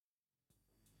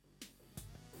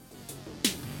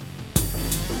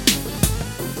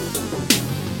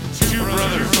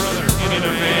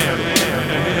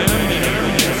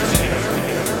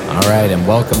right, and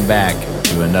welcome back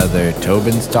to another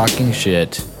Tobin's Talking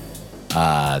Shit.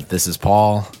 This is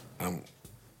Paul.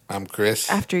 I'm Chris.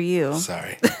 After you.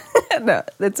 Sorry. No,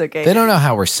 that's okay. They don't know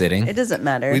how we're sitting. It doesn't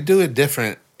matter. We do it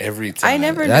different every time. I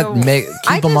never That know.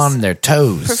 keep them on their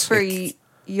toes. prefer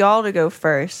y'all to go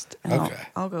first. And Okay.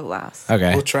 I'll go last.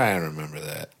 Okay, We'll try and remember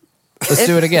that. let's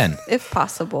do it again. If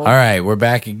possible. All right, we're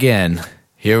back again.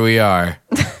 Here we are.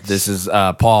 This is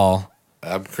Paul,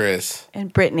 I'm Chris.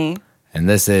 And Brittany. and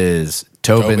this is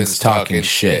Tobin's Talking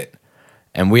Shit.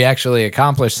 And we actually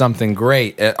accomplished something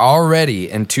great. Already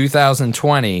in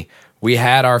 2020, we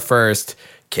had our first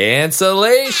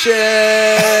cancellation.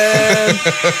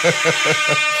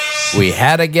 We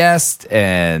had a guest,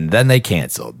 and then they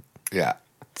canceled. Yeah.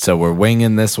 So we're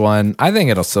winging this one. I think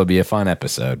it'll still be a fun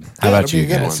episode. How Yeah, about it'll you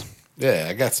be a good guys? one. Yeah,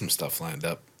 I got some stuff lined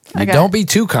up. You got don't be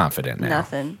too confident now.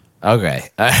 Nothing. Okay.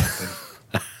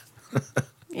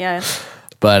 Yeah.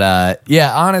 But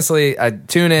yeah, honestly,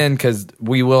 tune in because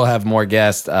we will have more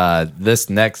guests.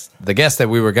 The guest that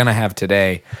we were gonna have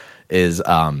today is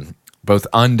both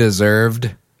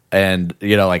undeserved and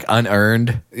like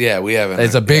unearned. Yeah, we haven't.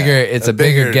 It's a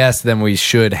bigger guest than we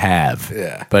should have.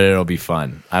 Yeah. But it'll be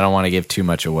fun. I don't want to give too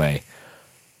much away.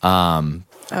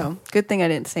 Oh, good thing I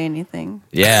didn't say anything.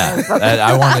 Yeah,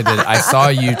 I wanted to. I saw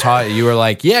you talk. You were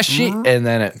like, "Yeah, and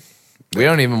then we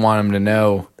don't even want him to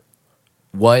know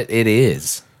what it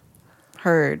is.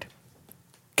 Heard.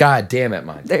 God damn it,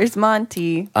 Monty. There's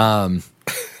Monty.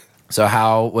 So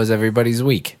how was everybody's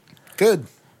week? Good.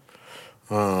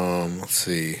 Let's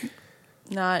see.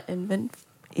 Not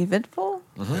eventful?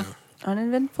 Mm-hmm.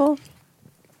 Uneventful?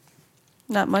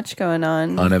 Not much going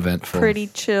on. Uneventful. Pretty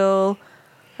chill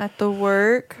at the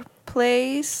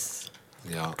workplace.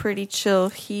 Yeah. Pretty chill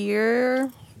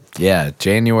here. Yeah,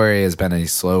 January has been a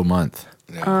slow month.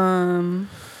 Yeah.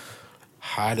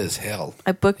 Hot as hell.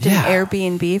 I booked Yeah. an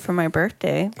Airbnb for my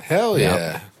birthday Hell Yep.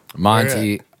 yeah.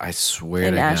 Monty, I swear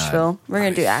in to Asheville. God. We're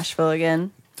going to do Asheville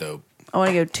again. Dope. I want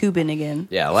to go tubing again.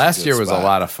 Yeah, last good year was a spot.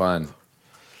 lot of fun.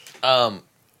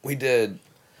 We did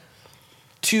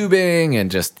tubing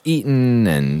and just eating,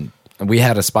 and we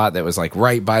had a spot that was like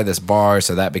right by this bar,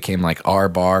 so that became like our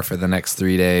bar for the next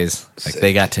 3 days. Like they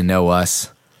Sick. got to know us,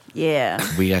 Yeah.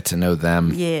 we got to know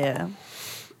them. Yeah.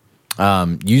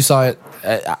 You saw it.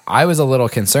 I was a little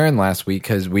concerned last week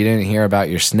because we didn't hear about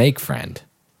your snake friend.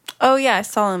 Oh, yeah. I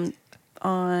saw him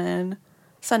on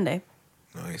Sunday.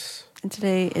 Nice. And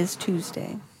today is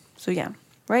Tuesday. So, yeah.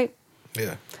 Right?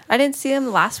 Yeah. I didn't see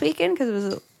him last weekend because it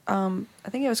was, I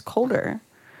think it was colder.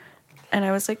 And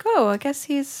I was like, oh, I guess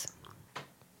he's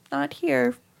not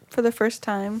here for the first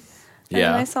time. And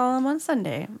Yeah. then I saw him on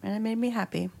Sunday, and it made me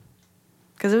happy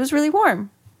because it was really warm.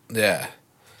 Yeah.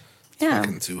 Yeah.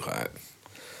 Fucking too hot.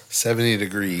 70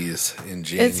 degrees in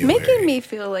January. It's making me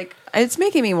feel like it's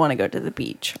making me want to go to the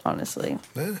beach, honestly.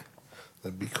 Yeah,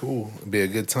 that'd be cool. It'd be a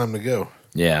good time to go.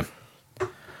 Yeah.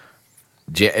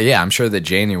 Yeah, I'm sure the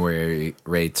January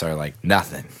rates are like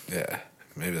nothing. Yeah.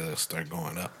 Maybe they'll start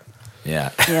going up.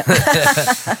 Yeah.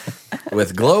 Yeah.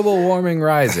 With global warming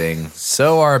rising,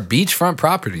 so are beachfront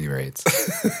property rates.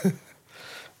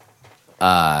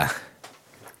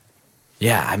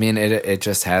 Yeah, I mean, it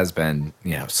just has been,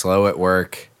 slow at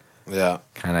work, Yeah.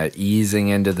 kind of easing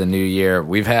into the new year.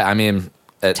 We've had, I mean,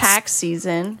 Tax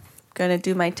season. Gonna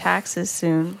do my taxes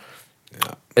soon.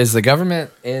 is the government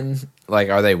in, like,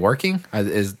 are they working?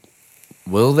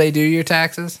 Will they do your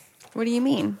taxes? What do you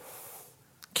mean?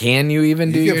 Can you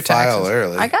even do You your can file taxes?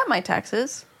 early. I got my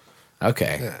taxes.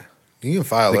 Okay. Yeah. You can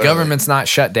file The early. government's not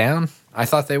shut down? I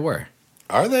thought they were.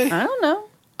 Are they? I don't know.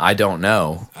 I don't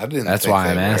know. I didn't That's think why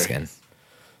they I'm were. asking.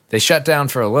 They shut down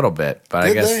for a little bit, but I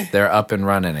Did guess they? they're up and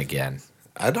running again.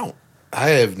 I don't. I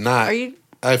have not. Are you?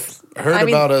 I've heard I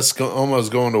mean- about us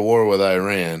almost going to war with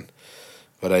Iran,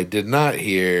 but I did not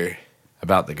hear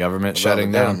About the government about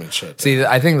shutting the down. government shutdown. See,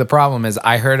 I think the problem is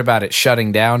I heard about it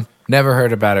shutting down, never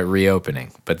heard about it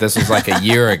reopening. But this was like a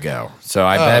year ago, so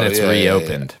I bet it's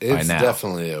reopened by It's now.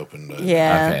 definitely opened.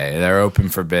 Yeah. Okay, they're open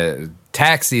for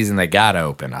tax season. They gotta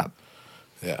open up.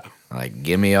 Yeah. Like,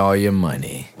 give me all your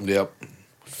money. Yep.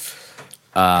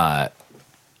 Yeah,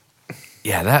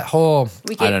 that whole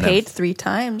We I get don't paid know. 3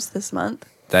 times this month.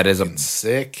 That is a Getting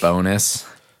sick. bonus.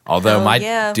 Although Hell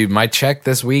yeah. my check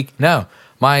this week,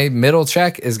 my middle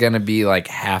check is going to be like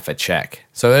half a check.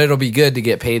 So it'll be good to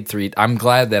get paid 3. I'm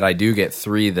glad that I do get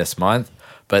 3 this month,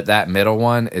 but that middle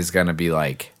one is going to be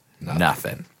like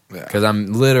nothing. Yeah. Cuz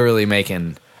I'm literally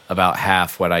making about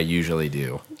half what I usually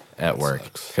do at work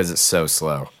Sucks. cuz it's so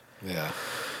slow. Yeah.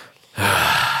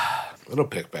 It'll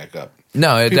pick back up.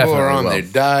 No, it People definitely are on will. their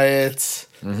diets.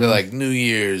 They're like, New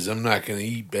Year's, I'm not going to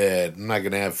eat bad. I'm not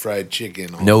going to have fried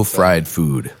chicken. all No the time." fried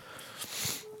food.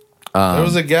 There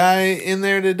was a guy in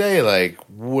there today, like,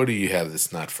 what do you have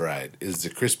that's not fried? Is the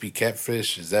crispy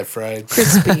catfish, is that fried?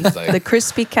 Crispy. It's like, The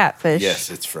crispy catfish. yes,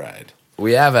 it's fried.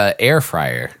 We have an air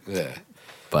fryer, Yeah.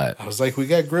 but I was like, we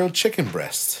got grilled chicken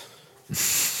breast.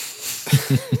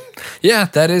 yeah,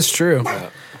 that is true.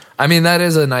 I mean, that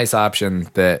is a nice option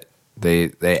that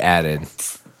they added.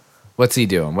 What's he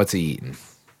doing? What's he eating?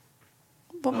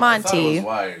 But I thought it Monty. was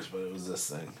wires, but it was this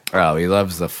thing. Oh, he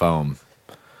loves the foam.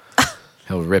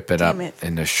 He'll rip it up Damn it.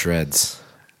 into shreds.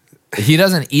 He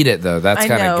doesn't eat it though. That's I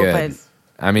kind of know, good.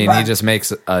 I mean, he just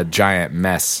makes a giant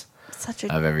mess Such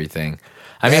a, of everything.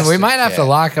 I mean, we Bastard might have to cat.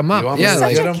 lock him You up. want me Yeah, to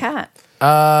such get a him?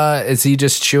 cat. is he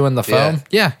just chewing the Yeah. foam?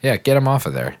 Yeah, get him off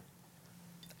of there.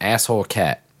 Asshole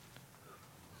cat.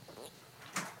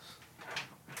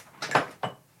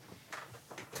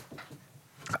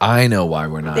 I know why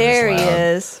we're not There he as loud.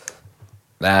 is.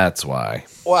 That's why.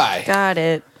 Why? Got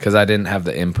it. Because I didn't have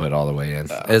the input all the way in.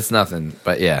 It's nothing.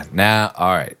 But yeah, now,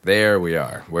 all right. There we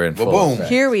are. We're in full Boom. effect.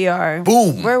 Here we are.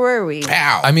 Boom. Where were we?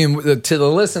 Pow. I mean, to the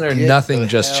listener, Get nothing the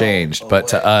just hell changed. But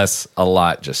to away. us, a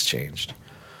lot just changed.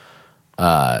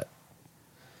 I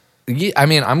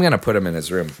mean, I'm going to put him in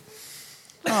his room.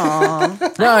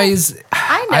 Aw. No, he's...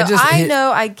 I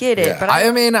know. I get it. Yeah. But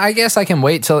I mean, I guess I can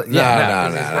wait till... No.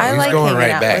 I He's like going hanging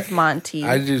right out back. with Monty.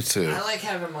 I do too. I like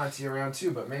having Monty around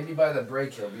too, but maybe by the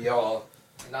break he'll be all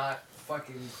not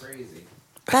fucking crazy.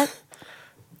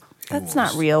 That's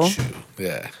not real.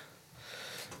 Yeah.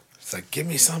 It's like, give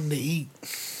me something to eat.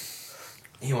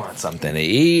 He wants something to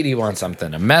eat. He wants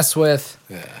something to mess with.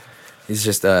 Yeah. He's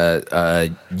just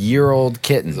a year-old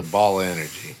kitten. It's a ball of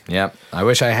energy. Yep. I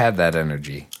wish I had that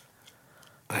energy.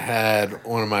 I had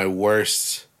one of my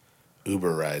worst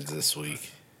Uber rides this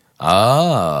week.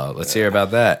 Oh, let's hear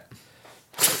about that.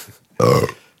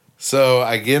 So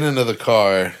I get into the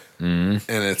car, and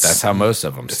That's how most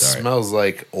of them it start. smells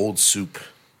like old soup.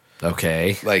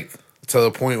 Okay. Like, to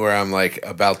the point where I'm, like,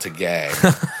 about to gag.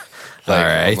 All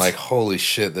right. I'm like, holy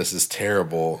shit, this is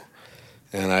terrible.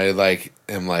 And I, like,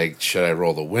 am like, should I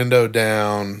roll the window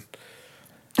down?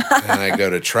 And I go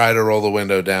to try to roll the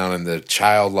window down, and the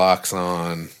child locks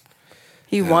on.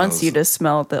 He it wants was- you to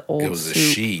smell the old It was a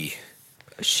soup. she.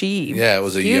 She. Yeah, it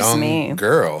was a Excuse young me.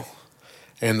 girl.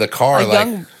 And the car, A like,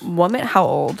 young woman? How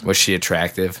old? Was she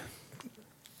attractive?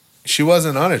 she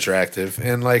wasn't unattractive.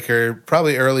 In, like, her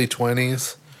probably early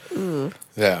 20s.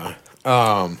 Yeah.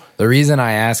 The reason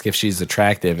I ask if she's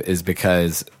attractive is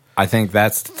because I think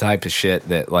that's the type of shit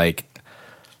that, like,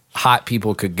 hot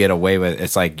people could get away with.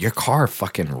 It's like, your car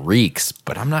fucking reeks,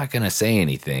 but I'm not going to say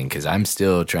anything because I'm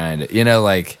still trying to,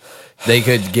 like, they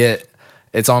could get,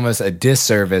 it's almost a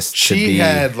disservice to She be.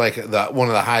 had, like, one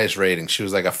of the highest ratings. She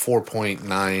was, like, a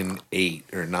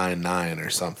 4.98 or 99 or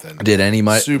something. Did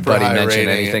anybody Super high mention rating.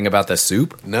 anything about the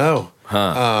soup? No.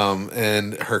 Huh.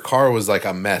 And her car was like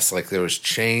a mess. Like, there was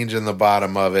change in the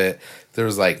bottom of it. There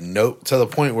was like to the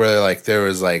point where, like, there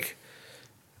was like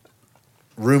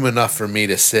room enough for me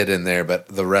to sit in there, but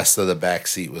the rest of the back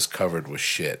seat was covered with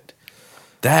shit.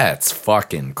 That's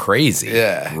fucking crazy.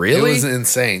 Yeah. Really? It was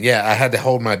insane. Yeah, I had to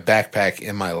hold my backpack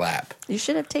in my lap. You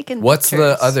should have taken What's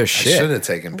pictures the other I should shit? have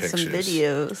taken and pictures. some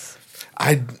videos.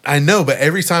 I know, but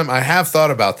every time I have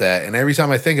thought about that, and every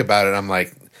time I think about it, I'm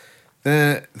like,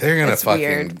 they're gonna It's fucking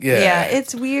weird. yeah.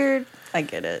 It's weird. I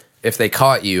get it. If they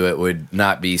caught you, it would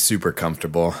not be super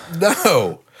comfortable.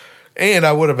 No. And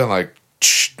I would have been like,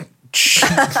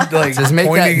 like Just make that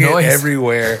pointing it noise.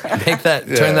 everywhere. Make that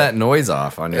Yeah. turn that noise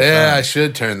off on your Yeah, I phone.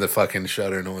 should turn the fucking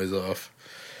shutter noise off.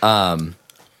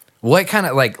 What kind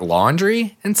of, like,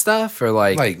 laundry and stuff, or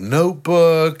Like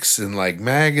notebooks and like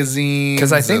magazines.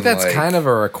 because I think that's kind of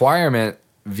a requirement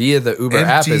via the Uber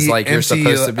app. Is like you're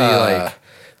supposed to be like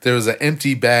There was an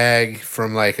empty bag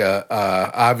from like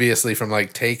obviously from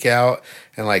like takeout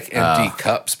and like empty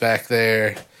cups back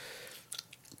there.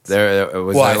 there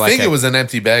was. Well, there I like think a- it was an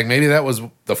empty bag. Maybe that was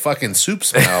the fucking soup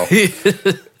smell.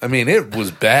 I mean, it was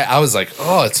bad. I was like,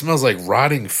 oh, it smells like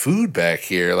rotting food back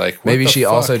here. Like, what Maybe the she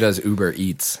fuck? also does Uber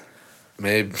Eats,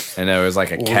 Maybe. and there was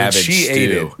like a Well, cabbage she ate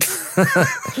stew.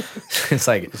 It's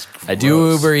like I do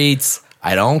gross. Uber Eats.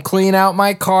 I don't clean out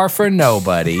my car for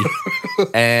nobody,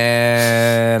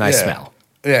 and I Yeah. smell.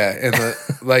 Yeah, and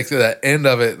the end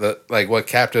of it, like what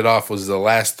capped it off was the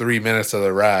last 3 minutes of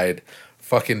the ride.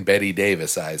 Fucking Betty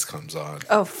Davis eyes comes on.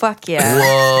 Oh fuck yeah!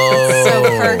 Whoa! So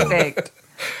perfect.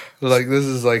 Like, this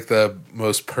is like the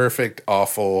most perfect,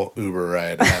 awful Uber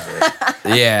ride ever.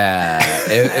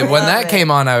 Yeah. When that came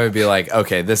on, I would be like,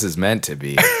 okay, this is meant to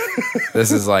be.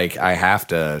 This is like, I have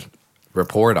to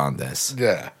report on this.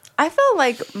 Yeah. I felt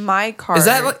like my car Is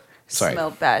that like- sorry.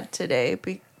 smelled bad today,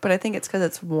 but I think it's because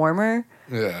it's warmer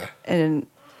Yeah. and,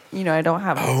 I don't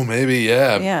have... Oh, maybe,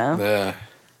 yeah. Yeah. Yeah.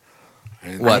 I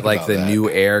didn't What, think like about the that. new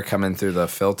air coming through the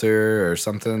filter or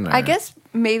something? I or- guess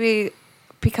maybe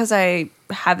because I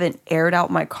haven't aired out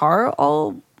my car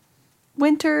all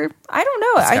winter. I don't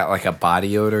know. It's got like a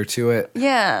body odor to it.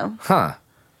 Yeah. Huh.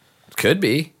 Could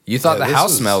be. You thought Yeah, the this house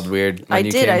was- smelled weird when I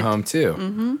you did, came home too.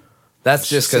 Mm-hmm. That's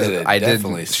just She said because it I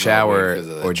definitely didn't smelled shower weird 'cause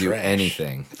of the or do trash.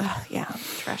 anything. Oh, yeah.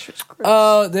 Trash was gross.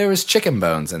 Oh, there was chicken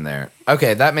bones in there.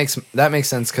 Okay, that makes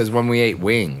sense because when we ate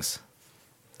wings,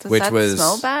 Does which that was-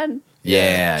 smell bad?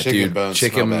 yeah, chicken dude, bones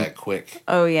chicken smell bad quick.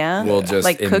 Oh, yeah? will just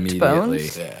like cooked immediately.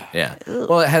 bones? Yeah. Yeah.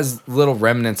 Well, it has little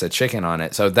remnants of chicken on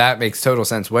it, so that makes total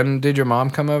sense. When did your mom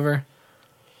come over?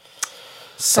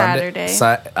 Saturday.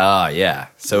 Oh, yeah.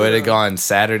 So it had gone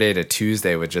Saturday to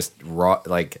Tuesday with just raw,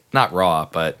 like not raw,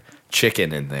 but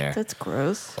chicken in there. That's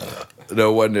gross.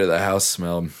 No wonder the house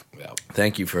smelled. Yeah.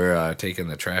 Thank you for taking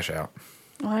the trash out.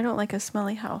 Well, I don't like a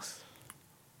smelly house.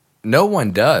 No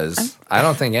one does. I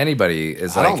don't think anybody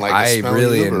is I like, don't like a I smelly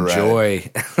really Uber ride."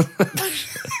 enjoy.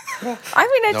 I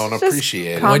mean, it's Don't just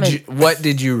appreciate it. common. What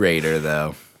did you rate her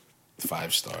though?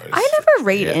 5 stars. I never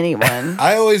rate Yeah. anyone.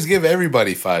 I always give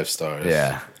everybody 5 stars.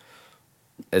 Yeah.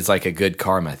 It's like a good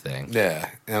karma thing. Yeah.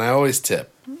 And I always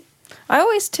tip. I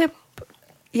always tip.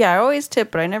 Yeah, I always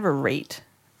tip, but I never rate.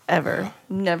 Ever.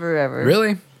 Never, ever.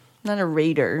 Really? Not a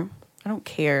rater. I don't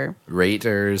care.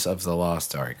 Raters of the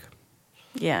Lost Ark.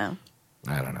 Yeah.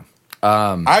 I don't know.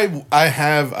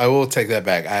 I will take that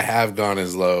back. I have gone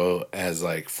as low as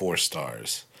like 4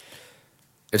 stars.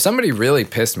 If somebody really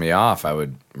pissed me off, I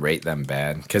would rate them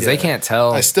bad because they Yeah. can't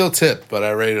tell. I still tip, but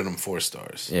I rated them 4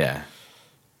 stars. Yeah.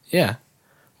 Yeah.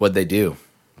 What'd they do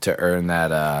to earn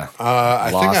that? I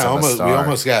Loss think of a we star.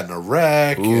 almost got in a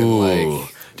wreck. Ooh. And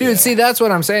like, Dude, yeah. see, that's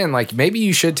what I'm saying. Like, maybe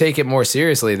you should take it more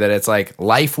seriously that it's like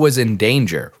life was in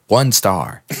danger. 1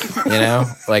 star. You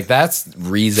know? Like, that's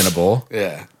reasonable.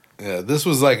 Yeah. Yeah. This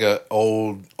was like a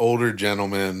older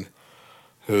gentleman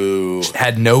who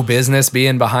Had no business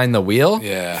being behind the wheel.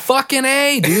 Yeah. Fucking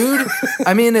A, dude.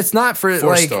 I mean, it's not for 4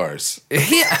 like. stars.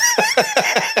 Yeah.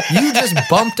 You just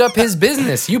bumped up his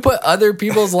business. You put other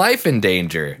people's life in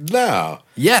danger. No.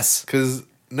 Yes. Because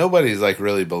nobody's like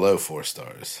really below 4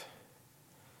 stars.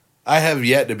 I have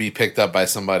yet to be picked up by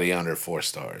somebody under 4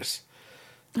 stars.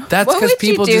 That's What because would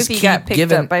people you do just if you keep got picked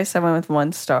giving. up by someone with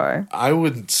 1 star? I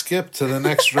would skip to the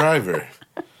next driver.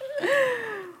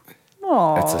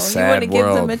 Oh, That's a you sad want to give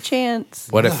them world. a chance.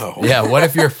 What if? No. Yeah. What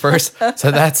if you're first?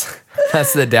 So that's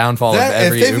the downfall of If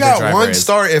every they've Uber got driver. 1 is-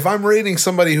 star, if I'm rating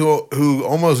somebody who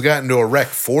almost got into a wreck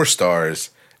 4 stars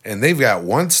and they've got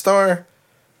 1 star,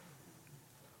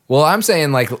 Well, I'm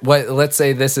saying like, what? Let's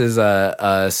say this is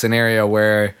a scenario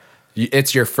where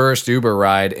it's your first Uber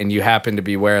ride and you happen to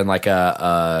be wearing like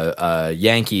a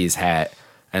Yankees hat,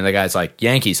 and the guy's like,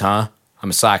 "Yankees, huh? I'm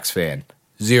a Sox fan.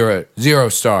 0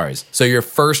 stars." So your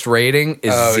first rating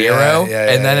is Oh, 0,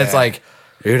 yeah, and then yeah, it's yeah. like,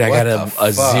 dude, I What got the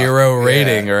a fuck? 0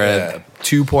 rating Yeah, or yeah. a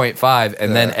 2.5,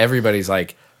 and then Yeah. everybody's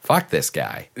like, "Fuck this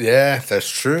guy," yeah, that's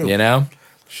true. you know.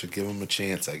 Should give them a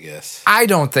chance, I guess. I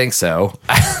don't think so.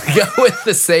 Go with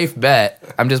the safe bet.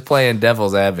 I'm just playing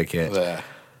devil's advocate. Yeah.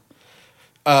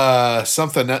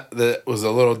 Something that was a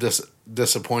little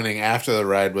disappointing after the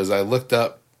ride was I looked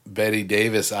up Betty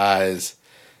Davis eyes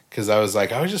because I was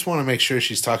like, I just want to make sure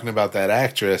she's talking about that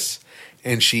actress,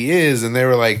 and she is. And they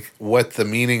were like, "What the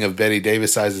meaning of Betty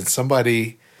Davis eyes?" And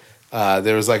somebody,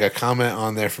 there was like a comment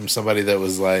on there from somebody that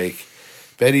was like,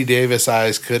 Betty Davis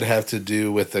eyes could have to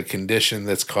do with a condition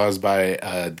that's caused by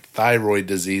a thyroid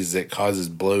disease that causes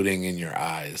bloating in your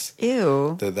eyes.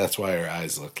 Ew. That's why her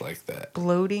eyes look like that.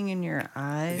 Bloating in your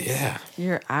eyes? Yeah.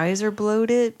 Your eyes are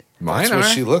bloated? Mine That's what are.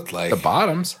 she looked like. The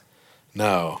bottoms.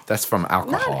 No. That's from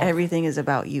alcohol. Not everything is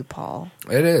about you, Paul.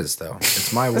 It is though.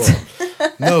 It's my world.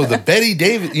 No, the Betty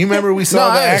Davis. You remember we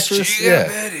saw the actress? Yeah.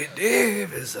 Betty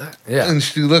Davis. Yeah. And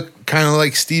she looked kind of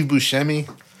like Steve Buscemi.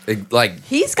 Like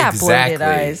He's got bloated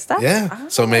eyes. That's, Yeah.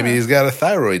 So maybe he's got a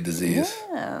thyroid disease.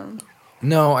 Yeah.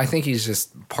 No, I think he's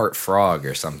just part frog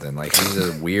or something. Like he's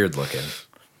just weird looking.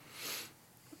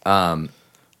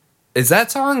 Is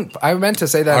that song? I meant to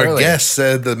say that Our earlier. guest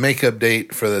said the makeup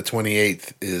date for the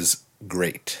 28th is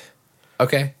great.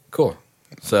 Okay, cool.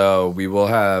 So we will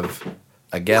have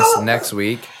a guest next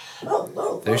week.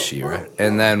 There's Shira.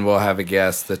 And then we'll have a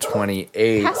guest the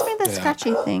 28th. Pass me the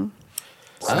scratchy thing.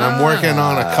 And I'm working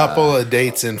on a couple of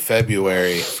dates in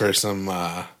February for some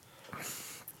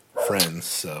friends.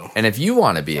 So, And if you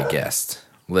want to be a guest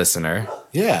listener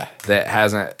yeah. that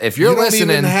hasn't, if You you're don't listening,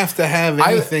 even have to have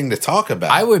anything to talk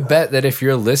about. I would bet that if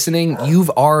you're listening, you've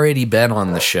already been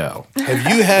on the show.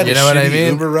 Have you had You a know what I shitty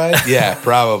mean? Uber ride? Yeah,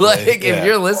 probably. Like, Yeah. if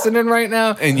you're listening right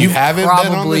now And you haven't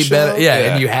been on the show? yeah,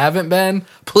 Yeah. and you haven't been,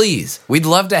 please, we'd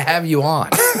love to have you on.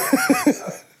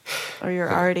 Or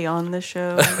you're already on the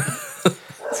show.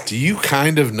 Do you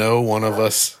kind of know one of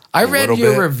us? I a read little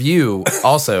your bit? review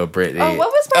also, Brittany. Oh, what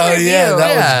was my Oh, review? yeah,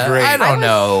 that was yeah, great. I don't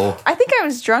know. I think I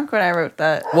was drunk when I wrote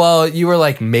that. Well, you were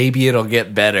like, maybe it'll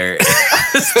get better.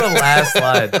 It's the last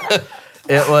line.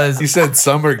 It was, You said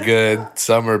some are good,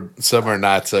 some are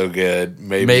not so good.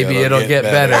 maybe it'll get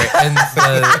better. And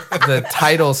the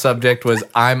title subject was,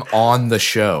 I'm on the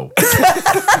show.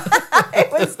 I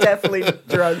was definitely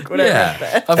drunk when I wrote Yeah,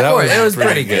 that. of That course. It was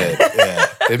pretty good. Yeah.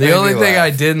 It made The only me thing I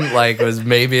laugh. didn't like was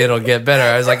maybe it'll get better.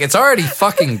 I was like, it's already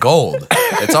fucking gold.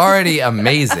 It's already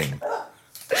amazing.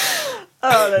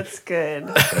 Oh, that's good.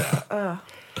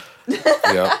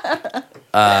 Yep.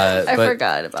 I but-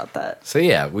 forgot about that. So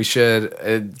yeah, we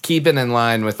should keep it in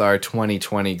line with our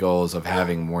 2020 goals of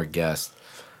having more guests.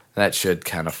 That should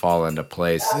kind of fall into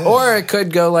place. Or it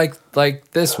could go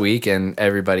like this week and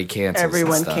everybody cancels. and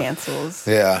Everyone stuff, cancels.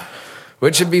 Yeah.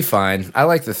 which should be fine. I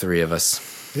like the three of us,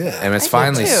 Yeah. and it's I do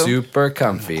finally too. super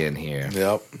comfy in here.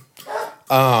 Yep.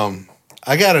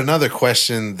 I got another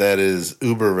question that is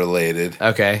Uber related.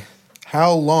 Okay.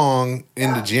 How long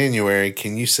into January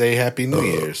can you say Happy New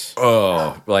Year's?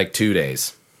 Oh, like 2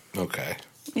 days. Okay.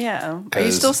 Yeah. Are you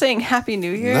 'Cause- still saying Happy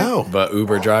New Year? No. But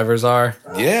Uber drivers are.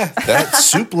 Yeah. That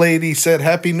soup lady said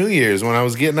Happy New Year's when I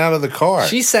was getting out of the car.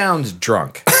 She sounds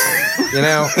drunk. You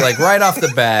know, like right off the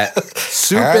bat,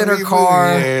 soup in Happy her New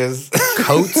car, Year's.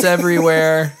 coats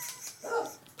everywhere.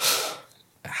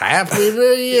 Happy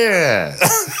New Year.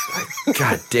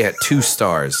 God damn, 2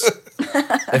 stars.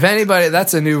 If anybody,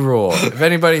 that's a new rule. If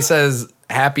anybody says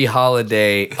happy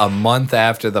holiday a month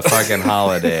after the fucking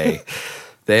holiday,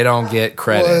 they don't get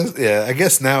credit. Well, yeah, I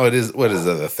guess now it is. What is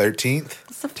it? The 13th.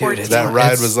 It's the Dude, 14th. That ride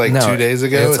It's- was like no, 2 days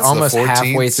ago. it's the almost 14th,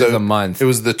 halfway through so the month. It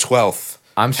was the 12th.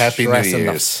 I'm Happy New stressing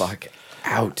the Year's. fuck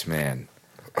out, man.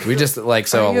 We just like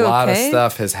so Are a you lot okay? of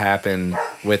stuff has happened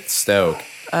with Stoke,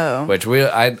 Oh. which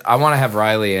I want to have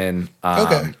Riley in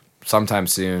Okay. sometime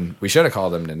soon. We should have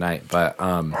called him tonight, but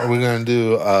Are we gonna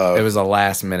do it was a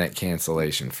last minute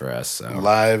cancellation for us. So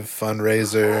live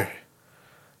fundraiser?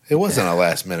 It wasn't a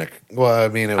last minute. Well, I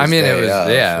mean, it was. it day was of,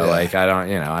 yeah, like I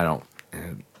don't.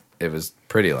 It was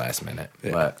pretty last minute,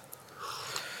 but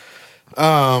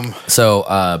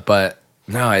but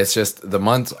no, it's just the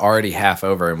month's already half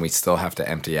over, and we still have to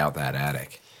empty out that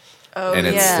attic, Oh, and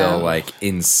it's yeah. still like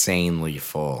insanely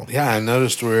full. Yeah, I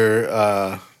noticed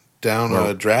we're down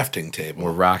a drafting table.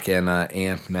 We're rocking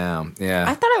amp now. Yeah.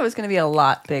 I thought it was going to be a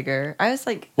lot bigger. I was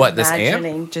like, What, this amp?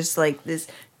 imagining just like this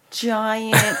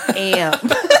giant amp.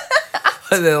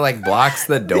 That like blocks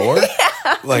the door.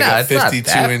 like No, a it's not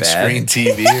 52-inch that screen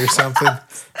TV or something.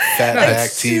 Fatback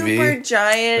Super TV.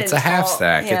 giant. It's a half tall.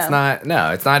 stack. Yeah. It's not.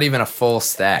 No, it's not even a full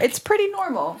stack. It's pretty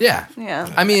normal. yeah.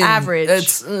 Yeah. I mean, Average.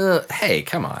 It's hey,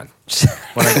 come on.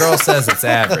 When a girl says it's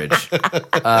average,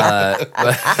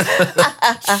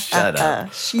 shut up.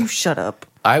 You shut up.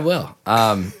 I will,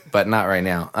 but not right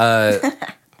now.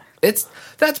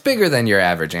 That's bigger than your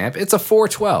average amp. It's a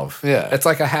 412. Yeah. It's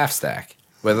like a half stack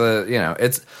with a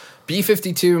it's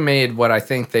B52 made what I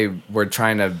think they were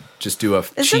trying to just do a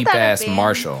Isn't cheap that a ass band?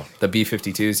 Marshall. The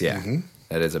B52s, yeah,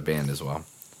 that is a band as well.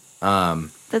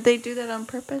 Did they do that on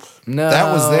purpose? No,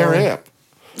 That was their amp.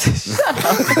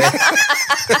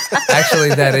 Actually,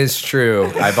 that is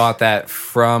true. I bought that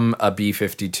from a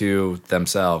B52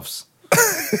 themselves.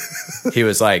 He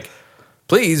was like,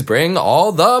 "Please bring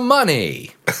all the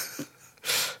money."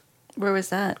 Where was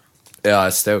that?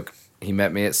 Stoke. He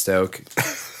met me at Stoke.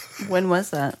 When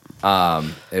was that?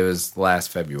 It was last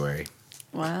February.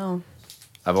 Wow.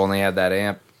 I've only had that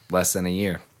amp less than a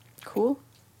year, Cool.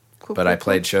 but I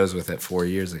played shows with it 4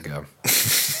 years ago.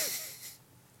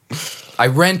 I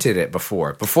rented it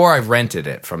before I rented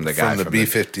it from the guy From the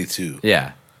B-52.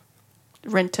 yeah.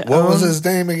 Rent to What own. was his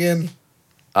name again?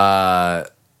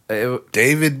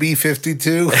 David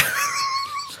B-52?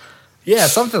 Yeah,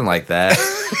 something like that.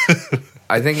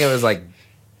 I think it was like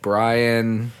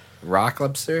Brian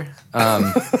Rocklipster.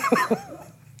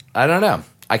 I don't know.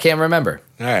 I can't remember.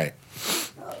 All right.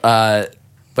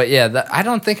 But yeah, I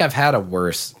don't think I've had a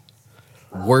worst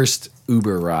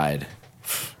Uber ride.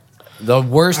 The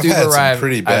worst I've Uber had some ride.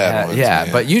 pretty I've bad had- ones, yeah,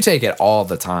 man. but you take it all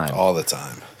the time. All the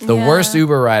time. The Yeah. worst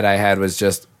Uber ride I had was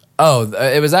just Oh,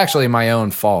 it was actually my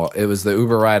own fault. It was the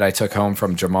Uber ride I took home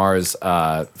from Jamar's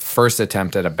first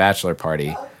attempt at a bachelor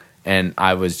party, and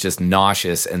I was just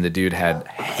nauseous, and the dude had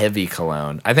heavy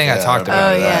cologne. I think I talked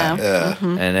about that. Yeah.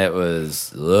 And it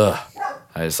was, ugh.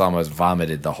 I just almost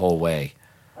vomited the whole way.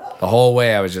 The whole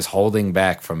way I was just holding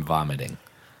back from vomiting.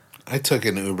 I took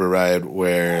an Uber ride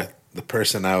where the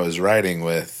person I was riding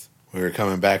with, we were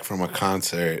coming back from a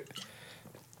concert,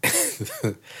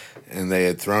 and they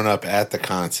had thrown up at the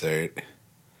concert.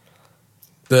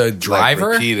 The driver?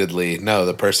 Like, repeatedly. No,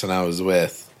 the person I was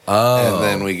with. Oh. And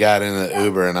then we got in the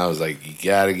Uber, and I was like, you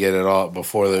got to get it all.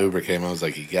 Before the Uber came, I was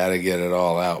like, you got to get it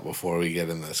all out before we get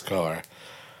in this car.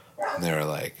 And they were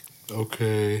like,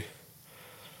 okay.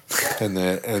 And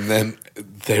then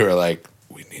they were like,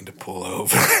 we need to pull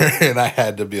over. And I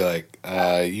had to be like,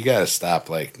 you got to stop,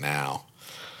 like, now.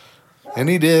 And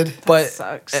he did. But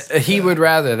sucks. he would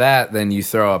rather that than you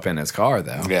throw up in his car,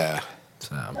 though. Yeah.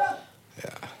 So,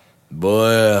 Yeah.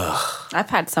 boy. I've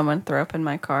had someone throw up in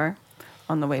my car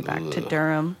on the way back to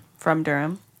Durham, from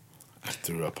Durham. I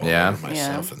threw up all Yeah? over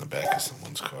myself in the back of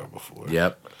someone's car before.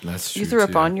 Yep, that's true. You threw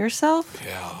up too. on yourself?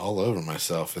 Yeah, all over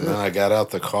myself. And then I got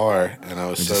out the car, and I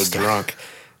was so drunk.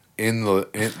 In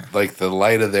the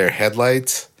light of their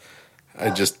headlights, I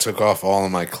just took off all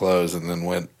of my clothes and then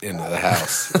went into the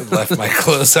house and left my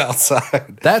clothes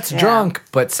outside. That's Yeah. drunk,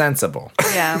 but sensible.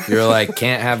 Yeah. You're like,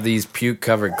 can't have these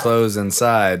puke-covered clothes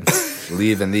inside.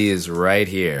 Leaving these right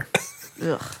here.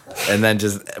 Ugh. And then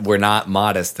just, we're not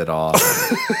modest at all.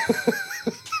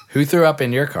 Who threw up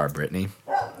in your car, Brittany?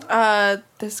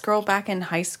 This girl back in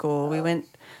high school, we went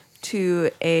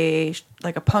to a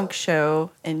punk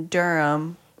show in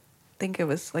Durham. I think it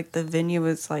was like the venue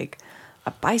was like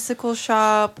a bicycle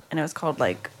shop, and it was called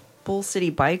like Bull City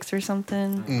Bikes or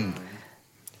something.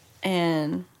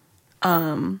 And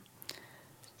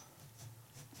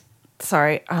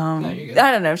sorry, you're good.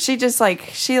 I don't know. She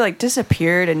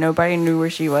disappeared, and nobody knew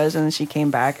where she was, and then she came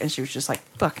back, and she was just like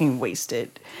fucking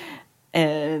wasted.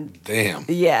 And Damn.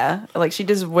 yeah, like she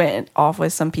just went off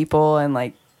with some people and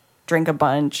like drank a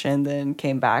bunch, and then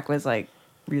came back was like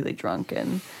really drunk,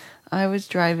 and I was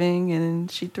driving, and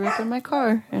she threw up in my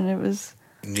car, and it was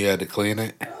You had to clean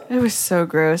it? so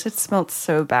gross. It smelled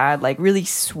so bad, like really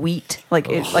sweet, like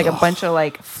like a bunch of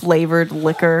like flavored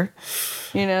liquor,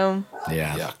 you know.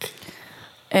 Yeah. Yuck.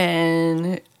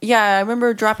 And yeah, I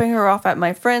remember dropping her off at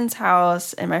my friend's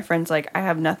house, and my friend's like, I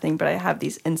have nothing, but I have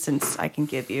these incense I can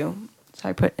give you. So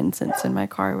I put incense in my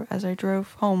car as I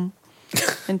drove home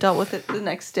and dealt with it the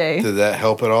next day. Did that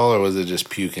help at all, or was it just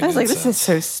puking? I was like, this is incense?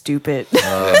 so stupid.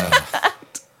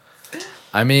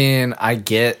 I mean, I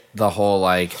get the whole,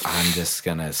 like, I'm just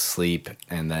going to sleep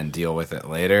and then deal with it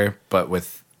later. But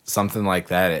with something like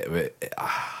that,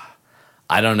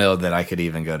 I don't know that I could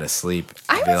even go to sleep.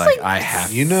 I I'd be was like, like, I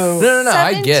have. You know, No,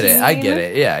 I get it. I 17. get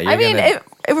it. Yeah. I mean,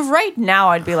 it was right now,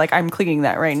 I'd be like, I'm cleaning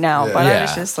that right now. Yeah. But I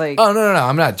was just like, oh, no.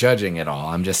 I'm not judging at all.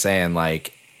 I'm just saying,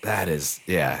 like, that's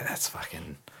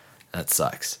fucking, that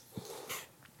sucks.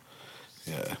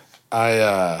 yeah.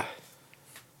 I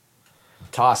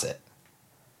Toss it.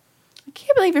 I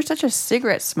can't believe you're such a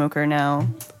cigarette smoker now.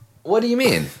 What do you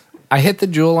mean? I hit the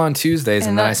Juul on Tuesdays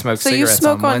and then I smoke so cigarettes you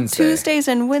smoke on Wednesday. Tuesdays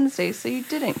and Wednesdays, so you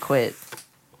didn't quit.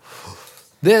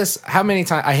 How many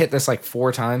times? I hit this like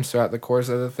 4 times throughout the course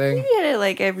of the thing. You hit it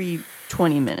like every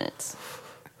 20 minutes.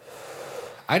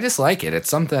 I just like it. It's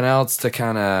something else to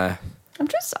kind of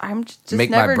I'm just make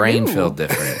never my brain knew. feel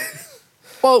different.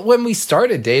 Well, when we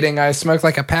started dating, I smoked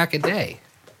like a pack a day.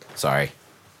 Sorry.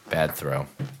 Bad throw.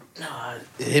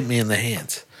 it hit me in the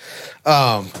hands.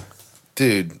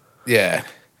 Dude, yeah.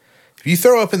 If you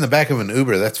throw up in the back of an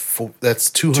Uber, that's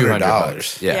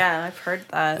 $200. Yeah. Yeah, I've heard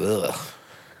that. Ugh.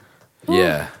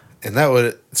 Yeah. And that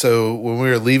would when we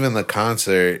were leaving the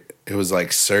concert, it was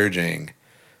like surging.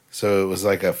 So it was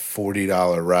like a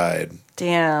 $40 ride.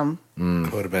 Damn.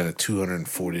 It would have been a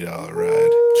 $240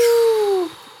 ride.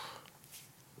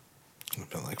 I've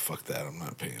been like, fuck that, I'm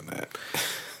not paying that.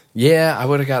 Yeah, I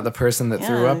would have got the person that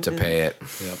threw Yeah, up to dude. pay it.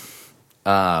 Yep.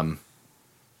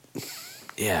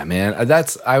 Yeah, man.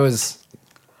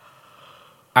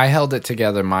 I held it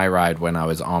together my ride when I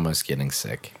was almost getting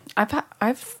sick.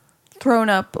 I've thrown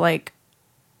up like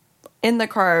in the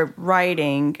car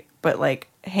riding, but like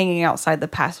hanging outside the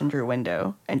passenger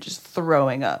window and just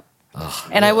throwing up.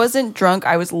 And I wasn't drunk.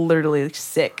 I was literally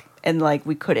sick, and like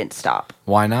we couldn't stop.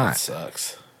 Why That not?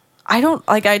 sucks.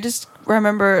 I just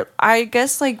remember, I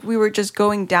guess like we were just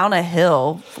going down a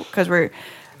hill because we're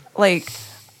like,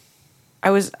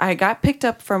 I got picked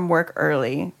up from work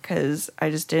early because I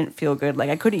just didn't feel good. Like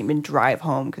I couldn't even drive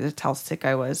home because that's how sick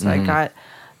I was. So I got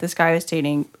this guy I was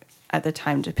dating at the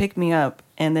time to pick me up,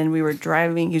 and then he was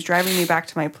driving me back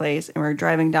to my place, and we were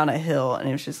driving down a hill, and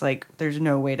it was just like, there's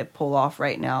no way to pull off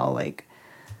right now, like,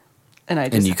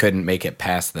 and you couldn't make it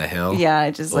past the hill? Yeah,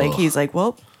 I just like, he's like,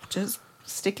 well, just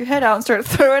stick your head out and start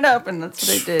throwing up, and that's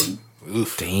what I did.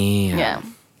 Oof. Damn. Yeah.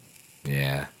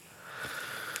 Yeah.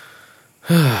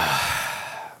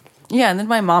 Yeah, and then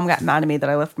my mom got mad at me that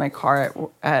I left my car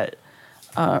at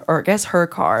or I guess her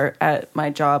car at my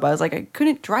job. I was like, I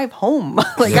couldn't drive home.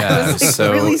 Like, Yeah, I was like,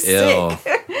 so really ill.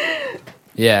 sick.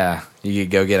 Yeah, you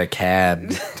could go get a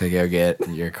cab to go get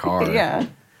your car. Yeah.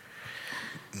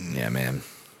 Yeah, man.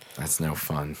 That's no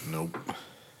fun. Nope.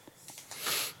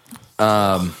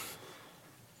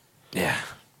 Yeah.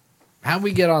 How'd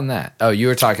we get on that? Oh, you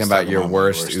were talking about talking your about my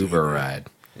worst worst Uber Uber. ride.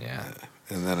 Yeah.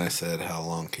 And then I said, how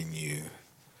long can you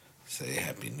say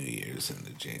Happy New Year's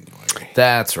into January?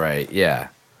 That's right. Yeah.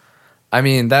 I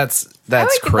mean, that's I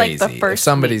would give, crazy. Like, the first if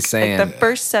somebody's week, saying like, the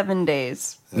first 7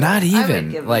 days. not I would even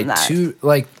give them like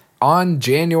that. on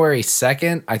January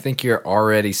 2nd, I think you're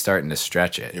already starting to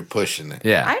stretch it. You're pushing it.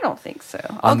 Yeah. I don't think so.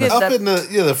 I'll On the- give Up that in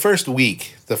the first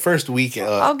week. The first week.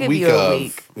 I'll give week you a of,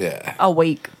 week. Yeah. a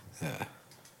week.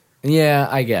 Yeah,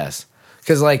 I guess.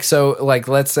 Because,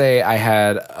 let's say I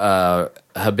had a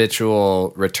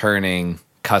habitual returning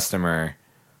customer.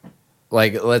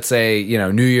 Like, let's say,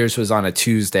 New Year's was on a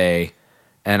Tuesday,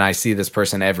 and I see this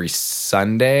person every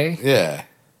Sunday. Yeah.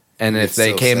 And You'd if they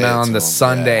still came say it on to the them,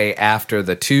 Sunday after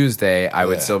the Tuesday, I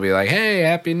would Yeah. still be like, hey,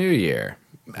 Happy New Year.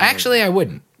 Actually, I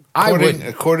wouldn't. I wouldn't.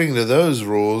 According to those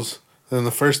rules, then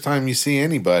the first time you see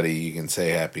anybody, you can say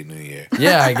Happy New Year.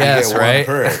 Yeah, I You guess, get one right?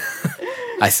 per.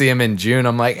 I see him in June.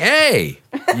 I'm like, hey,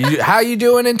 how you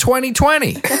doing in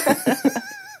 2020?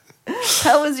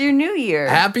 How was your New Year?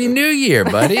 Happy New Year,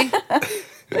 buddy. I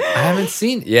haven't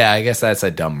seen. Yeah, I guess that's a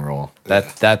dumb rule.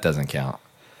 That doesn't count.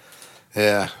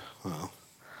 Yeah. Well,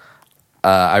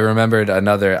 I remembered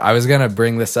another. I was gonna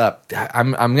bring this up.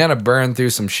 I'm gonna burn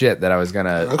through some shit that I was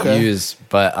gonna use,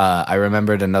 but I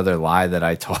remembered another lie that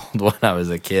I told when I was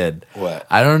a kid. What?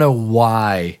 I don't know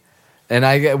why.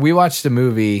 And we watched a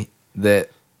movie that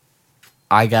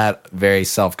I got very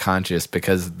self-conscious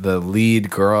because the lead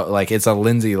girl, like, it's a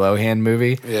Lindsay Lohan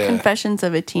movie. yeah. Confessions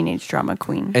of a Teenage Drama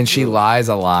Queen. And she lies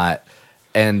a lot.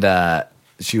 And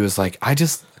she was like, I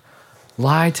just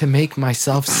lie to make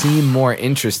myself seem more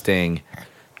interesting.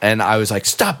 And I was like,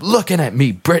 stop looking at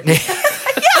me, Brittany.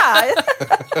 Yeah.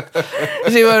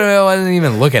 She wasn't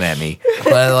even looking at me.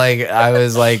 But, like, I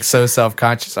was, like, so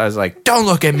self-conscious. I was like, don't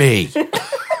look at me.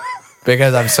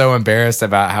 Because I'm so embarrassed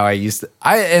about how I used to.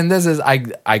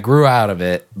 I grew out of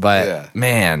it, but Yeah.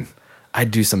 man, I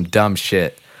do some dumb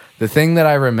shit. The thing that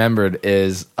I remembered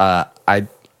is I,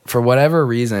 for whatever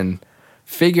reason,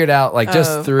 figured out like I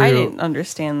didn't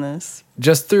understand this.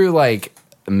 just through like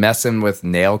messing with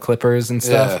nail clippers and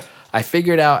stuff. Yeah. I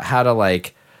figured out how to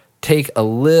like take a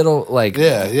little like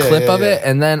clip of it,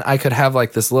 and then I could have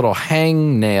like this little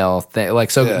hang nail thing.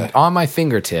 Like on my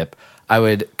fingertip, I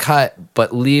would cut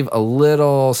but leave a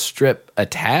little strip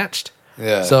attached.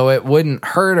 Yeah. So it wouldn't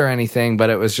hurt or anything, but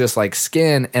it was just like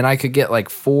skin, and I could get like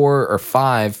 4 or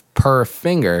 5 per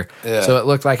finger. Yeah. So it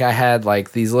looked like I had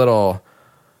like these little,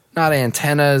 not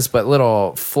antennas, but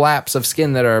little flaps of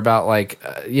skin that are about like,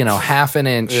 half an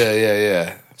inch.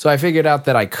 Yeah. So I figured out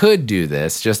that I could do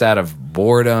this just out of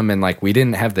boredom, and like we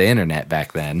didn't have the internet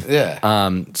back then. Yeah.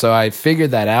 So I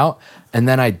figured that out, and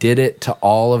then I did it to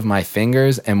all of my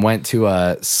fingers and went to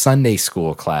a Sunday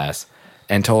school class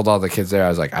and told all the kids there, I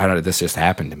was like, I don't know, this just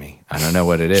happened to me. I don't know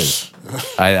what it is.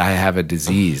 I have a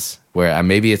disease where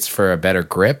maybe it's for a better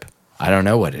grip. I don't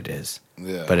know what it is.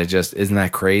 Yeah. But it just, isn't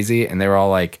that crazy? And they were all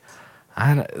like,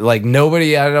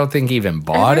 nobody, I don't think even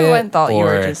bought Everyone it. thought you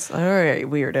were just, all right,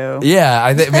 weirdo. Yeah,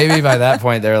 I think maybe by that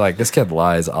point they were like, this kid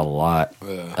lies a lot.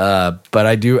 Yeah. But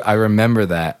I remember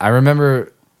that. I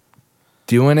remember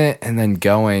doing it and then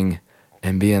going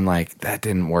and being like, that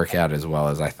didn't work out as well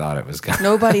as I thought it was going to.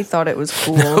 Nobody thought it was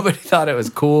cool. Nobody thought it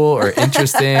was cool or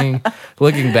interesting.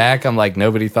 Looking back, I'm like,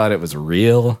 nobody thought it was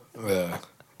real. Yeah.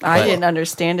 I didn't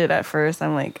understand it at first.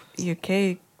 I'm like, you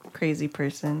okay, crazy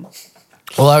person?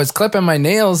 Well, I was clipping my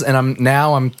nails, and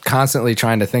I'm constantly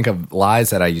trying to think of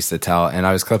lies that I used to tell, and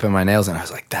I was clipping my nails, and I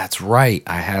was like, that's right.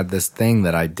 I had this thing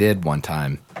that I did one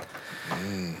time.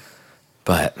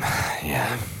 But,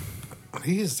 yeah.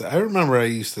 I remember I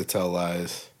used to tell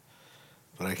lies,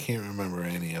 but I can't remember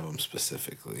any of them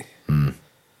specifically.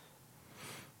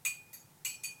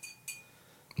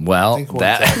 Well, I think one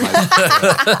that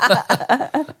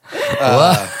time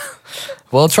I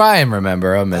we'll try and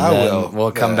remember them, and I then will.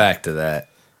 we'll come Yeah. back to that.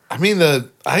 I mean,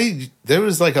 there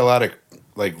was like a lot of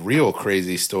like real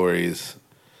crazy stories.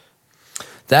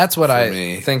 That's what I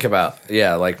me. think about.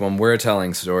 Yeah, like when we're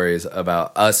telling stories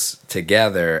about us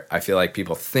together, I feel like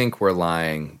people think we're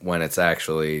lying when it's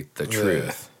actually the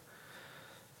truth.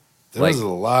 There Like- was a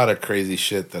lot of crazy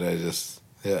shit that I just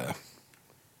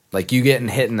Like you getting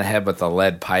hit in the head with a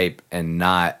lead pipe and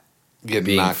not getting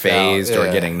being knocked phased out. or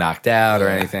Yeah. getting knocked out or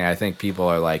Yeah. anything. I think people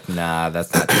are like, nah,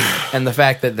 that's not. And the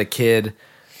fact that the kid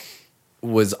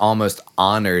was almost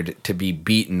honored to be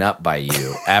beaten up by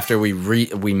you after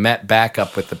we met back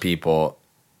up with the people,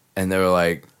 and they were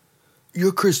like,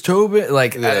 "You're Chris Tobin."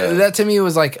 Like Yeah. that to me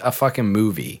was like a fucking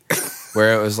movie,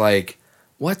 where it was like,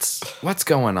 what's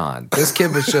going on? This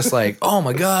kid was just like, "Oh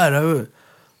my god,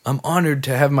 I'm honored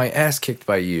to have my ass kicked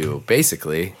by you."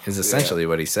 Basically, is essentially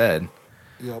what he said.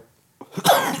 Yep.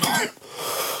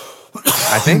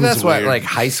 I think that's what weird. like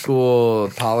high school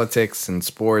politics and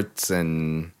sports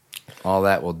and all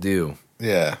that will do.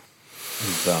 Yeah.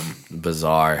 It's dumb.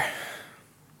 Bizarre.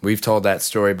 We've told that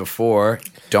story before.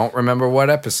 Don't remember what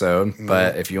episode,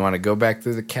 but if you want to go back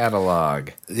through the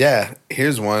catalog. Yeah,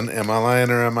 here's one. Am I lying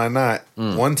or am I not?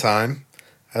 One time,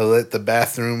 I lit the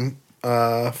bathroom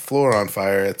floor on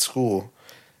fire at school,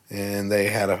 and they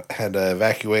had to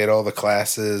evacuate all the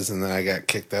classes, and then I got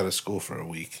kicked out of school for a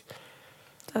week.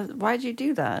 Why'd you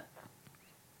do that?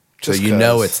 So Just you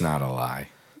know 'cause it's not a lie.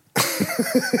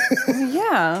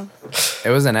 Yeah. It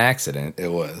was an accident. it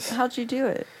was. How'd you do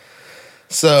it?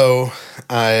 So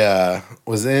I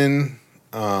was in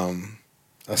a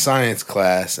science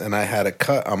class, and I had a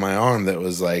cut on my arm that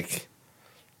was like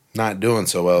not doing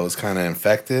so well. It was kind of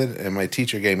infected, and my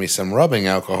teacher gave me some rubbing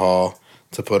alcohol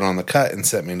to put on the cut and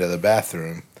sent me to the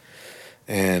bathroom.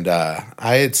 And I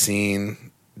had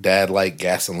seen Dad light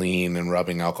gasoline and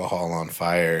rubbing alcohol on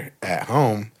fire at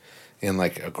home in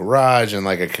like a garage in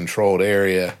like a controlled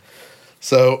area.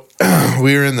 So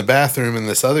we were in the bathroom, and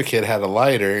this other kid had a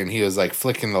lighter, and he was like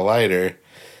flicking the lighter,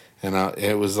 and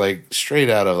it was like straight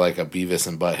out of like a Beavis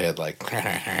and Butthead, like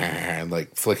and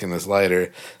like flicking this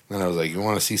lighter. And I was like, "You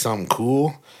want to see something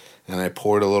cool?" And I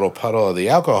poured a little puddle of the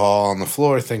alcohol on the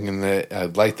floor, thinking that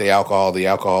I'd light the alcohol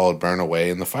would burn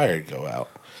away, and the fire would go out.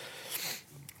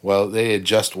 Well, they had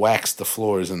just waxed the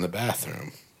floors in the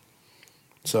bathroom.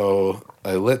 So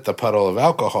I lit the puddle of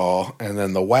alcohol, and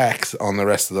then the wax on the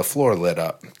rest of the floor lit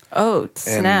up. Oh, And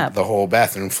snap. the whole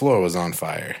bathroom floor was on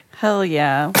fire. Hell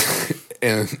yeah.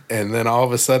 And then all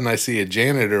of a sudden I see a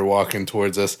janitor walking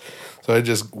towards us. So I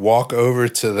just walk over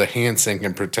to the hand sink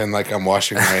and pretend like I'm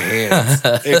washing my hands.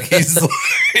 And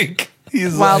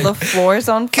he's While like, the floor's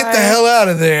on fire. "Get the hell out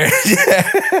of there."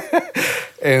 Yeah.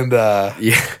 And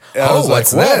Yeah. I was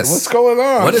what's like, this? What's going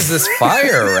on? What is this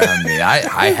fire around me? I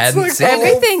hadn't like seen the it.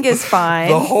 Everything is fine.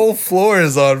 The whole floor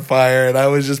is on fire, and I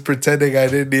was just pretending I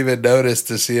didn't even notice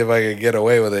to see if I could get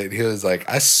away with it. And he was like,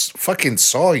 "I fucking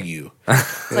saw you."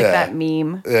 It's like that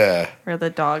meme Yeah. where the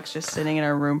dog's just sitting in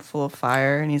a room full of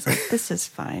fire and he's like, "This is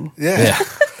fine." Yeah.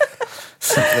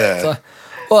 Yeah.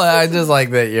 Well, I just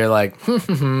like that you're like, Yeah.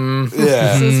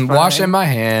 This is fine. washing my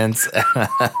hands.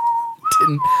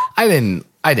 I didn't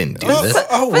do this.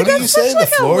 Oh, what did you say? The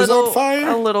floor's on A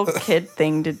fire? little kid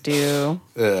thing to do.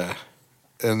 Yeah.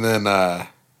 And then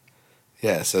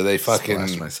yeah, so they Splashed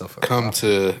fucking myself with come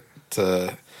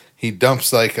to he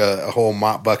dumps like a whole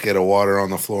mop bucket of water on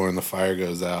the floor, and the fire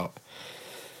goes out.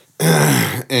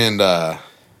 And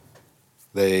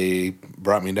they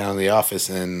brought me down to the office,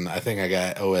 and I think I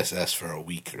got OSS for a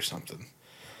week or something.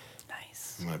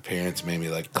 Nice. My parents made me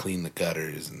like clean the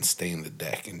gutters and stain the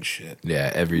deck and shit.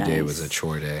 Yeah, every day Nice. was a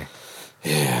chore day.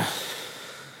 Yeah.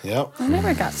 Yep. I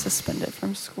never got suspended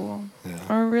from school Yeah.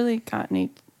 or really got any.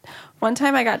 One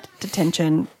time I got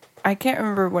detention. I can't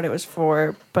remember what it was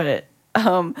for, but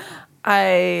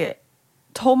I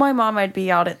told my mom I'd be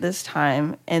out at this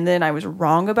time, and then I was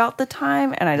wrong about the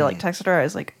time, and I like texted her. I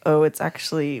was like, "Oh, it's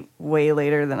actually way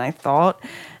later than I thought,"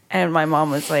 and my mom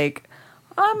was like,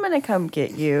 "I'm gonna come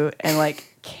get you," and like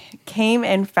came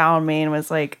and found me and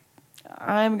was like,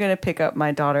 "I'm gonna pick up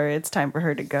my daughter. It's time for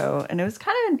her to go." And it was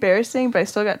kind of embarrassing, but I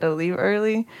still got to leave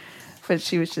early. But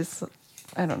she was just,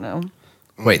 I don't know.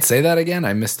 Wait, say that again?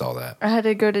 I missed all that. I had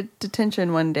to go to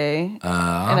detention one day,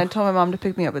 and I told my mom to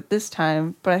pick me up at this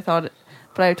time, but I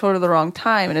told her the wrong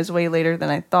time, and it's way later than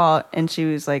I thought. And she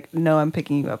was like, "No, I'm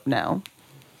picking you up now."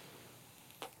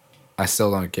 I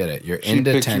still don't get it. You're She in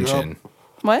picked you detention.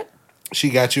 What? She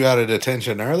got you out of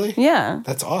detention early? Yeah,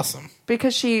 That's awesome.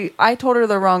 because I told her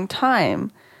the wrong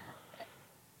time,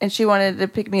 and she wanted to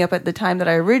pick me up at the time that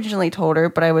I originally told her,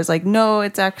 but I was like, "No,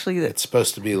 it's actually It's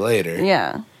supposed to be later.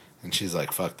 yeah." And she's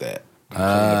like, "Fuck that. I'm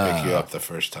going to pick you up the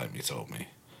first time you told me."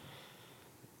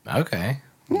 Okay.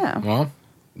 Yeah. Well,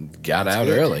 got out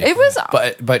good. early. It was.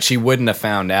 But she wouldn't have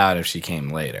found out if she came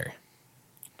later.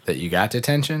 That you got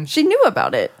detention? She knew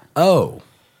about it. Oh.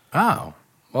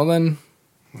 Well then,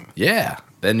 yeah.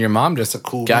 Then your mom just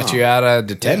cool got mom. you out of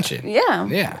detention. Yeah.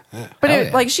 Yeah. But Hell it,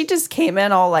 yeah. like she just came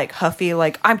in all like huffy,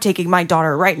 like I'm taking my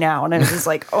daughter right now, and I was just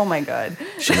like, oh my god.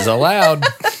 She's allowed.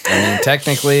 I mean,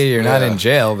 technically, you're not in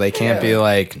jail. They can't be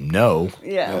like, no,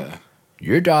 Yeah.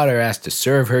 your daughter has to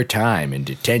serve her time in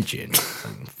detention.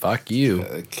 Fuck you.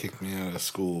 They kicked me out of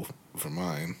school for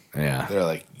mine. Yeah. They're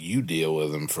like, you deal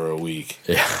with him for a week.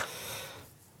 Yeah.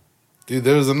 Dude,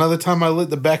 there was another time I lit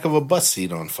the back of a bus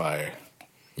seat on fire.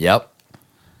 Yep.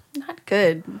 Not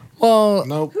good. Well,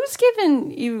 Nope. Who's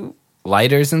giving you?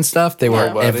 lighters and stuff, they were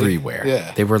Nobody. everywhere.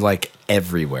 Yeah. They were like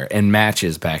everywhere. And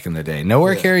matches back in the day.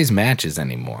 Nowhere carries matches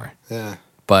anymore. Yeah.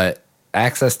 But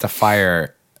access to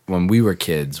fire when we were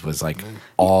kids was like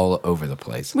all over the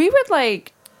place. We would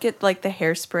like get like the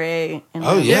hairspray. And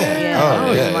Oh, yeah.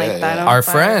 Oh, yeah, and light yeah, that yeah. on Our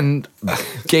fire. friend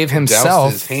gave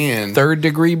himself his hand.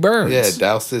 3rd-degree burns. Yeah,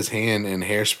 doused his hand in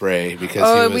hairspray because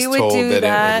Oh, he we was would told do that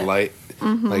that. it would light.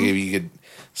 Like if you could.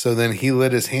 So then he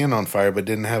lit his hand on fire, but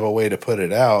didn't have a way to put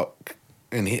it out,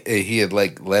 and he had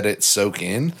like let it soak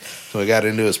in, so it got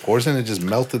into his pores and it just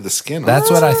melted the skin. That's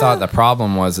off. what I thought the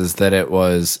problem was, is that it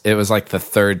was like the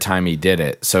 3rd time he did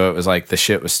it. So it was like the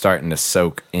shit was starting to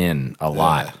soak in a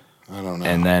lot. I don't know.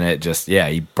 And then it just,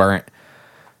 he burnt.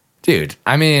 Dude,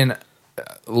 I mean,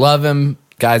 love him.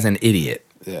 Guy's an idiot.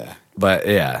 yeah, But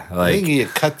yeah, I like think he had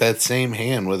cut that same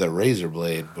hand with a razor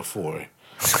blade before.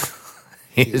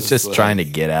 he was just like- trying to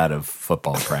get out of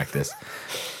football practice.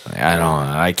 Like,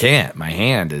 I can't. My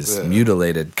hand is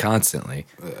mutilated constantly.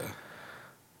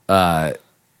 Yeah,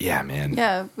 man.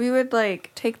 Yeah, we would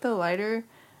like take the lighter,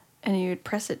 and you would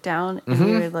press it down, and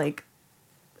you would like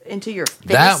into your fist.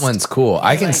 That one's cool.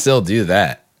 I can Like- still do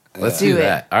that. Let's do Do it.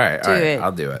 that. All right, Do it.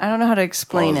 I'll do it. I don't know how to I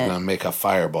explain was it. gonna make a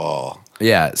fireball.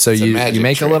 Yeah, so a you magic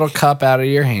make trick. a little cup out of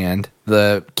your hand.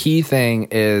 The key thing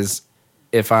is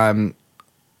if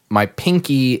my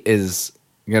pinky is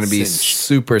going to be Cinched.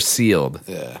 super sealed.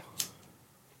 Yeah,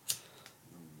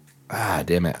 Ah,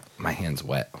 damn it. My hand's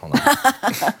wet. Hold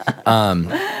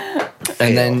on.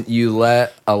 And then you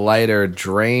let a lighter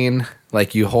drain,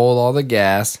 like you hold all the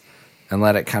gas and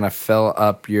let it kind of fill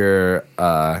up your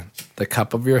the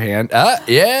cup of your hand.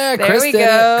 Yeah, There Chris we did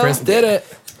go. it. Chris did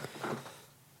it.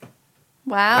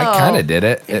 Wow. I kind of did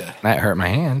it. It might hurt my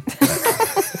hand.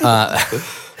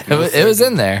 It was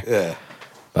in there. yeah.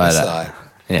 But saw it.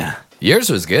 yeah, yours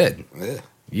was good. Yeah.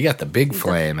 You got the big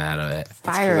flame out of it.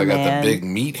 'Cause Fireman. I got the big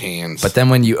meat hands. But then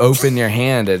when you open your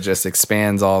hand, it just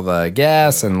expands all the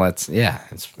gas and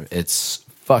it's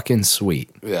fucking sweet.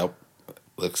 yeah,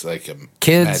 looks like a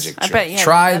Kids, magic I trick. bet you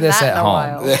Try haven't done this that at in a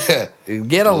home. while.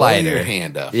 Get a Blow lighter. your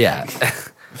hand up. Yeah.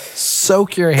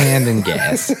 Soak your hand in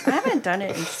gas. I haven't done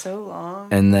it in so long.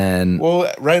 And then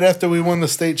Well, right after we won the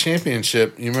state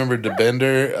championship, you remember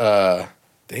DeBender?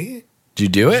 Dang it, did you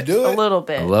do did it? you do A it? little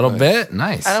bit. A little bit?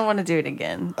 Nice. I don't want to do it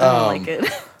again. I don't like it.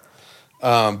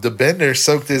 DeBender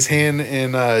soaked his hand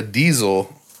in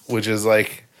diesel, which is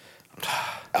like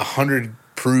 100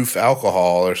 proof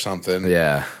alcohol or something.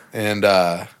 Yeah. and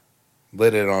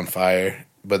lit it on fire.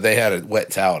 But they had a wet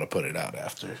towel to put it out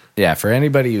after. Yeah, for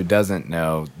anybody who doesn't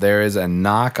know, there is a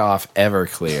knockoff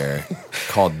Everclear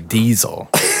called Diesel.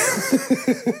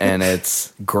 And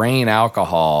it's grain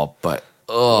alcohol, but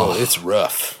Oh, it's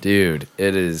rough. dude,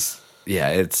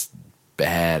 it's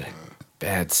bad.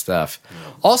 Bad stuff.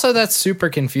 Also, that's super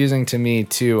confusing to me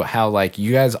too, how like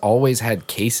you guys always had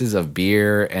cases of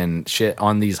beer and shit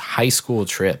on these high school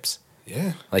trips.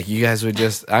 Yeah. Like you guys would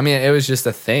it was just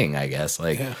a thing, I guess.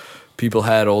 Like Yeah. people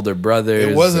had older brothers.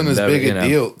 It wasn't and as that, big you a know.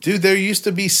 deal. Dude, there used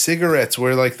to be cigarettes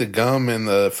where like the gum and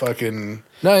the fucking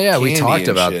No, yeah, we candy talked and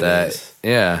about shit that. is.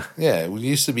 Yeah. Yeah, we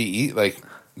used to be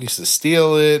used to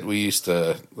steal it. We used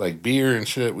to like beer and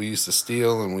shit. We used to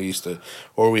steal, and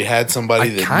we had somebody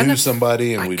I that kind knew of-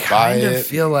 somebody, and I we'd buy kind of it.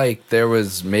 feel like there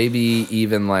was maybe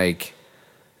even like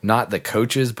not the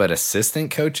coaches, but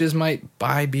assistant coaches might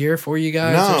buy beer for you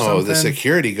guys. or No, something. the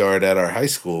security guard at our high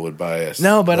school would buy us.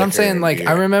 No, but I'm liquor saying and like beer.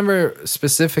 I remember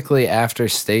specifically after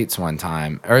States one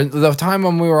time, or the time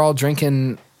when we were all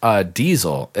drinking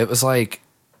Diesel. It was like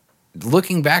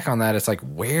looking back on that, it's like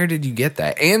where did you get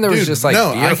that? And there was Dude, just like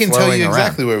no, beer I can tell flowing you around.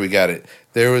 exactly where we got it.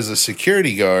 There was a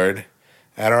security guard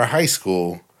at our high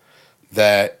school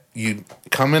that you'd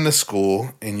come into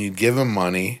school and you'd give him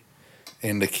money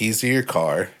and the keys to your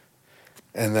car,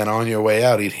 and then on your way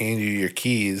out, he'd hand you your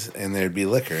keys and there'd be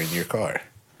liquor in your car.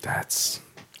 That's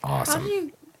How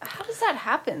awesome. how does that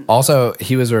happen? Also,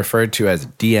 he was referred to as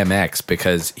DMX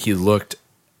because he looked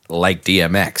like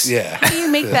DMX. Yeah. How do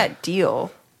you make that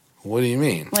deal? What do you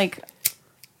mean? Like,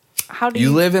 how do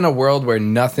You live in a world where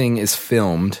nothing is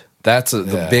filmed. That's the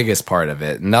Yeah. biggest part of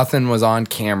it. Nothing was on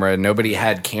camera. Nobody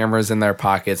had cameras in their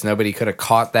pockets. Nobody could have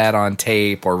caught that on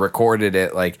tape or recorded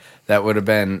it. Like, that would have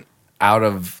been out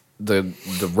of the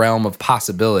realm of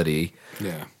possibility.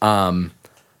 Yeah.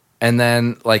 And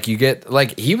then, like, you get,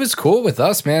 like, he was cool with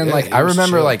us, man. Yeah, like, he I was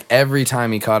remember, chill. like, every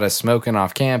time he caught us smoking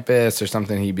off campus or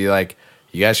something, he'd be like,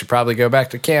 you guys should probably go back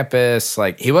to campus.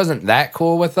 Like, he wasn't that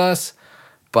cool with us,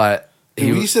 but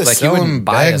Dude, we used to like, he sell wouldn't him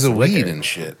buy bags us of weed liquor. and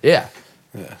shit. Yeah.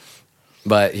 Yeah.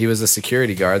 But he was a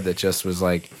security guard that just was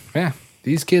like, yeah,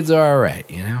 these kids are all right,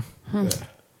 you know?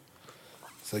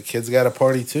 It's like kids got a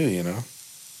party too, you know?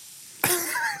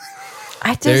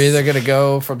 I just, They're either going to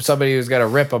go from somebody who's got to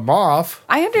rip them off.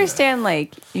 I understand,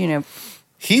 like, you know,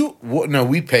 No,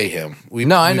 we pay him.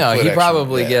 No, I know. put He extra-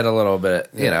 probably yeah. get a little bit,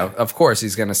 you Yeah. know, of course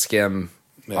he's going to skim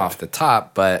Yeah. off the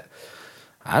top, but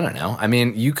I don't know. I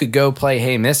mean, you could go play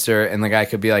Hey Mister and the guy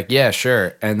could be like, yeah,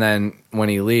 sure. And then when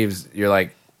he leaves, you're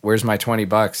like, where's my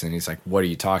 $20? And he's like, what are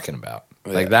you talking about?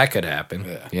 Like, Yeah. that could happen,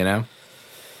 Yeah. you know?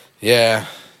 Yeah.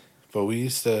 But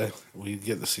we'd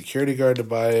get the security guard to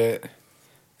buy it.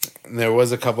 And there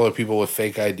was a couple of people with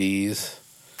fake IDs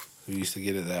who used to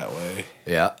get it that way.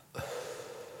 Yeah.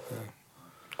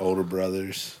 Older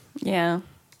brothers. yeah.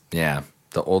 Yeah.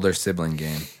 The older sibling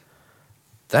game.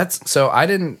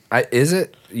 Is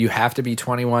it you have to be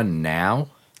 21 now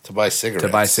To buy cigarettes.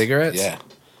 to buy cigarettes? Yeah.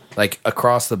 Like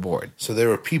across the board. So there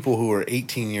were people who were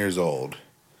 18 years old.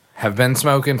 Have been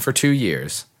smoking for 2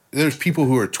 years. There's people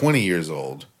who are 20 years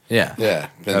old. Yeah. Yeah.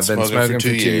 Have been smoking for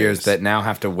 2 years that now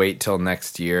have to wait till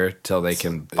next year till they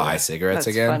can buy yeah. cigarettes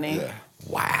That's again. funny. Yeah.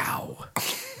 Wow.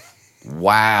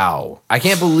 Wow. I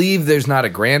can't believe there's not a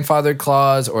grandfathered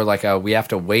clause or like we have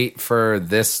to wait for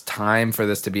this time for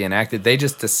this to be enacted. They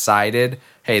just decided,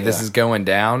 hey, this Yeah. is going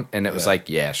down. And it was Yeah. like,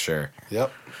 yeah, sure.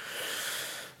 Yep.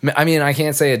 I mean, I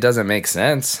can't say it doesn't make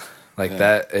sense. Like Yeah.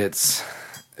 that, it's,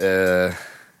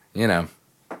 you know.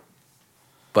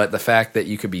 But the fact that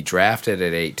you could be drafted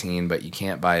at 18, but you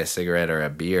can't buy a cigarette or a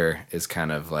beer is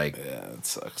kind of like Yeah, it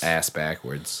sucks. ass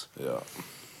backwards. Yeah.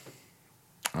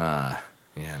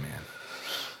 Yeah,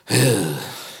 man.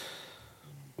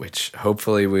 Which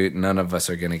hopefully none of us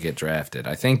are going to get drafted.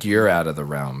 I think you're out of the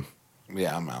realm.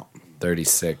 Yeah, I'm out.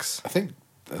 36. I think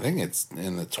it's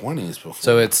in the 20s before.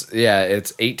 So it's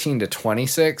 18 to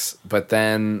 26, but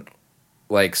then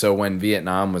like so when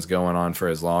Vietnam was going on for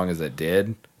as long as it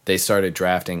did, they started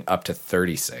drafting up to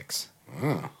 36.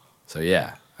 Oh. So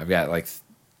yeah, I've got like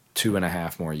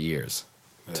 2.5 more years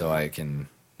till I can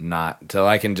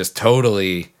just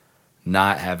totally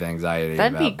not have anxiety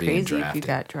That'd about be being crazy if you drafted.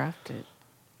 got drafted.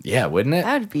 Yeah, wouldn't it?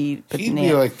 That would be He'd be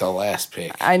bananas. like the last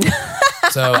pick. I know.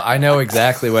 So I know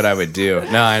exactly what I would do.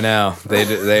 No, I know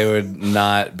they would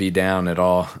not be down at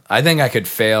all. I think I could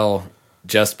fail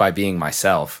just by being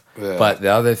myself. Yeah. But the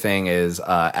other thing is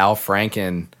Al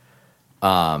Franken,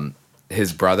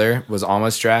 his brother was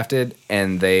almost drafted,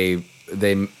 and they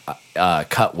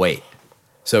cut weight.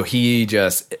 So he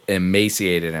just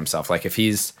emaciated himself. Like if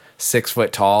he's 6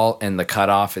 foot tall and the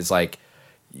cutoff is like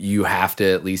you have to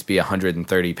at least be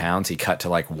 130 pounds, he cut to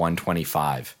like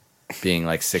 125, being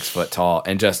like 6 foot tall,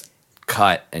 and just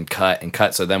cut and cut and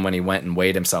cut. So then when he went and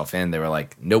weighed himself in, they were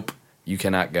like, nope, you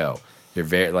cannot go. You're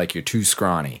too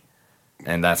scrawny.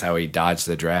 And that's how he dodged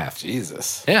the draft.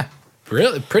 Jesus. Yeah.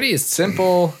 Really pretty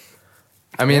simple.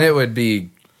 I mean, it would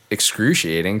be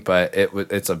excruciating, but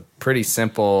it's a pretty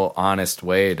simple, honest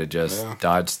way to just Yeah.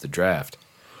 dodge the draft.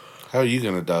 How are you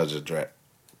going to dodge a draft?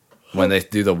 When they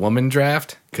do the woman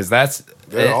draft, because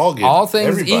They're all good. all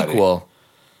things Everybody. equal.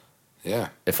 Yeah.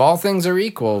 If all things are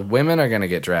equal, women are going to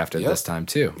get drafted Yep. this time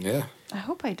too. Yeah. I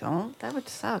hope I don't. That would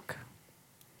suck.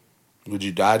 Would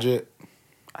you dodge it?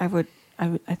 I would.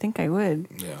 I think I would.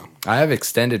 Yeah. I have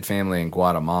extended family in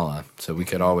Guatemala, so we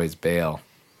could always bail.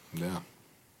 Yeah.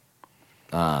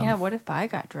 Yeah. What if I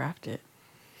got drafted?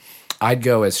 I'd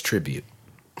go as tribute.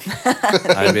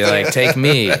 I'd be like, take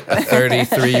me, a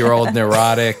 33-year-old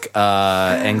neurotic,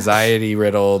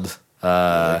 anxiety-riddled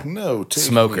No, take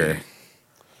smoker. me.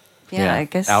 Yeah, Yeah, I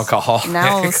guess alcoholic.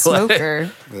 now a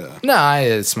smoker. Yeah. No,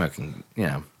 I smoking.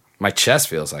 My chest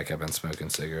feels like I've been smoking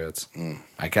cigarettes.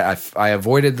 I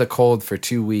avoided the cold for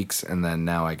 2 weeks, and then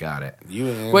now I got it. You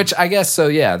and Which I guess so.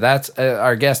 Yeah, that's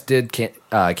our guest did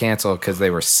cancel because they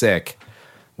were sick.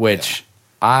 Which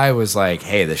I was like,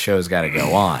 hey, the show's got to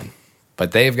go on,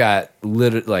 but they've got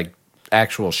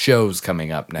actual shows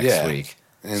coming up next Yeah. week,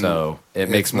 And so it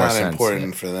makes it's more not sense.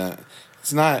 important for that.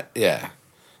 It's not. Yeah.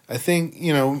 I think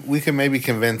we can maybe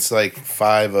convince like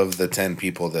 5 of the 10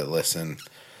 people that listen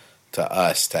to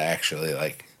us to actually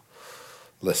like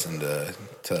listen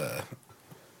to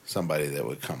somebody that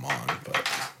would come on. But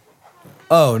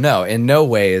Oh no, in no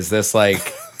way is this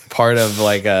like part of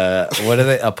like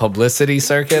a publicity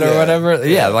circuit or Yeah. whatever.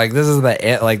 Yeah, like this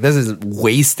is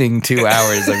wasting 2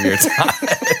 hours of your time.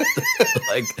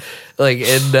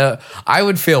 I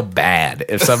would feel bad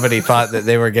if somebody thought that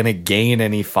they were going to gain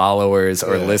any followers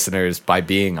or listeners by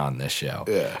being on this show.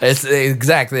 Yeah. It's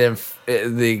exactly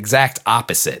the exact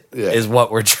opposite is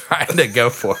what we're trying to go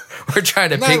for. We're trying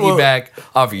to piggyback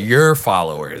off your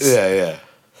followers. yeah.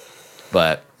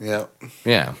 But Yeah.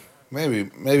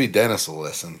 Maybe Dennis will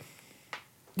listen.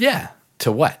 yeah,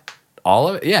 to what? All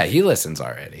of it? Yeah, he listens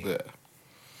already.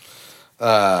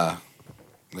 Yeah.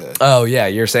 Oh yeah,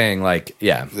 you're saying like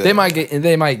they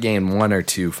might gain 1 or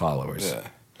 2 followers. Yeah.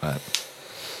 But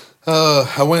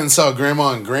I went and saw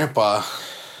Grandma and Grandpa.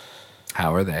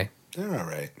 how are they? They're all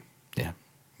right. Yeah.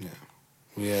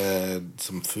 We had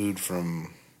some food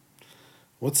from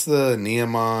what's the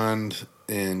Neomond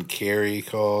in Cary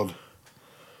called?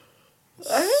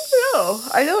 I don't know.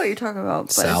 I know what you're talking about,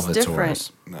 but it's different.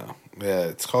 Salvatore's. No. Yeah,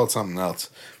 it's called something else.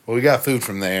 Well, we got food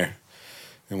from there,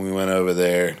 and we went over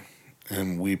there,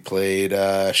 and we played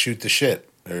Shoot the Shit,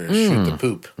 or Shoot the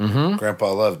Poop. Mm-hmm.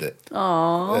 Grandpa loved it.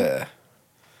 Aww. Yeah.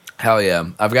 Hell yeah.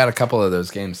 I've got a couple of those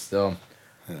games still.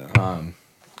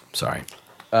 Sorry.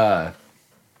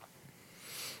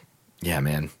 Yeah,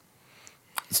 man.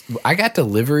 I got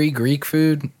delivery Greek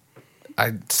food.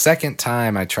 Second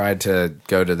time I tried to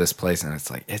go to this place and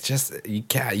it's like you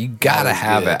gotta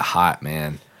have it hot,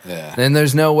 man. Yeah. And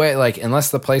there's no way, like, unless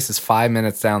the place is 5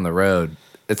 minutes down the road,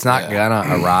 it's not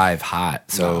gonna arrive hot.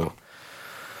 So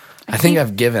I think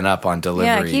I've given up on delivery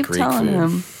Yeah, I keep Greek telling food.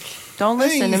 him. Don't I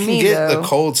think listen to you me, can get though. the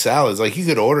cold salads. Like, you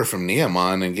could order from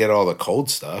Neomond and get all the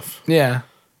cold stuff. Yeah.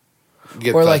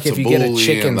 Get Or the like if you get a tabbouleh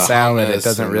chicken and the salad, hummus it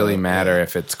doesn't and really the- matter yeah.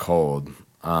 if it's cold.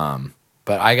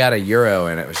 But I got a gyro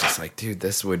and it was just like, dude,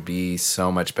 this would be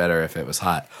so much better if it was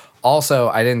hot. Also,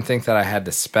 I didn't think that I had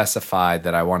to specify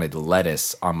that I wanted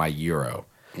lettuce on my gyro.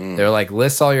 They're like,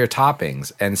 list all your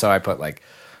toppings. And so I put like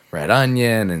red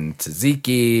onion and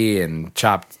tzatziki and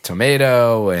chopped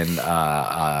tomato and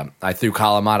I threw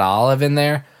Kalamata olive in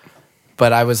there.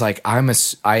 But I was like,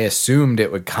 I assumed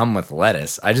it would come with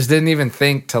lettuce. I just didn't even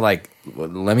think to like,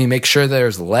 let me make sure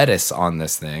there's lettuce on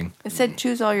this thing. It said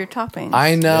choose all your toppings.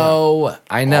 I know. Oh.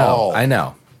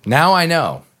 Now I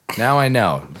know.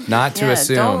 Not to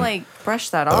assume. Don't like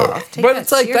brush that off. Take But that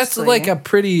it's like that's seriously. like a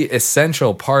pretty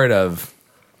essential part of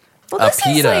well, a this is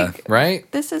pita, like-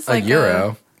 right? This is a like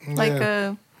gyro.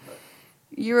 a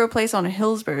Euro place on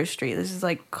Hillsborough Street. This is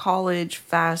like college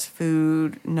fast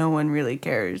food. No one really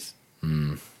cares.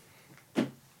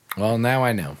 Well, now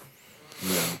I know.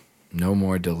 Yeah. No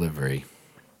more delivery.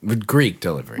 Greek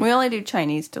delivery. We only do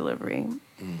Chinese delivery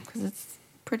because it's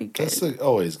pretty good. That's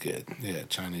always good. Yeah,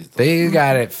 Chinese. They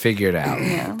got it figured out.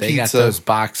 Yeah. They got Pizza, those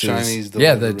boxes. Chinese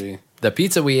Yeah, delivery. the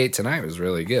pizza we ate tonight was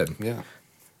really good. Yeah.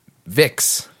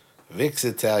 Vic's. Vic's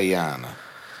Italiana.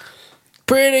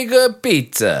 Pretty good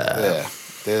pizza. Yeah.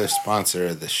 They're the sponsor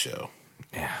of this show.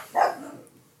 Yeah.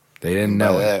 They didn't By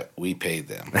know it. that, we paid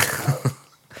them.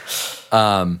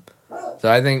 So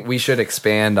I think we should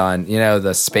expand on,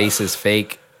 the space is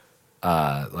fake,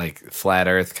 like flat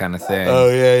earth kind of thing.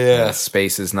 yeah,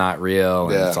 Space is not real.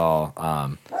 And Yeah. it's all.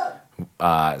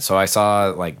 So I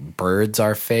saw like birds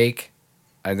are fake.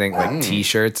 I think like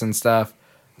T-shirts and stuff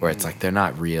where it's like they're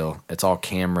not real. It's all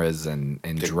cameras and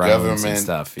drones and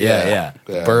stuff. Yeah.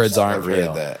 Birds aren't I've heard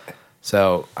real. that.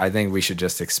 So I think we should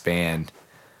just expand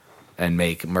and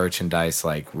make merchandise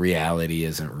like reality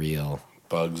isn't real.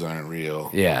 Bugs aren't real.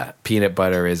 Yeah, peanut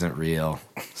butter isn't real.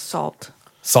 Salt.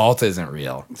 Salt isn't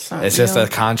real. not It's just real. a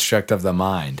construct of the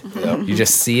mind. Yep. You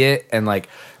just see it and like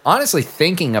honestly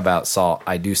thinking about salt,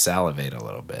 I do salivate a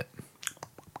little bit.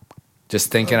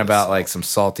 Just thinking about like some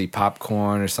salty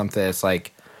popcorn or something. It's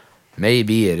like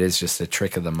maybe it is just a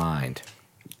trick of the mind.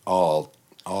 All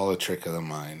a trick of the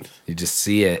mind. You just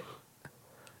see it.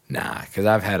 Nah, because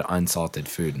I've had unsalted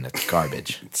food and it's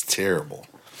garbage. It's terrible.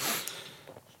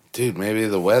 Dude, maybe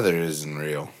the weather isn't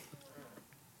real.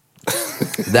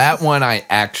 That one I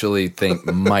actually think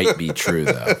might be true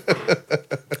though.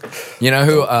 You know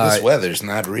who? This weather's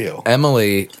not real.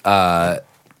 Emily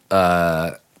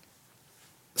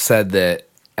said that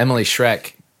Emily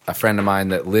Schreck, a friend of mine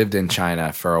that lived in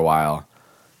China for a while,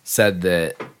 said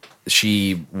that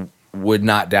she would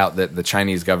not doubt that the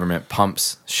Chinese government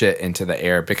pumps shit into the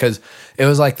air because it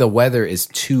was like the weather is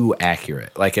too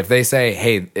accurate. Like if they say,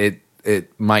 hey,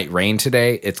 it might rain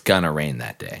today, it's gonna rain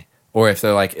that day. Or if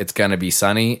they're like, it's gonna be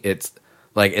sunny, it's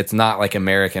Like, it's not like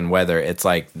American weather. It's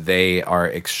like they are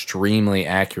extremely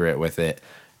accurate with it.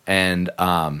 And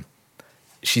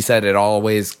she said it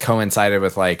always coincided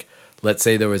with, like, let's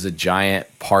say there was a giant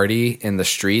party in the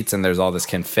streets and there's all this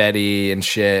confetti and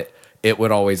shit. It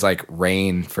would always, like,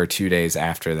 rain for 2 days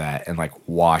after that and, like,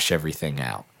 wash everything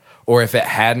out. Or if it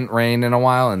hadn't rained in a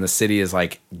while and the city is,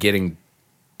 like, getting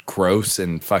gross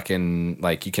and fucking,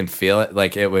 like, you can feel it,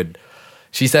 like, it would...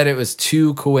 She said it was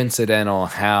too coincidental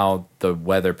how the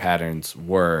weather patterns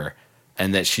were,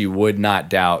 and that she would not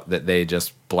doubt that they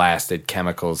just blasted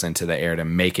chemicals into the air to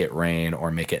make it rain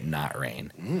or make it not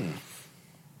rain.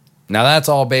 Now, that's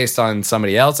all based on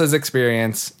somebody else's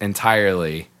experience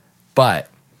entirely, but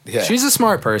she's a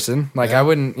smart person. Like, I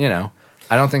wouldn't, I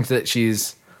don't think that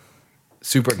she's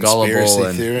super gullible.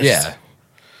 And theorist. Yeah.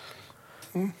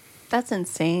 That's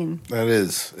insane. That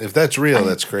is. If that's real,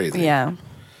 that's crazy. Yeah.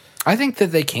 I think that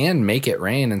they can make it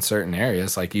rain in certain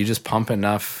areas. Like, you just pump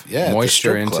enough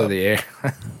moisture into club. the air.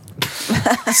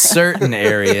 Certain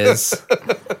areas.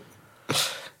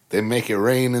 They make it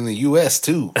rain in the U.S.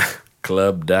 too.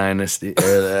 Club Dynasty. Or,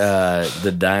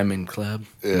 the Diamond Club.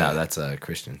 Yeah. No, that's a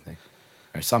Christian thing.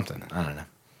 Or something. I don't know.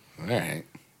 All right.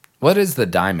 What is the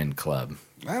Diamond Club?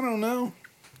 I don't know.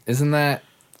 Isn't that...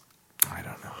 I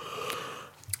don't know.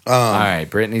 All right,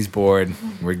 Brittany's bored.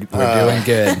 We're doing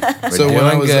good. We're So when doing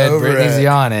I was good. over Brittany's at-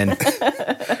 yawning.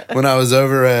 When I was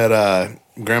over at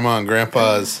Grandma and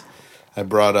Grandpa's, I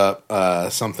brought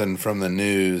up something from the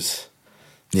news.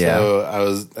 Yeah.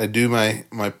 So I do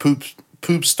my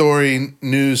poop story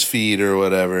news feed or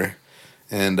whatever,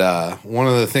 and one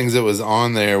of the things that was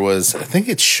on there was, I think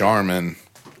it's Charmin.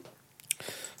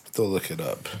 Have to look it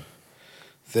up.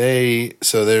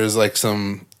 So there's like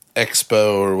some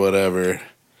expo or whatever,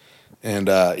 and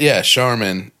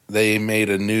Charmin, they made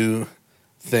a new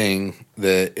thing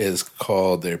that is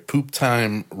called their Poop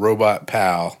Time Robot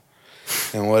Pal.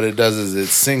 And what it does is it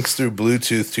syncs through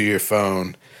Bluetooth to your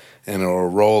phone, and it'll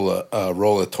roll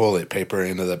a toilet paper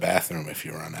into the bathroom if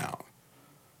you run out.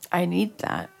 I need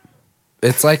that.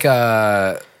 It's like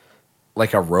a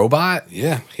robot.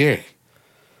 Yeah, here.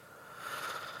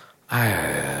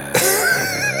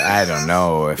 I don't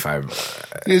know if I.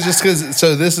 It's just because.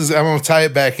 So this is. I'm gonna tie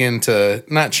it back into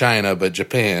not China but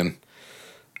Japan.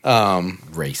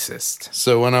 Racist.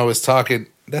 So when I was talking,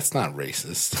 that's not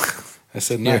racist. I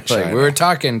said not You're China. like, we were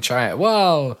talking China.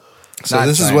 Well, So not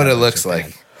this is China, what it but looks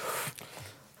Japan.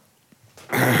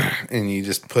 like. And you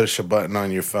just push a button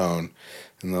on your phone,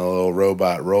 and the little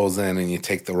robot rolls in, and you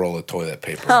take the roll of toilet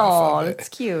paper Oh, off of that's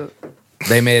it. cute.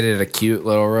 They made it a cute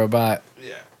little robot.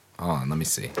 Yeah. Hold on, let me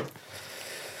see.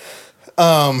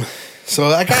 So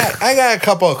I got a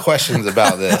couple of questions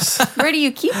about this. Where do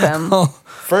you keep them?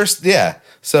 First,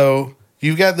 so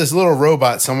you've got this little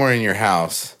robot somewhere in your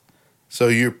house. So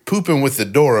you're pooping with the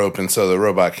door open so the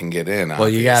robot can get in. Well,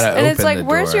 you gotta And open it's like, the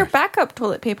where's door. your backup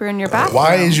toilet paper in your bathroom?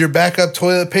 Why is your backup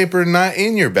toilet paper not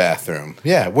in your bathroom?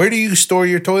 Yeah, where do you store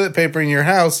your toilet paper in your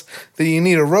house that you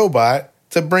need a robot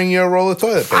to bring you a roll of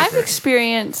toilet paper? I've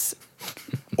experienced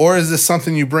Or is this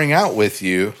something you bring out with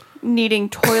you? needing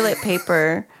toilet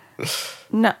paper,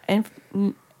 not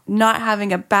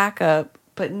having a backup,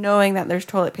 but knowing that there's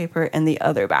toilet paper in the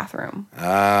other bathroom.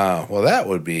 Ah, well, that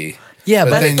would be. Yeah,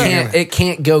 But but then it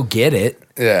can't go get it.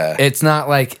 Yeah. It's not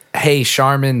like, hey,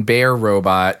 Charmin Bear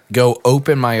robot, go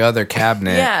open my other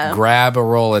cabinet, Yeah. grab a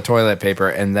roll of toilet paper,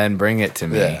 and then bring it to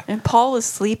me. Yeah. And Paul was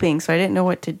sleeping, so I didn't know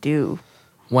what to do.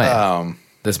 When?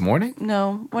 This morning?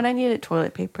 No, when I needed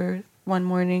toilet paper one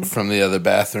morning. From the other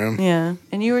bathroom. Yeah,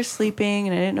 and you were sleeping,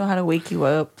 and I didn't know how to wake you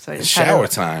up, so I just Shower had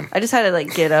to, time. I just had to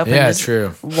like get up. Yeah, and just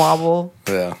true. Wobble.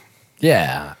 Yeah.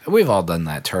 Yeah, we've all done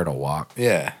that turtle walk.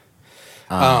 Yeah.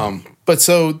 But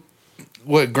so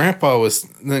what Grandpa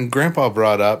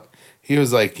brought up, he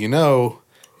was like,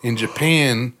 in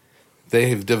Japan, they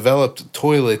have developed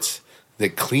toilets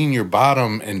that clean your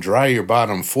bottom and dry your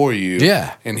bottom for you.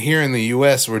 Yeah. And here in the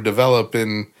U.S., we're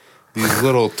developing these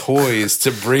little toys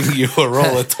to bring you a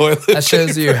roll of toilet That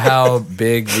shows you how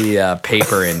big the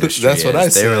paper industry That's what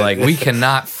is. I They were said. like, we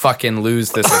cannot fucking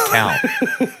lose this account.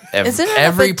 Isn't it a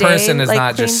Every bidet, person is like,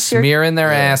 not just cleans your- smearing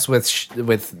their ass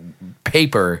with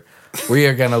paper. We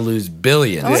are going to lose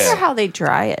billions. I wonder Yeah. how they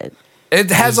dry it. It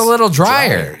has a little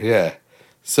dryer. Yeah.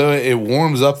 So it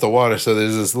warms up the water. So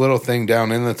there's this little thing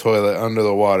down in the toilet under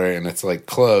the water, and it's like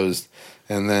closed.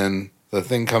 And then the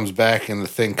thing comes back, and the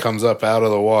thing comes up out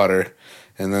of the water,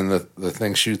 and then the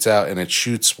thing shoots out, and it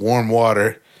shoots warm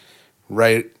water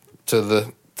right to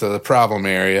the problem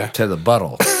area, To the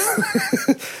buttle.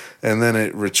 and then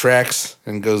it retracts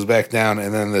and goes back down,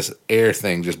 and then this air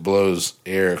thing just blows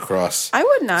air across. I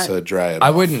would not. So dry it. I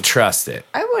off. wouldn't trust it.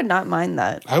 I would not mind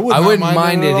that. I would I not wouldn't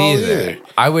mind at it all either.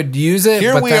 I would use it.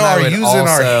 Here but we then I are would using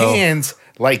also, our hands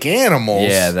like animals.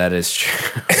 Yeah, that is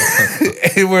true.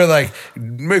 And we're like,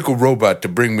 make a robot to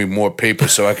bring me more paper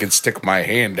so I can stick my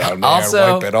hand down there Also-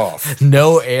 and wipe it off.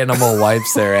 No animal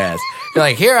wipes their ass. You're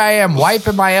like, here I am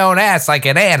wiping my own ass like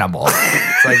an animal.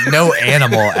 It's like no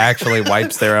animal actually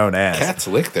wipes their own ass. Cats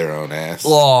lick their own ass.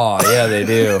 Oh, yeah, they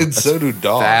do. And so do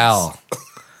dogs. Foul.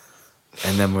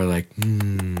 And then we're like,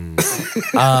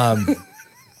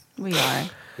 We are.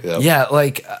 Yep. yeah,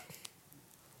 like,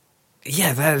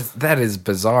 yeah, that is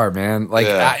bizarre, man. Like,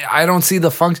 Yeah. I don't see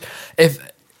the function. If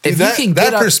Dude, you can that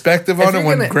get up, perspective if on it, you're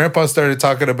when gonna- Grandpa started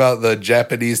talking about the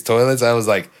Japanese toilets, I was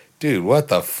like, dude, what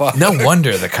the fuck? no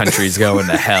wonder the country's going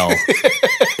to hell.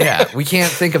 Yeah, we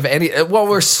can't think of any. Well,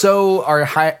 we're so our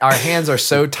hands are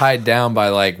so tied down by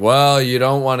like, well, you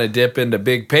don't want to dip into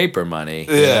big paper money.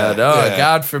 Yeah, no, yeah.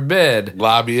 God forbid.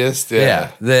 Lobbyist,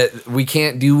 Yeah, that we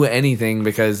can't do anything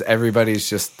because everybody's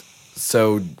just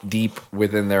so deep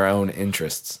within their own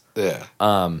interests. Yeah.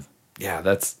 Yeah,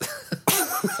 that's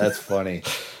that's funny.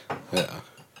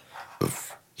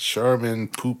 Charmin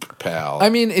Poop Pal. I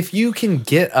mean, if you can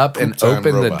get up and Poop time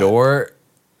open the robot. door,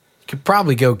 you could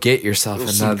probably go get yourself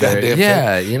Some another. goddamn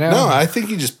Yeah, thing. you know. No, I think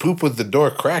you just poop with the door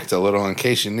cracked a little in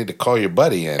case you need to call your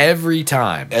buddy in. Every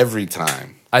time. Every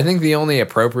time. I think the only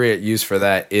appropriate use for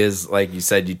that is, like you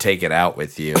said, you take it out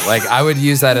with you. Like, I would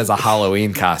use that as a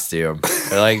Halloween costume.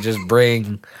 Or, like, just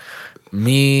bring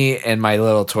me and my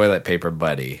little toilet paper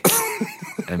buddy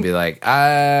and be like,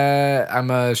 I'm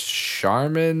a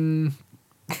Charmin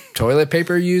toilet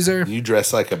paper user. You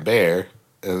dress like a bear,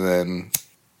 and then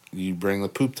you bring the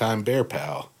Poop Time Bear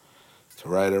Pal to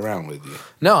ride around with you.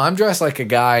 No, I'm dressed like a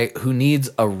guy who needs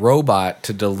a robot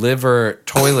to deliver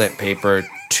toilet paper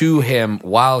to him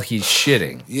while he's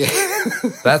shitting. Yeah.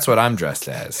 That's what I'm dressed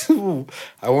as.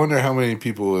 I wonder how many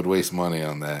people would waste money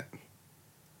on that.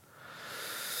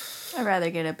 I'd rather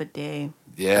get a bidet.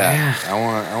 Yeah. I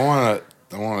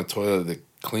want a toilet that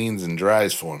cleans and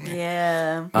dries for me.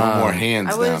 Yeah. No more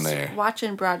hands I was down there.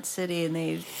 watching Broad City, and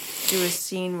they do a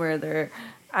scene where they're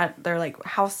like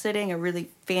house sitting a really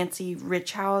fancy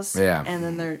rich house. Yeah. And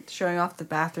then they're showing off the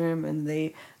bathroom, and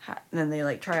then they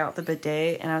like try out the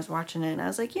bidet. And I was watching it, and I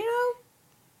was like, I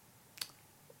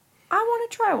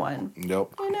want to try one.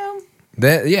 Nope.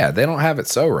 They don't have it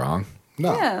so wrong.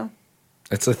 No. Yeah.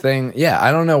 It's a thing. Yeah,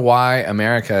 I don't know why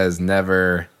America has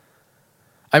never.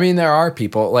 I mean, there are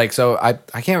people like, so I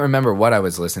can't remember what I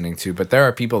was listening to, but there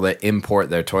are people that import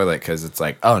their toilet because it's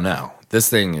like, oh no, this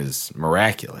thing is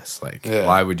miraculous. Like, Yeah.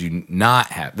 why would you not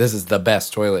have? This is the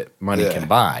best toilet money Yeah. can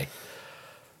buy.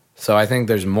 So I think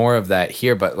there's more of that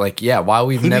here, but like, yeah, while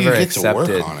we've Who do never you get accepted,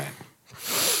 to work on it?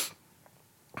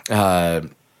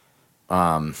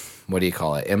 what do you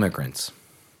call it? Immigrants.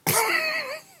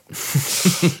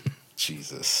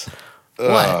 Jesus.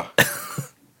 What?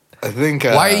 I think.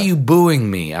 Why are you booing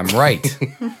me? I'm right.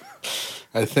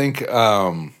 I think.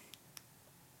 Yeah.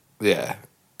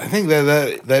 I think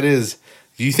that is.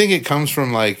 Do you think it comes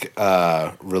from like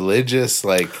religious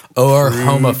like? Or crude-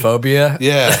 homophobia.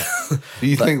 Yeah. Do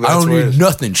you think I that's don't where? need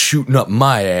nothing shooting up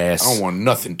my ass. I don't want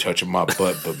nothing touching my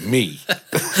butt but me.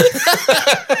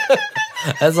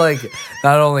 That's like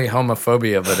not only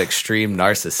homophobia but extreme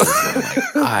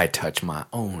narcissism. Like, I touch my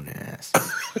own ass.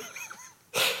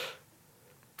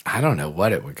 I don't know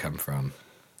what it would come from.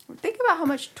 Think about how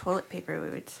much toilet paper we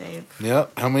would save.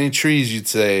 Yep. How many trees you'd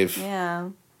save? Yeah.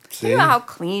 See? Think about how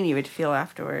clean you would feel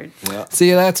afterwards. Yeah. See,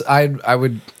 that's I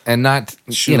would, and not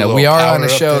Shoot you know a we little are on powder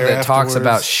a up show there that talks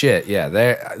about afterwards. shit. Yeah,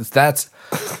 that's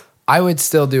I would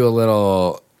still do a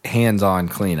little hands-on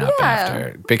cleanup Yeah.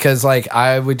 after because like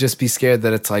I would just be scared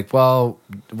that it's like, well,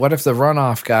 what if the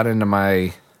runoff got into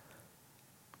my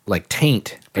like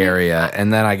taint area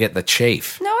and then I get the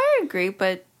chafe? No, I agree,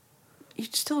 but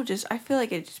you'd still I feel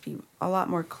like it'd just be a lot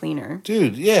more cleaner.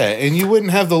 Dude, yeah, and you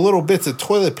wouldn't have the little bits of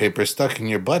toilet paper stuck in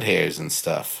your butt hairs and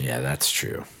stuff. Yeah, that's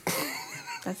true.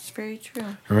 That's very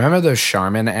true. Remember those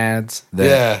Charmin ads that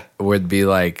Yeah. would be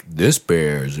like, this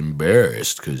bear is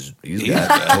embarrassed because he's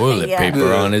got toilet Yeah.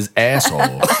 paper on his asshole.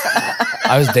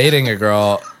 I was dating a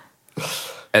girl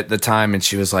at the time and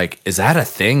she was like, is that a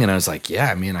thing? And I was like, yeah,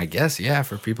 I mean, I guess, yeah,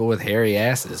 for people with hairy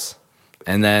asses.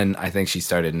 And then I think she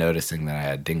started noticing that I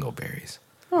had dingleberries.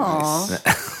 Aw.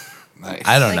 Nice.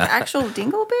 I don't Like know. actual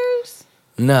dingleberries?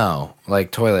 No,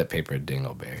 like toilet paper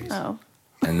dingleberries. Oh.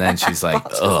 And then she's like,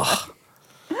 ugh.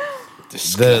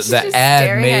 Disgusting. The just ad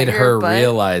staring made at your her butt?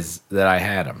 realize that I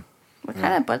had them. What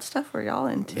kind of butt stuff were y'all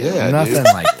into? Yeah, Nothing dude.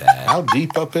 like that. How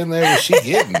deep up in there was she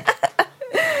getting?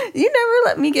 You never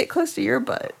let me get close to your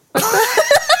butt.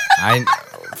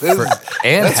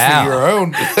 And That's how. for your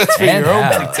own. That's for And your own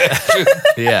how. protection.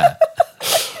 Yeah.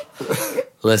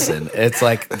 Listen, it's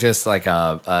like just like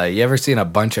you ever seen a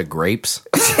bunch of grapes?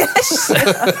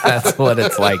 That's what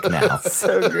it's like now.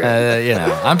 So great.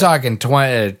 I'm talking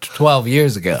 12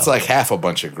 years ago. It's like half a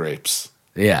bunch of grapes.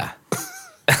 Yeah.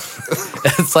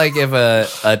 It's like if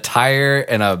a tire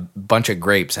and a bunch of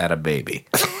grapes had a baby.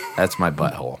 That's my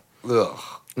butthole. Ugh.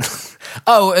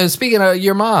 Oh, speaking of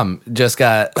your mom,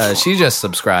 she just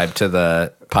subscribed to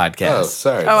the podcast. Oh,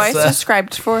 sorry. Oh, I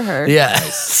subscribed for her. Yeah.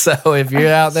 So if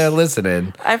you're out there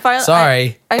listening, I finally.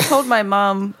 sorry. I told my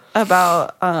mom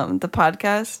about the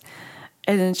podcast,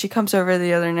 and then she comes over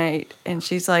the other night, and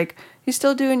she's like, "You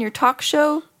still doing your talk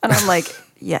show?" And I'm like,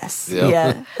 "Yes, Yep.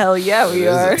 yeah, hell yeah, we It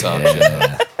is are." a talk show.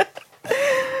 Yeah.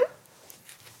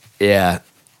 Yeah.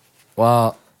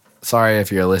 Well, sorry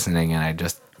if you're listening, and I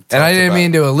didn't about-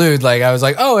 mean to allude. Like I was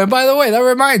like, oh, and by the way, that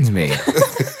reminds me.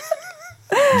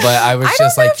 But I was I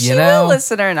just don't know like, if she will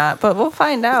listen or not, but we'll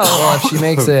find out. well, if she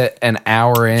makes it an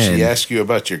hour in, She asked you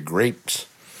about your grapes.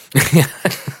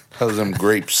 How's them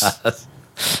grapes?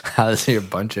 how's your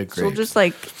bunch of She'll grapes? just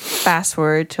like fast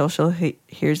forward till she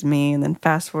hears me, and then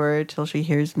fast forward till she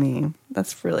hears me.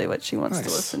 That's really what she wants to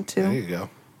Nice. listen There to. you go.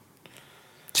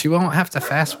 She won't have to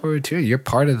fast forward to it. You're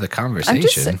part of the I'm just,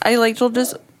 conversation. she'll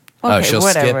just. Oh, Okay, she'll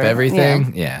whatever. skip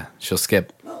everything? Yeah. Yeah. She'll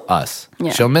skip us.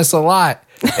 Yeah. She'll miss a lot.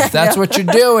 If that's what you're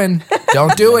doing,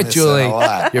 don't do it, Missing Julie. a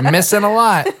lot. You're missing a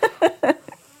lot.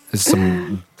 There's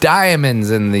some diamonds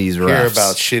in these Hear roughs.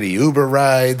 about shitty Uber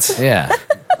rides, Yeah.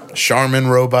 Charmin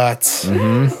robots.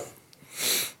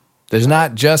 There's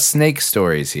not just snake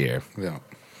stories here. Yeah.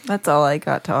 That's all I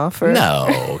got to offer.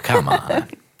 No, come on.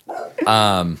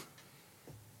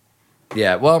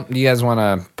 Yeah, well, you guys want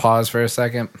to pause for a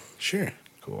second? Sure.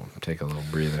 Cool. Take a little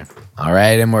breather. All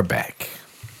right, and we're back.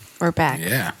 We're back.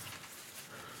 Yeah.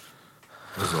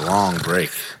 It was a long break.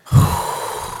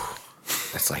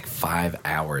 It's like 5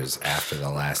 hours after the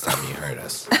last time you heard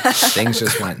us. Things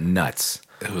just went nuts.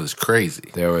 It was crazy.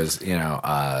 There was,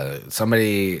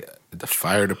 somebody. The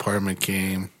fire department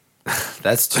came.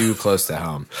 That's too close to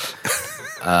home.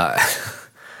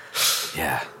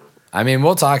 Yeah. I mean,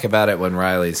 we'll talk about it when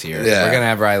Riley's here. Yeah. We're going to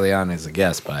have Riley on as a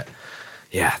guest, but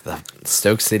yeah, the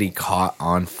Stoke City caught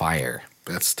on fire.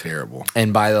 That's terrible.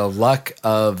 And by the luck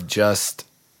of just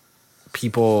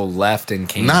people left and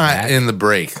came Not back. in the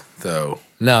break, though.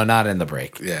 No, not in the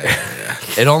break. Yeah.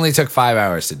 It only took 5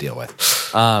 hours to deal with.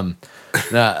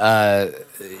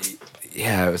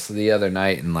 Yeah, it was the other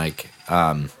night, and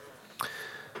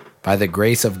by the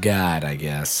grace of God, I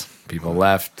guess, people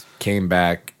left, came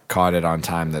back, caught it on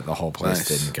time that the whole place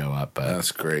Nice. didn't go up. But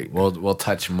That's great. we'll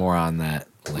touch more on that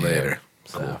later.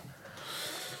 Cool.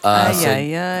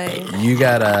 You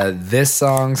got this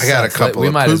song. I got a sucks. couple We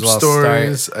of might poop as well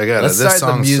stories. Start. I got Let's this start the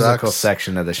song musical sucks.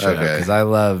 section of the show Okay. because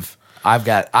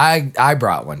I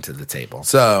brought one to the table.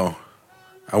 So,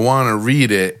 I want to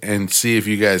read it and see if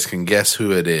you guys can guess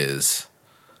who it is.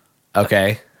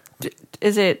 Okay.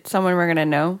 Is it someone we're gonna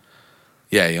know?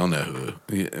 Yeah, you'll know who.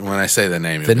 When I say the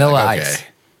name, you'll be Vanilla like, Ice. Okay.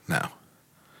 No.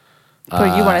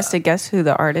 But you want us to guess who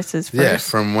the artist is first? Yeah,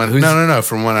 from when no,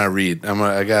 from when I read.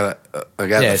 I got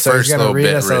Yeah, the so first you're gonna little read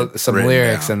bit us some written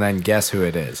lyrics down. and then guess who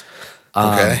it is.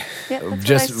 Okay. Yeah, that's what I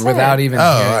Just said. without even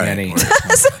Oh, hearing all right. any.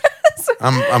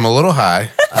 I'm a little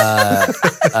high.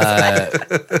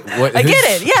 What, I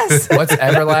get it. Yes. What's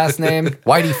ever last name?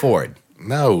 Whitey Ford.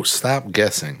 No, stop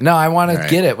guessing. No, I want to All right.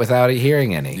 get it without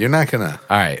hearing any. You're not gonna.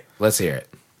 All right, let's hear it.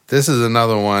 This is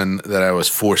another one that I was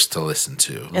forced to listen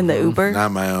to. In the Uber.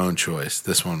 Not my own choice.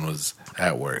 This one was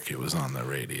at work. It was on the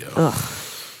radio.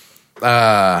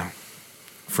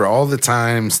 For all the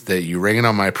times that you rain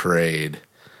on my parade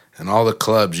and all the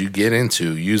clubs you get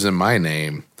into using my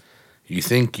name, you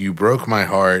think you broke my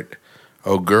heart.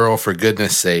 Oh, girl, for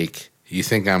goodness sake, you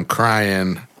think I'm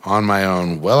crying on my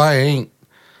own. Well, I ain't.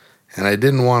 And I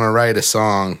didn't want to write a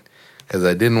song because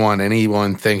I didn't want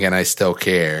anyone thinking I still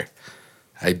care.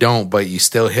 I don't, but you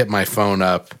still hit my phone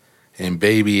up, and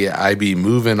baby, I be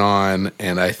moving on,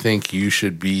 and I think you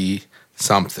should be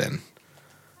something.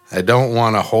 I don't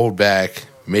want to hold back.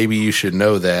 Maybe you should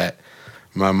know that.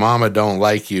 My mama don't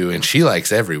like you, and she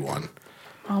likes everyone.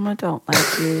 Mama don't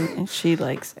like you, and she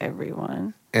likes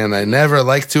everyone. And I never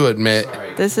like to admit,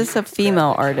 This is a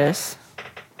female artist.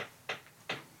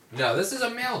 No, this is a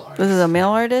male artist. This is a male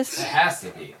artist? It has to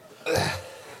be.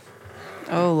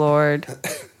 Oh, Lord.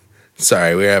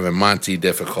 sorry, we're having Monty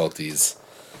difficulties.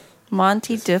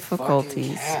 Monty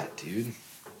difficulties. Cat, dude.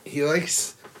 He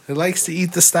likes to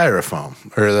eat the styrofoam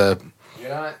or the You're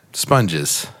not.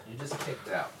 sponges. You just kicked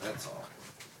out. That's all.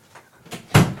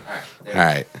 All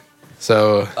right.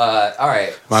 So All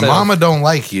right. my mama don't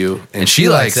like you, and she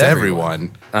likes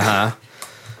everyone. Uh huh.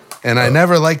 And I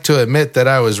never like to admit that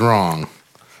I was wrong.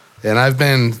 And I've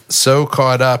been so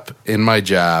caught up in my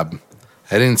job,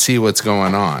 I didn't see what's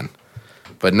going on.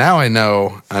 But now I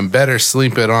know I'm better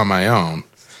sleeping on my own.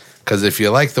 Because if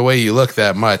you like the way you look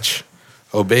that much,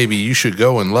 oh, baby, you should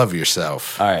go and love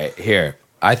yourself. All right. Here.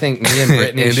 I think me and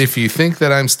Brittany. And if you think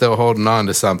that I'm still holding on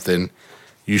to something,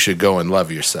 you should go and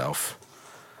love yourself.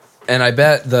 And I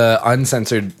bet the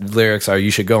uncensored lyrics are "You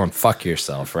should go and fuck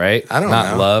yourself," right? I don't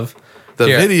Not know. love. The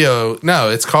Here. video, no,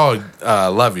 it's called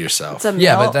Love Yourself. It's a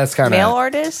Yeah, male, but that's kinda- male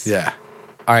artist. Yeah.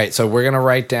 All right. So we're gonna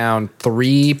write down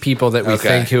 3 people that we Okay.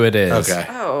 think who it is. Okay.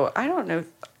 Oh, I don't know.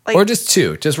 Like, Or just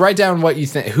 2. Just write down what you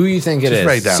think, who you think it Just is.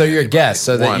 write down so your anybody. guess,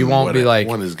 so that you won't be like.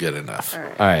 One is good enough. all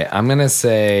right. All right. I'm gonna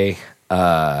say.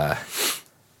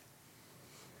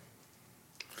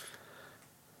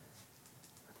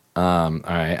 All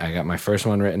right. I got my first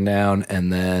one written down,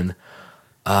 and then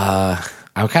I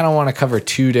kind of want to cover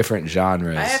 2 different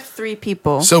genres. I have 3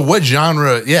 people. So what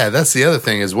genre? Yeah, that's the other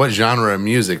thing is what genre of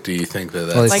music do you think that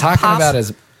Well, that's? it's Like talking pop? about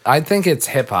is I think it's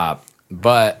hip hop,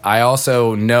 but I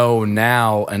also know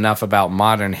now enough about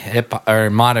modern hip or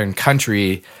modern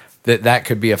country that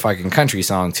could be a fucking country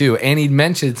song too. And he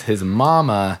mentions his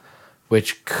mama,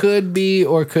 which could be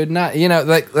or could not. You know,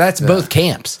 like that's both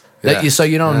camps. That Yeah. you so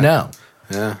you don't know.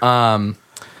 yeah.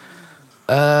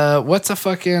 What's a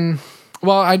fucking?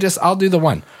 Well, I'll do the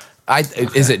one.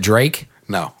 Is it Drake?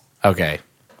 No, Okay.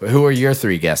 Who are your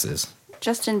 3 guesses?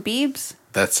 Justin Biebs.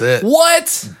 that's it.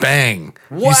 What? Bang!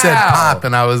 You said Wow. pop,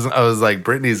 and I was like,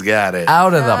 Britney's got it.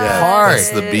 Out of the Yeah, park. that's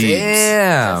the Biebs.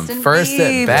 Damn. Justin First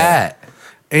Biebs. at bat.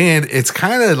 And it's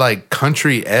kind of like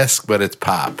country esque, but it's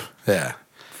pop. Yeah,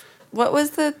 What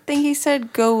was the thing he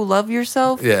said? Go love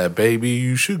yourself. yeah, baby,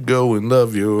 you should go and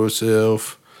love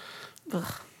yourself. Ugh.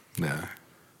 Yeah,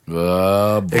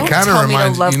 Boy. it kind tell of me to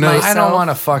reminds love you know. myself. I don't want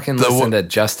to fucking The- listen to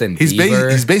Justin He's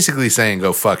Bieber. he's basically saying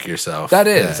go fuck yourself. That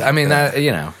is. Yeah, I mean, yeah, that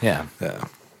you know, yeah. yeah.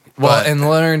 Well, But- and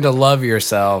learn to love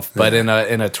yourself, but in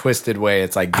a twisted way.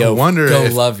 It's like go wonder go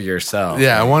if- love yourself.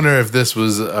 Yeah, I wonder if this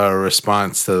was a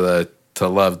response to the to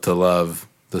love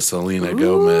the Selena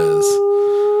Gomez,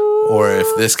 or if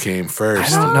this came I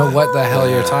first. don't know what the hell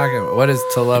you're talking about. What is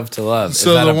to love? Is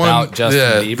that about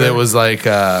Justin Bieber? that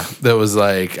was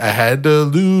like I had to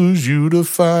lose you to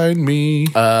find me.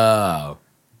 Oh,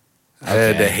 I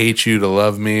had to okay. hate you to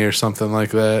love me, or something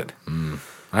like that.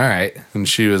 All right. And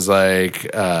she was like,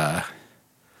 yeah.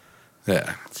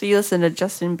 So you listen to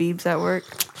Justin Biebs at work?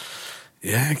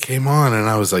 Yeah, it came on, and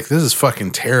I was like, "This is fucking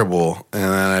terrible." And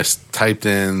then I typed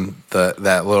in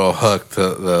that little hook,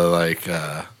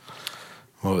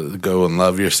 go and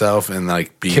love yourself, and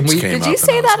like beats Can we- came Did up. you and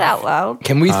say I was that like, out loud?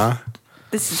 Can we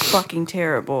This is fucking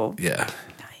terrible. Yeah,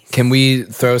 can we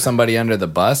throw somebody under the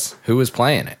bus? Who was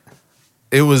playing it?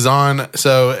 it was on.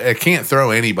 So I can't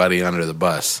throw anybody under the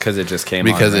bus Because it just came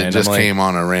because on it just randomly? came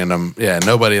on a random. Yeah,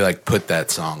 nobody like put that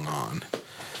song on.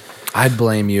 I'd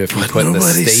blame you if you But put the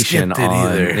nobody station skipped it on.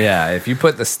 either. Yeah, if you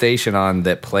put the station on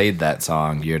that played that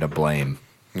song, you're to blame.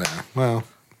 Yeah, well,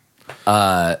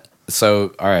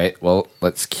 So, all right, well,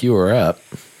 let's cue her up.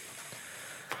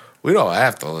 we don't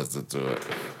have to listen to it.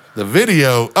 The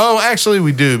video. Oh, actually,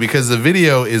 we do because the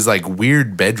video is like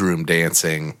weird bedroom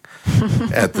dancing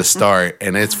at the start,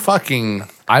 and it's fucking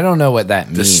I don't know what that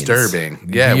means. disturbing.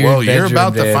 Yeah, Weird well, you're bedroom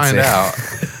about to find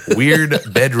dancing. out. Weird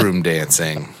bedroom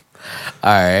dancing.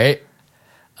 All right.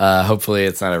 Hopefully,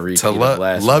 it's not a repeat To of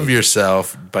last Love week,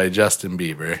 Yourself by Justin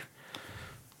Bieber.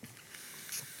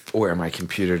 where my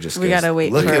computer just We goes, gotta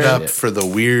wait Look for it up for the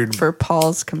weird for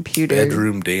Paul's computer.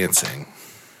 bedroom dancing.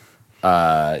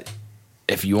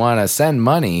 If you want to send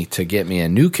money to get me a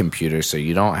new computer so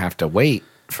you don't have to wait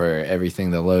for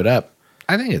everything to load up,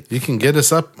 I think it's, You can get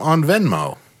us up on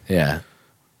Venmo yeah.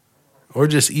 or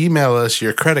just email us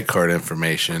your credit card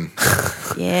information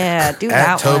Yeah, do at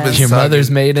that Tobin's Your one. mother's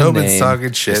maiden Tobin's name,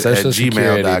 talking shit your social at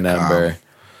security gmail.com. number,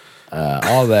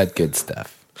 all that good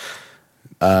stuff.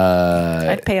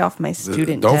 I'd pay off my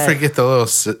student Don't debt. forget the little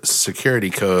security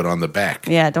code on the back.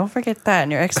 Yeah, don't forget that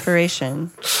and your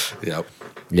expiration. Yep.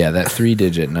 Yeah, that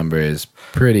 3-digit number is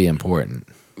pretty important.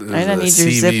 I don't The need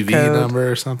your zip CVV code.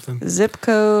 number or something. Zip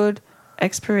code,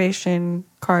 expiration,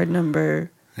 card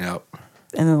number, Yep.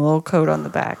 and then a little code on the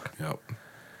back. Yep.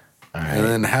 All right. And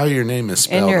then how your name is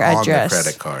spelled your on address. the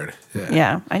credit card. Yeah.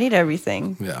 Yeah, I need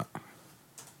everything. Yeah.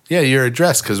 Yeah, your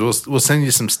address because we'll send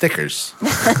you some stickers.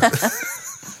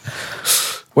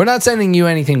 We're not sending you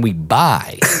anything we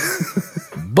buy,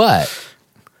 but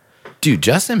dude,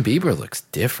 Justin Bieber looks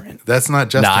different. That's not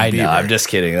Justin I Bieber. know. I'm just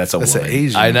kidding. That's a That's an woman.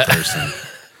 Asian I know. person.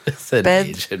 It's an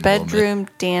Asian woman. bedroom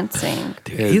dancing.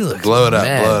 Dude, he looks blow it up,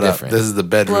 mad blow it up. different. This is the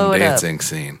bedroom Blow it up. dancing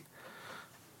scene.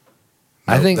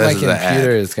 I think this my is the ad.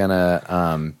 computer is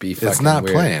gonna be fucking It's not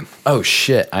weird. playing. Oh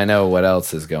shit! I know what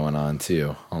else is going on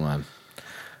too. Hold on.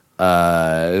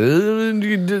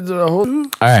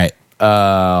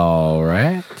 All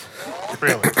right.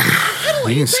 Really?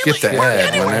 You can skip the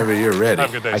ad whenever you're ready. Have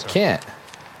a good day, I sir. can't.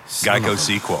 Geico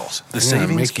sequels. The I'm gonna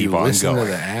savings make you keep on listen going.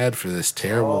 to the ad for this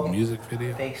terrible music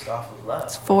video. Based off of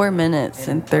love. 4 minutes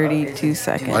and 32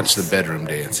 seconds. Watch the bedroom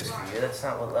dancing. That's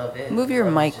not what love is. Move your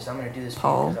Love is mic, just, I'm gonna do this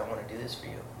Paul. for you 'cause I want to do this for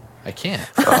you. I can't.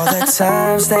 All the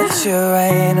times that you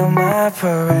rain on my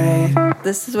parade,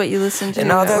 This is what you listen to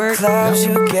and all at the work. clubs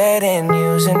you get in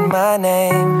using my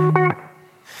name.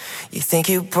 You think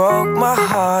you broke my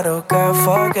heart, oh girl,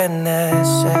 for goodness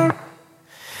sake.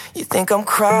 You think I'm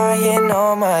crying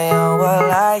on my own, well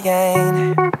I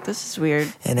ain't. This is weird.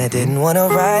 And I didn't wanna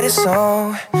write a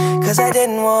song, cause I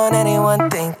didn't want anyone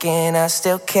thinking I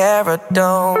still care or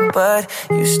don't. But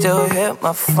you still hit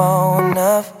my phone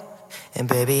up, and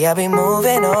baby I'll be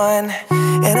moving on.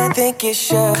 And I think it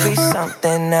should be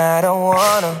something I don't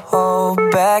wanna hold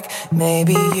back.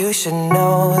 Maybe you should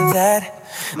know that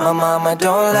my mama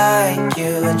don't like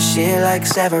you, and she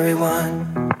likes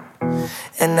everyone.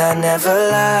 And I never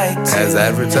liked to As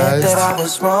advertised? admit that I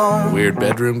was wrong. Weird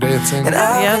bedroom dancing. And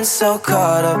I've Yep. been so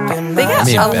caught up in They my got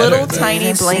mean, a better little than-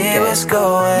 tiny See blanket. what's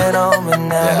going on, but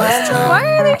now I Why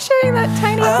are they sharing that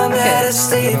tiny I'm better blanket?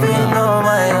 sleeping on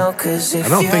my own. Cause if I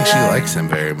don't you think she like likes him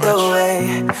very the much.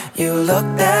 way you look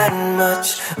that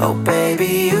much, oh baby,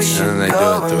 you should then they do go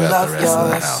it and throughout love the rest of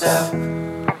the house. yourself.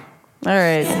 All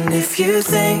right. And if you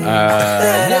think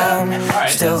that I'm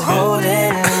still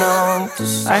holding on to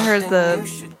I heard the.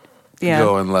 something, Yeah.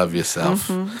 Go and love yourself.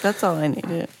 That's all I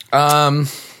needed. That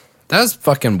was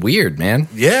fucking weird, man.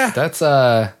 Yeah, That's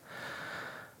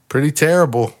pretty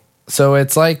terrible. So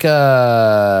it's like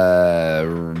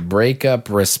a breakup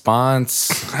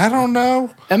response. I don't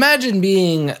know. Imagine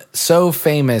being so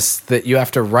famous that you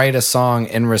have to write a song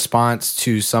in response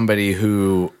to somebody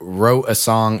who wrote a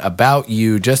song about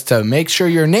you just to make sure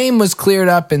your name was cleared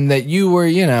up and that you were,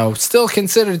 you know, still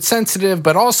considered sensitive,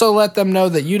 but also let them know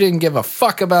that you didn't give a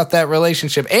fuck about that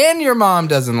relationship and your mom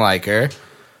doesn't like her.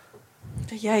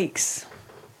 Yikes.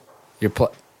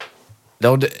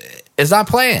 Don't. It's not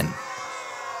playing.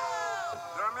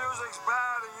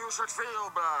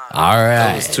 All right.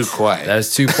 That was too quiet. That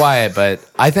was too quiet, but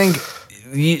I think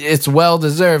it's well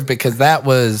deserved because that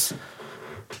was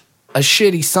a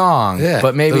shitty song. Yeah,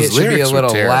 but maybe those it should be a lyrics were little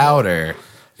terrible. louder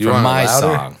You for want it my louder?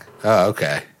 song Oh,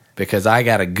 okay. because I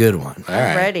got a good one. All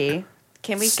right. Ready.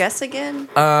 Can we guess again?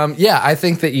 Yeah, I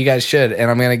think that you guys should, and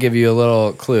I'm gonna give you a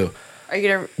little clue. Are you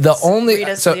gonna The only read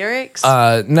us so, lyrics?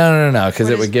 no, because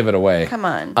What it would is- give it away. Come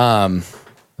on.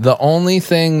 The only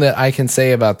thing that I can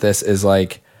say about this is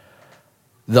like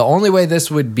the only way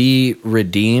this would be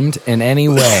redeemed in any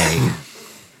way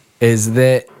is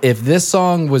that if this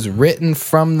song was written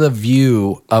from the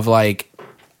view of like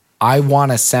I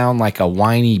want to sound like a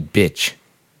whiny bitch,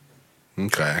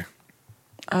 Okay.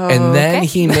 and then Okay.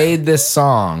 he made this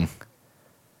song,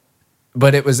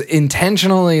 but it was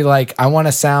intentionally like I want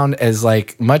to sound as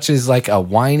like much as like a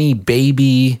whiny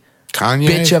baby Kanye.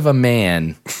 bitch of a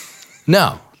man.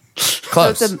 No, So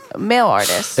close. it's a male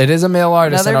artist. It is a male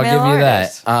artist, Another and I'll male give you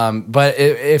artist. that. But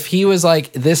if he was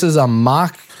like, "This is a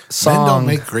mock Men song," don't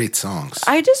make great songs.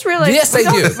 I just realized. yes, they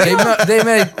do.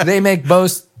 They make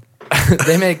both.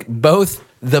 They make both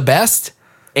the best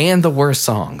and the worst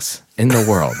songs in the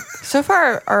world. So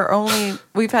far,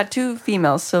 we've had two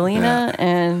females, Selena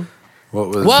and What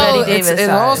was Well, Betty it's Davis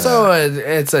also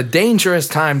it's a dangerous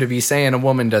time to be saying a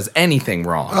woman does anything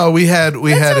wrong. Oh, we had It's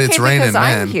It's okay Raining because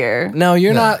I'm Men. here. No,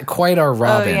 you're not quite our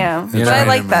Robin. Oh yeah, You're but I not-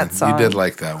 like Raining that Men. song. You did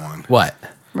like that one. What?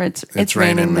 It's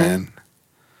raining men.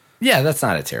 Yeah, that's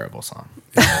not a terrible song.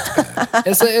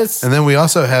 it's And then we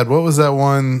also had what was that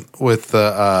one with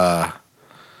the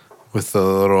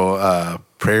little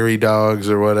prairie dogs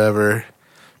or whatever,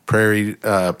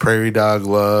 prairie dog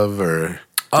love or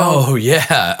oh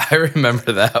yeah, I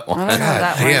remember that one. I don't know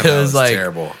that one. damn, It that was was like-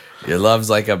 terrible. Your love's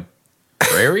like a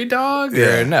prairie dog?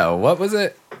 Yeah. Or no, what was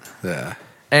it? Yeah,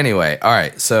 Anyway, all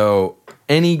right. So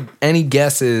any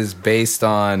guesses based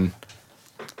on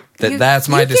that? That's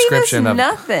my you gave us description of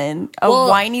nothing. A Well-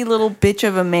 whiny little bitch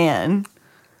of a man.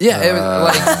 yeah. It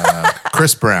was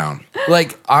Chris Brown.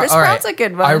 like all Chris right. Brown's a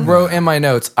good one. I wrote in my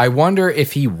notes. I wonder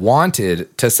if he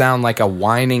wanted to sound like a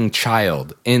whining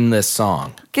child in this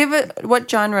song. Give it what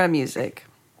genre of music?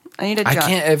 I need a I genre.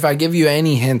 can't. If I give you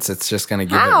any hints, it's just going to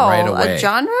give How? it right away. A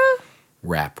genre?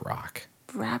 Rap rock.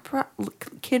 Rap rock?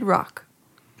 Kid rock.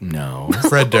 No.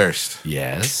 Fred Durst.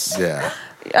 Yes. Yeah.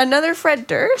 Another Fred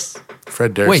Durst?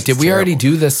 Fred Durst. Wait, did we already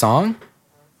do this song?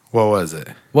 What was it?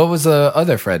 What was the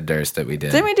other Fred Durst that we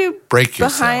did? Didn't we do Break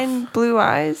Yourself. Behind Blue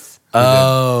Eyes?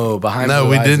 Oh, Behind No,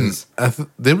 Blue we Eyes didn't. is-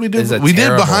 Did we do? is a We did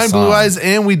terrible Behind song. Blue Eyes,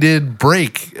 and we did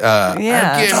Break.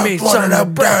 Yeah. Give me some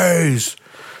of days.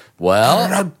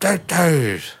 Well,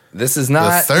 Days. this is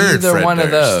not third either Fred one of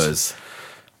Durst. those.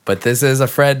 But this is a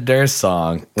Fred Durst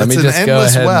song. Let It's me an just go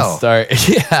endless ahead well. and start.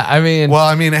 Yeah, I mean, Well,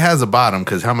 I mean, it has a bottom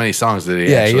because how many songs did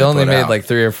he? yeah, actually he only put made out? like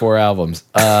 3 or 4 albums.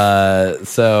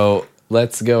 So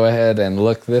let's go ahead and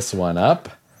look this one up.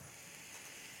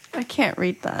 I can't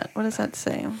read that. What does that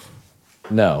say?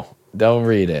 No, don't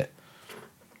read it.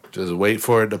 Just wait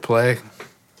for it to play.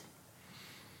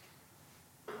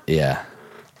 Yeah,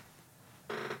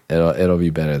 it'll be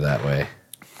better that way.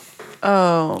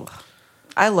 Oh,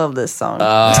 I love this song.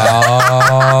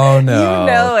 Oh no! You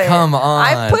know it. Come on!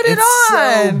 I put it it's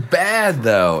on. So bad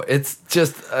though. It's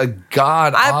just a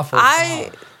god awful.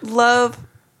 I love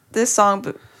this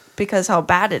song because how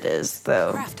bad it is, though.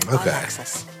 Okay.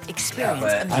 I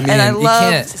mean, And I you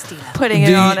love can't. putting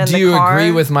Do it on in do the you car.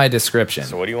 agree with my description?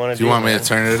 So what do you want to Do you want me to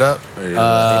turn it up? Or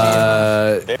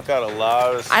They've got a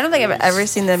lot of. I don't think I've ever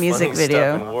seen the music funny stuff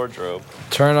video. in wardrobe.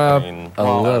 Turn up I mean,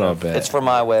 a little bit. It's for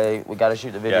My Way. We got to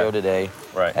shoot the video Yeah. today.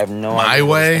 Right. I have no My idea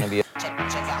what Way? it's going to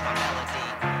be.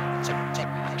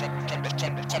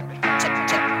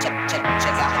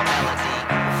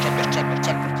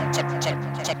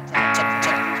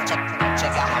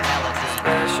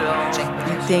 You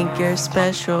think you're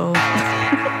special.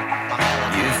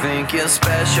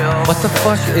 What the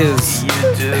fuck is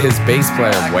his bass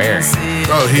player wearing?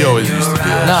 Oh, he always used to do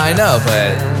that. No, I know,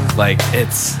 but like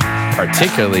it's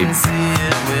particularly.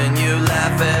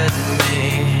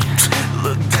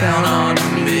 Down on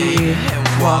me.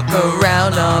 Walk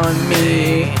around on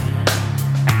me.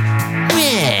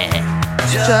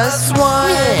 Just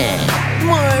one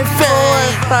more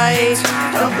fight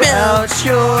about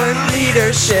your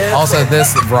leadership. Also,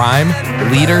 this rhyme,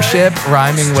 leadership,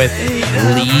 rhyming with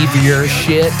leave your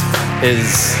shit,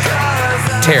 is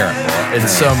terrible in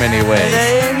so many ways.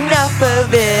 Enough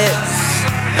of it.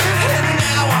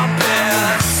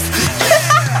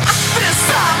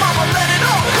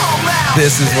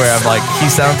 This is where I'm like, he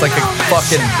sounds like a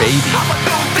fucking baby.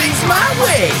 It's my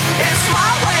way.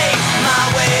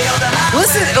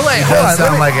 Listen, wait, hold on. Does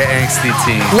sound like an angsty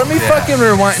teen. Let me Yeah. fucking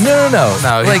rewind. No.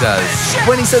 No, he does.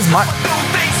 When he says my.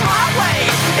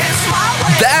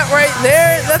 That right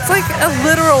there, that's like a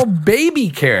literal baby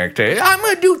character. I'm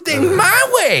gonna do things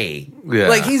my way. Yeah.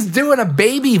 Like he's doing a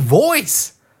baby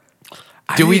voice.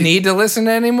 Do we need to listen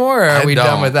anymore, or are I we done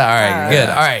don't. with that? All right, good.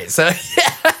 Yeah. All right, so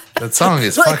That song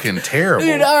is Like, fucking terrible.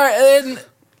 dude, all right, and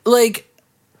like,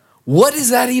 what is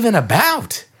that even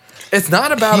about? It's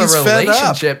not about He's a fed up.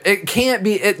 relationship. It can't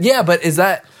be. Yeah, but is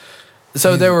that?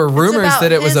 So there were rumors about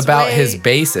that it was his about way his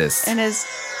bassist. And his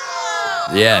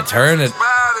Yeah, turn it.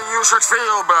 You should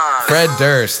feel bad. Fred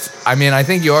Durst. I mean, I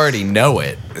think you already know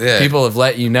it. Yeah. People have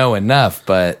let you know enough,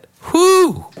 but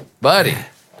whoo, buddy,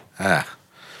 Ah.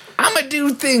 I'm gonna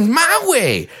do things my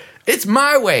way. It's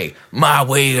my way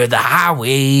or the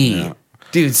highway.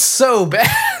 Dude, so bad.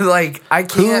 Like I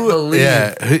can't believe.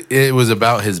 Yeah, it was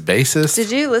about his bassist. Did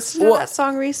you listen to Well- that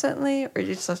song recently, or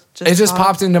you just It just saw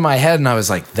popped into my head, and I was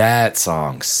like, "That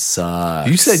song sucks."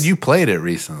 You said you played it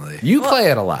recently. you play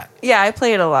it a lot. Yeah, I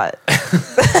play it a lot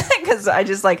because I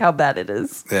just like how bad it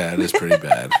is. Yeah, it is pretty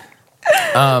bad.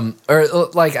 Or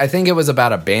like I think it was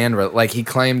about a band. Like he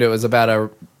claimed it was about a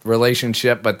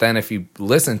relationship, but then if you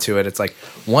listen to it, it's like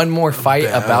one more fight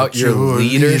about your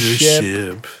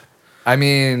leadership. I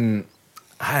mean,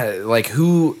 like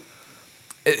who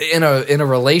in a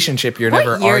relationship you're What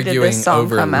never year did arguing this song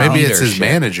over come out? Maybe it's his leadership.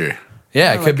 manager.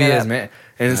 Yeah, it I'll could be look it his up. man.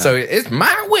 And so it's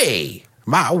my way.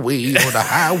 My way or the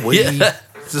highway. Yeah.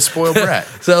 It's a spoiled brat.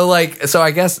 So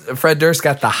I guess Fred Durst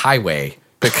got the highway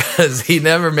because he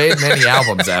never made many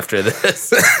albums after this.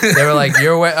 They were like,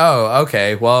 "Your way." Oh,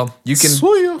 okay. Well, you can.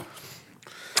 Swell.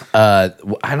 I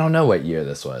don't know what year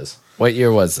this was. What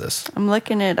year was this? I'm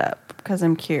looking it up because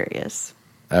I'm curious.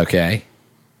 Okay.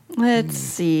 Let's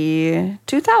see,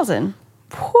 2000.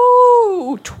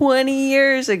 Whoo, 20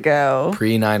 years ago.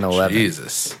 Pre 9/11.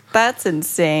 Jesus. That's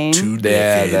insane. 2 Yeah,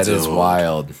 decades that is old.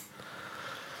 wild.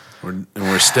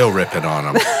 We're still ripping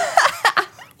on him.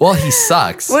 Well, he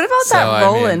sucks. What about So, that I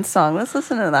mean, Roland song? Let's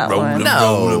listen to that one.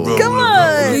 No. Come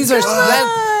on. These are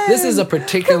this is a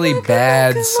particularly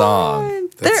bad song.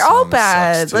 They're all song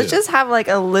bad. sucks, Let's too. just have like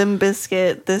a Limp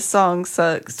Bizkit. This song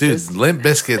sucks. Dude, Just- Limp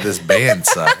Bizkit, this band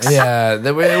sucks. Yeah,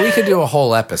 we could do a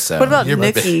whole episode. what about you're-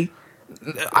 Nikki?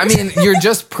 I mean, you're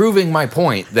just proving my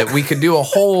point that we could do a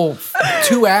whole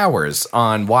 2 hours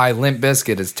on why Limp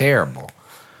Bizkit is terrible.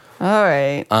 All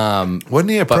right. Wasn't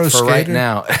he a pro But for skater? right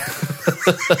now,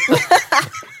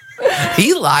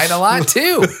 he lied a lot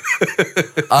too.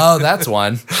 Oh, that's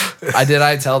one. Did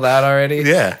I tell that already?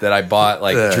 Yeah. That I bought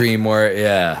like Yeah. Dreamwear.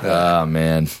 Yeah. Oh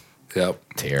man, Yep.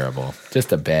 terrible.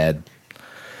 Just a bad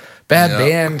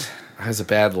band. I was a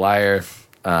bad liar.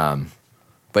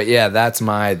 But yeah, that's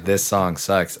this song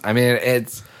sucks. I mean,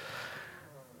 it's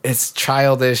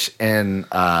childish and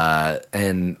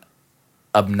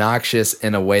obnoxious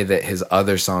in a way that his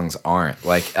other songs aren't.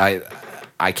 Like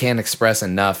I can't express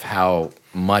enough how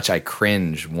much I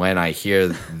cringe when I hear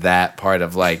that part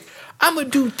of like, I'm gonna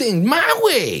do things my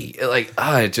way. Like,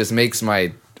 it just makes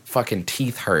my fucking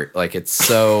teeth hurt. Like, it's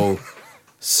so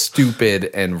stupid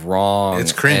and wrong.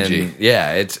 It's cringy. And,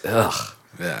 yeah, it's ugh.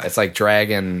 Yeah. It's like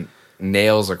dragging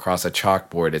nails across a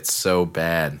chalkboard. It's so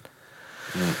bad.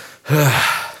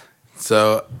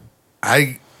 So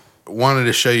I wanted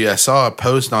to show you, I saw a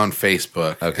post on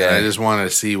Facebook. Okay. And I just wanted to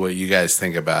see what you guys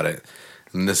think about it.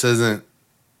 And it's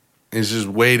just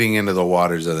wading into the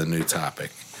waters of the new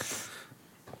topic.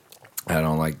 I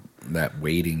don't like that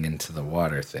wading into the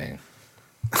water thing.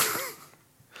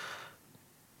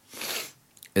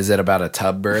 Is it about a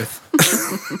tub birth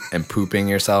and pooping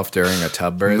yourself during a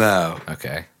tub birth? No.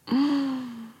 Okay.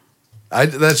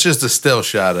 That's just a still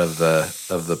shot of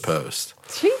the post.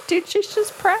 She's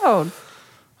just proud.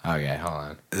 Okay, hold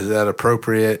on. Is that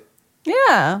appropriate?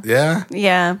 Yeah. Yeah?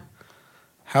 Yeah.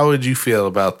 How would you feel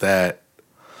about that?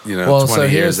 20 Well, so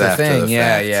years here's the after thing. the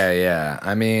Yeah, fact? yeah.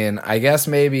 I mean, I guess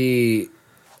maybe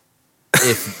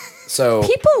if so.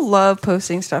 People love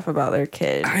posting stuff about their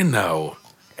kid. I know.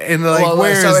 And like, Well,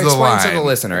 where's so the explain line? to the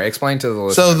listener. Explain to the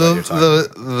listener. So what you're talking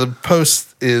about. the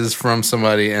post is from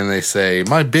somebody, and they say,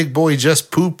 "My big boy just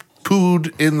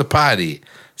pooed in the potty.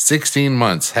 16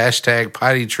 months. Hashtag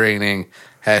potty training.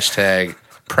 Hashtag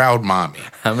proud mommy."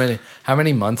 How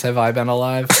many months have I been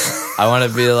alive? I want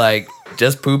to be like,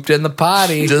 just pooped in the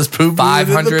potty. Just pooped in the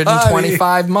potty.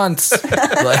 525 months.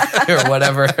 Like, or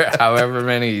whatever, however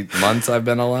many months I've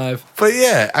been alive. But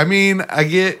yeah, I mean, I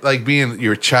get like being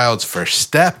your child's first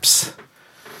steps.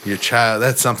 Your child,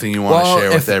 that's something you want to share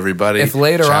with everybody. If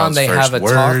later on Child's they first have a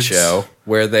talk words. show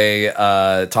where they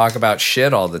talk about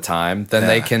shit all the time, then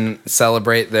they Yeah. can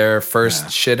celebrate their first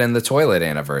shit in the toilet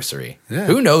anniversary. Yeah.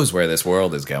 Who knows where this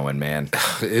world is going, man?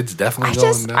 It's definitely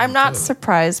going down. I'm not too.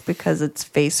 surprised because it's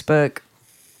Facebook.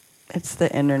 It's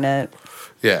the internet.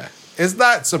 Yeah, it's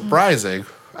not surprising.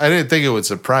 I didn't think it would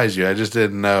surprise you. I just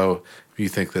didn't know if you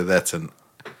think that that's an.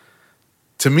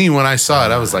 To me, when I saw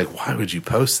it, I was like, "Why would you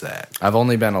post that?" I've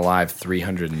only been alive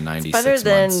 396 Better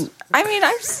than months.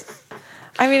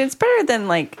 I mean, it's better than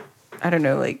like I don't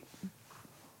know, like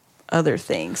other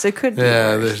things. It could be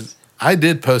Yeah, worse. I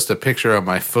did post a picture of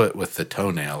my foot with the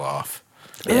toenail off.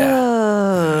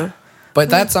 Yeah. But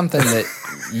that's something that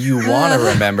you want to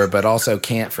remember, but also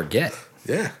can't forget.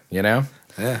 Yeah, You know?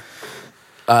 yeah.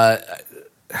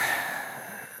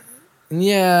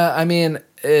 Yeah, I mean,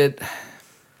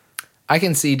 I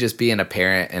can see just being a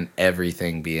parent and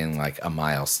everything being like a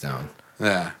milestone.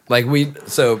 Yeah. Like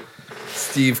so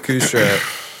Steve Kustra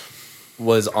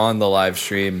was on the live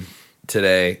stream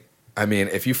today. I mean,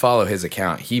 if you follow his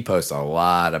account, he posts a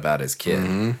lot about his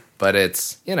kid. But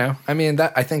it's, I mean,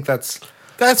 I think that's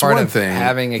part one of thing.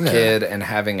 having a Yeah. kid and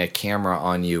having a camera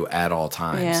on you at all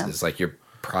times. Yeah. It's like you're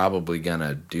probably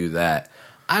gonna do that.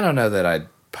 I don't know that I'd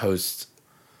post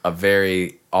a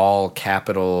very all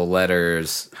capital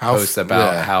letters post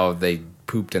about how they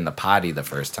pooped in the potty the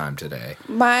first time today.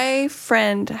 My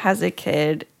friend has a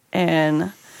kid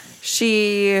and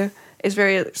she is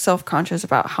very self-conscious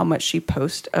about how much she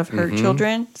posts of her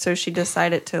children. So she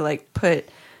decided to like put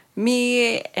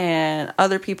me and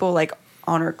other people like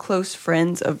on her close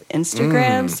friends of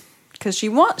Instagrams because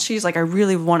she's like, I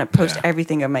really want to post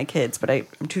everything of my kids, but I'm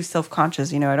too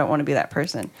self-conscious, I don't want to be that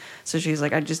person. So she's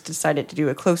like, I just decided to do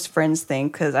a close friends thing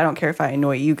because I don't care if I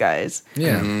annoy you guys.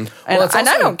 Yeah. And, it's and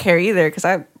I also- don't care either because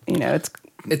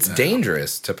It's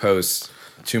dangerous to post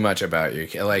too much about your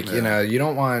kid. Like, you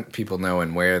don't want people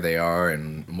knowing where they are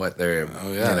and what they're.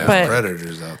 Oh yeah, there's But-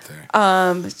 predators out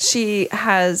there. she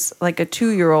has like a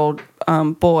 2-year-old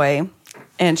boy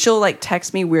and she'll like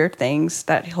text me weird things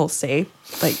that he'll say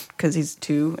like because he's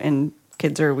 2 and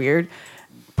kids are weird.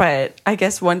 But I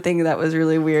guess one thing that was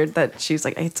really weird that she's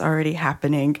like, it's already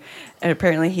happening. And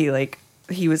apparently he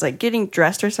was like getting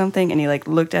dressed or something and he like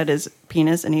looked at his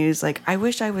penis and he was like, I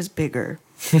wish I was bigger.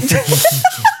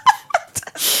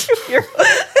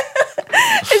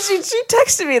 And she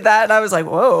texted me that and I was like,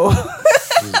 whoa.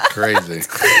 This is crazy.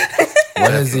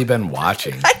 What has he been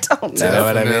watching? I don't know. You know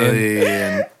what I mean? Definitely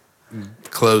in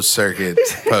closed circuit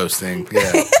posting.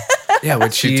 Yeah. Yeah,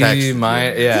 would She she texted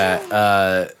mind? you.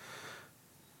 Yeah.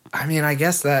 I mean, I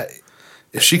guess that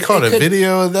If she caught a could-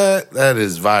 video of that, that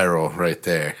is viral right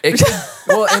there. it could.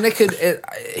 Well, and it could.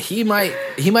 He might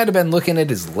have been looking at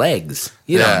his legs.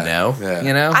 You Yeah, don't know. yeah.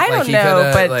 You know. I don't he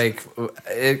know, coulda,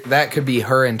 but- that could be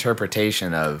her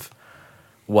interpretation of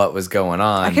what was going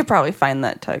on. I could probably find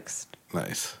that text,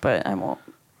 Nice. but I won't.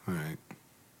 All right.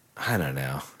 I don't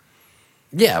know.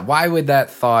 Yeah, why would that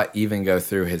thought even go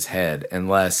through his head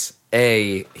unless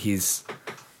he's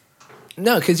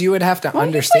no, because you would have to Well, he's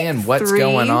understand like what's 3.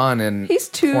 going on in He's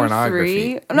 2,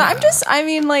 pornography. 3. No, I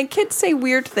mean, like, kids say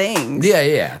weird things.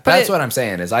 Yeah. But That's what I'm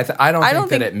saying is I don't think that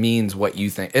think- it means what you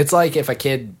think. It's like if a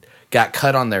kid got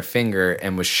cut on their finger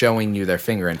and was showing you their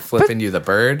finger and flipping you the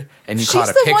bird and you She's caught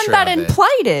a the picture one that of it.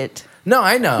 implied it. No,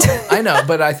 I know,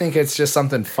 but I think it's just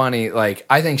something funny. Like,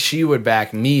 I think she would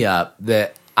back me up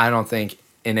that I don't think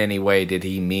in any way did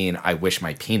he mean I wish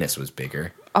my penis was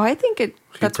bigger. Oh, I think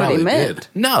that's what he probably meant. did.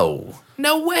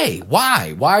 No way.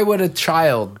 Why? Why would a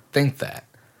child think that?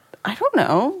 I don't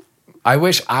know. I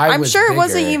wish I'm was sure it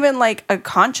wasn't bigger. even like a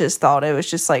conscious thought. It was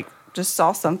just like, just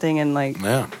saw something and like,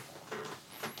 Yeah.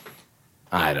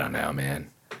 I don't know, man.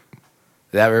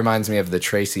 That reminds me of the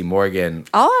Tracy Morgan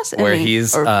I'll ask where Emmy,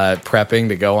 he's or- prepping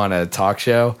to go on a talk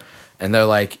show, and they're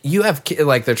like, "You have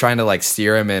like they're trying to like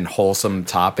steer him in wholesome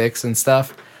topics and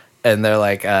stuff," and they're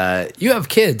like, "You have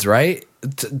kids, right?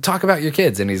 Talk about your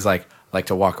kids," and he's like. Like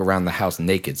to walk around the house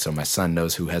naked so my son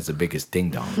knows who has the biggest ding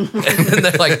dong. And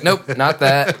they're like, nope, not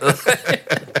that.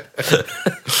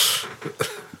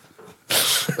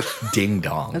 Ding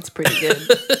dong. that's pretty good.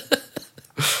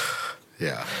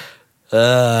 Yeah.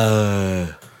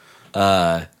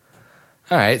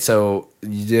 All right, so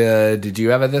did you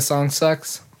have a This Song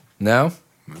Sucks? No?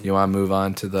 You want to move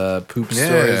on to the poop Yeah.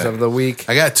 stories of the week?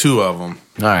 I got 2 of them.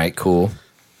 All right, cool.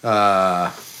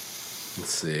 Let's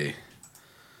see.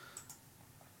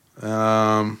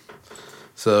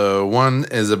 So one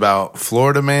is about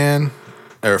Florida man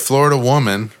or Florida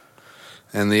woman,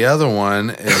 and the other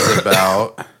one is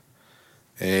about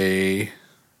a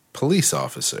police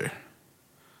officer.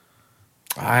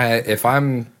 If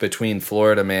I'm between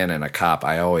Florida man and a cop,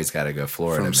 I always got to go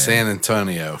Florida From man. San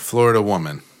Antonio, Florida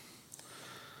woman.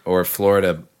 Or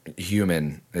Florida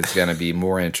human. It's going to be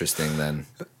more interesting than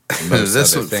most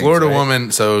This other things, Florida right?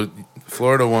 woman. So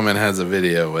Florida woman has a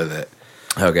video with it.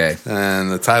 Okay. And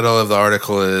the title of the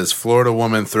article is Florida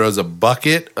woman throws a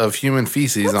bucket of human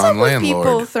feces What's on up with landlord.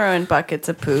 people throwing buckets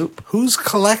of poop? Who's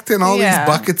collecting all Yeah. these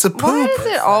buckets of poop? Why does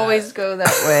it always go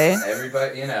that way?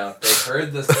 Everybody, they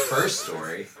heard the first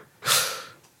story.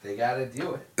 They got to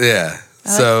do it. Yeah.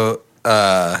 So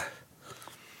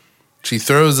she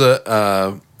throws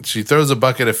a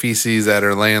bucket of feces at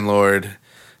her landlord.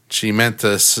 She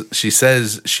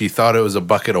says she thought it was a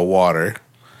bucket of water.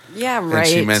 Yeah, right. And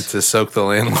she meant to soak the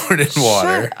landlord in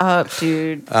water. Shut up,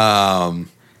 dude.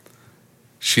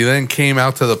 She then came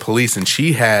out to the police and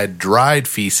she had dried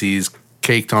feces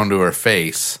caked onto her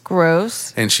face.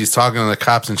 Gross. And she's talking to the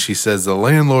cops and she says the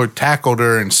landlord tackled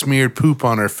her and smeared poop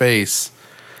on her face.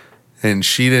 And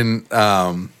she didn't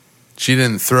throw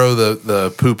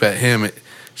the poop at him. It's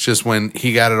just when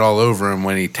he got it all over him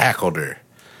when he tackled her.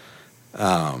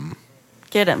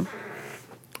 Get him.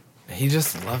 He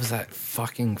just loves that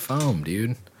fucking foam,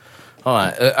 dude. Hold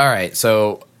on. All right,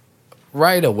 so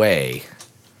right away,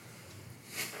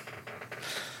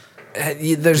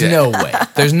 there's no way.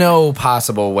 There's no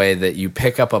possible way that you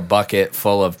pick up a bucket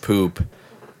full of poop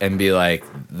and be like,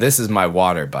 "This is my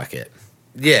water bucket."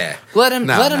 Yeah. Let him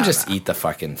No, just eat the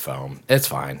fucking foam. It's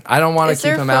fine. I don't want to Is keep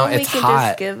there him out. foam we It's can hot.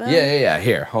 just give him? Yeah.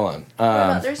 Here, hold on. What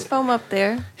about, there's foam up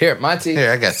there. Here, Monty.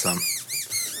 Here, I got some.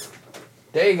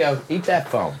 There you go. Eat that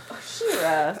foam.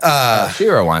 Shira.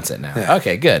 Shira wants it now. Yeah.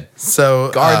 Okay, good.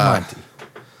 So Guard Monty.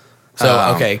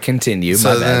 So okay, continue.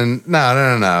 So My bad.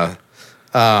 then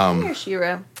no. Here,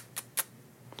 Shira.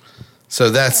 So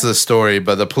that's the story,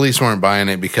 but the police weren't buying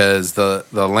it because the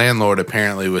landlord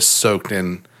apparently was soaked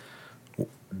in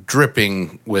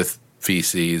dripping with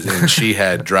feces and she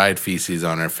had dried feces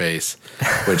on her face,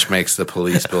 which makes the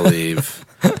police believe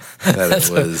that it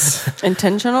was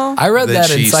Intentional? I read that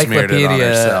that she smeared it on encyclopedia.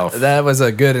 herself. That was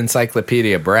a good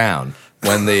encyclopedia Brown.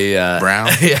 When the brown.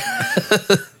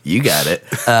 you got it.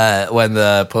 When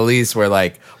the police were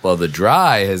like, "Well, the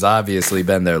dry has obviously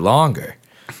been there longer."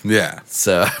 Yeah.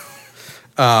 So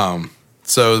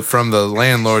So from the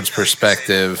landlord's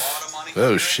perspective,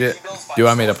 oh shit. do you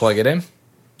want me to plug it in?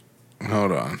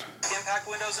 Hold on.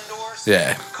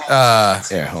 Yeah.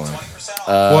 Here, hold on.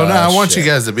 Well, no, I want shit. you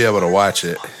guys to be able to watch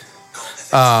it.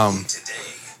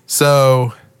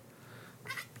 So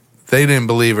they didn't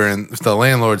believe her, and the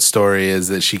landlord's story is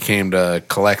that she came to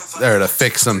collect or to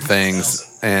fix some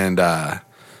things, and the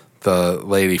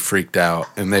lady freaked out,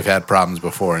 and they've had problems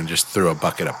before and just threw a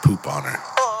bucket of poop on her.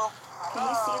 Can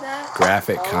you see that?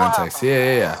 Graphic context.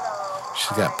 Yeah.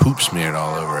 She's got poop smeared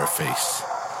all over her face.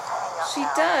 She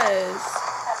does.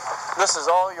 This is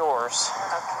all yours. Is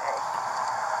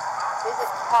it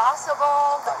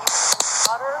possible that you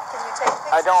water? Can you take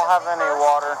pictures? I don't have any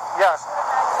water. Yes.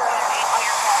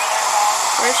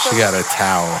 Where's She got a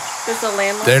towel. There's the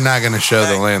landlord. They're not going to show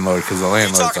the landlord because the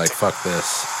landlord's like, fuck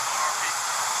this.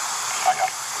 Are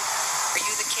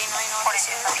you the canine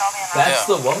officer? That's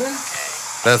the woman?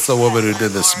 That's the woman who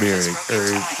did the smearing.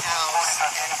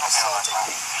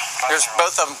 There's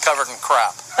both of them covered in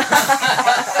crap.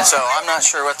 So I'm not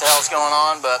sure what the hell's going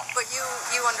on, but But you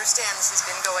understand this has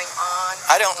been going on.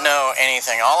 I don't know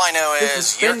anything. All I know This has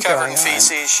is you're been covered in going on.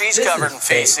 feces. She's This covered is in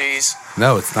fake. feces.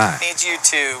 No, it's not. I need you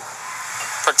to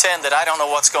pretend that I don't know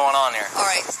what's going on here. All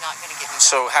right, it's not going to give me.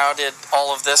 So how did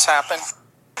all of this happen?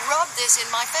 Rub this in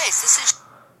my face. This is.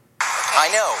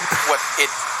 I know what it.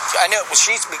 I know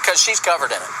because she's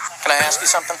covered in it. Can I ask you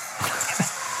something?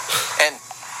 And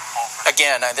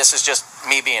again, this is just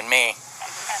me being me.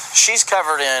 She's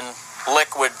covered in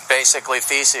liquid, basically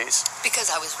feces.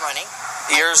 Because I was running.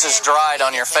 Yours is dried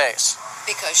on your face.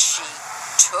 Because she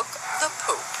took the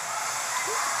poop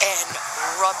and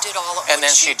rubbed it all over. And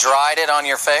then she dried it on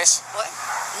your face? What?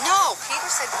 No, Peter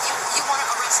said you want to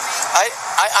arrest me.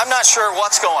 I'm not sure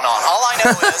what's going on. All I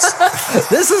know is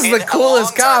This is in the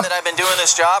coolest a long time cop. that I've been doing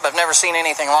this job, I've never seen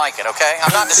anything like it, okay?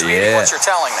 I'm not disputing Yeah. what you're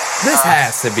telling me. This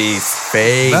has to be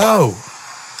fake. No.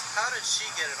 How did she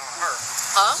get it on her?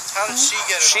 Huh? How did she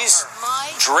get it She's on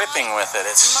her? dripping with it.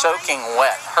 It's soaking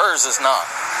wet. Hers is not.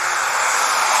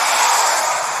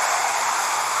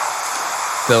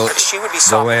 She would be The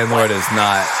soaking landlord wet. is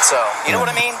not. So, you know what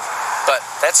I mean? But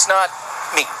that's not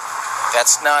me.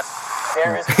 That's not...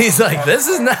 There is He's like, this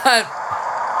is not.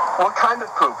 What kind of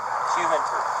poop? human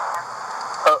poop.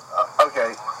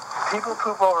 Okay. People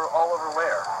poop all over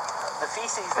where? The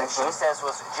feces that she says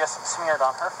was just smeared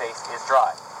on her face is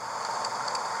dry.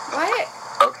 What?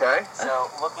 Okay. So,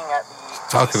 looking at the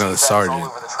Talking to the feces that's all sergeant.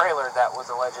 over the trailer that was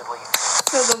allegedly...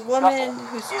 So the woman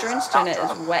who's drenched in it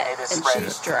is wet and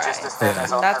she's dry. Yeah.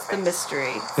 And that's the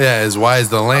mystery. Yeah, is why is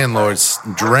the landlord's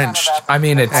drenched? I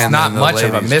mean, it's And not then the much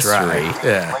of a lady's dry.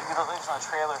 mystery. Yeah. Lady Delusional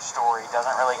trailer story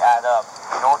doesn't really add up,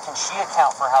 nor can she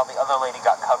account for how the other lady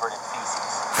got covered in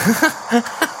feces.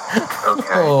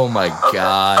 Okay. Oh my Okay.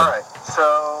 god. All right.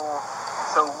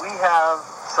 So we have.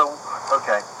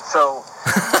 Okay. So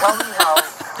tell me how.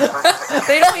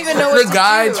 They don't even know what The to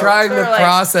guy do. trying to They're like,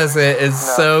 process it is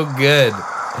so good.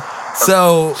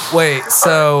 So wait.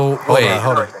 Hold on.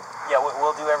 Yeah,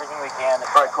 we'll do everything we can.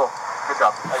 All right. Cool. Good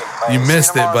job. Okay, bye. You See missed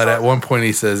it, tomorrow, but at Sergeant. one point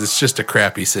he says it's just a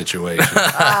crappy situation.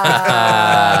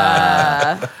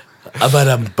 But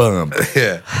I'm bummed.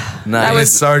 Yeah. Nice.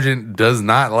 His sergeant does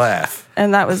not laugh.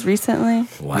 And that was recently?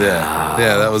 Wow.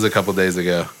 Yeah, that was a couple days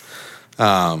ago.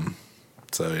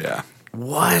 So yeah.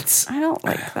 What? I don't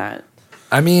like that.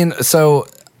 I mean, so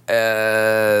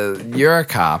you're a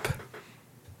cop.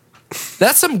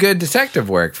 That's some good detective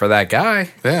work for that guy.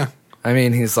 Yeah. I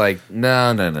mean, he's like,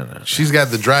 no. She's got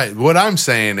the dry. What I'm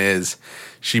saying is,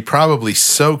 she probably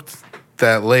soaked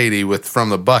that lady from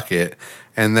the bucket,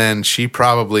 and then she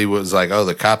probably was like, "Oh,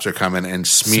 the cops are coming," and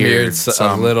smeared A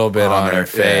some little bit on her yeah.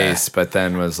 face, but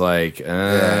then was like,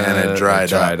 and it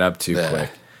dried up too Yeah. quick.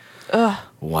 Ugh.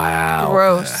 Wow.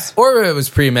 Gross. Or it was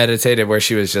premeditated, where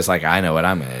she was just like, "I know what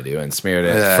I'm going to do," and smeared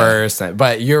it Yeah. first.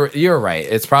 But you're right.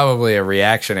 It's probably a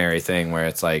reactionary thing where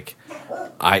it's like,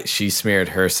 she smeared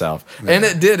herself, and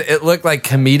it looked like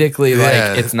comedically Yeah.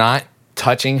 like it's not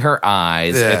touching her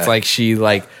eyes. Yeah. It's like she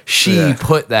Yeah.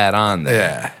 put that on there.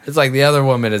 Yeah. It's like the other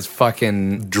woman is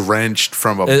fucking drenched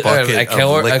from a bucket of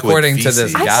liquid according to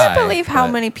feces. this I guy. can't believe how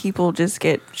but- many people just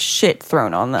get shit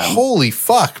thrown on them. Holy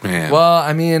fuck, man! Well,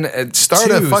 I mean,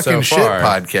 Start a two fucking so shit far,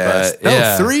 podcast. but, No,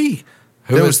 yeah. 3.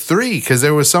 Who there was- was 3 because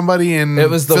there was somebody in It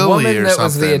was the Philly woman or that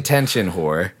was the something. attention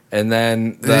whore, and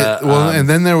then and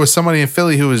then there was somebody in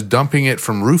Philly who was dumping it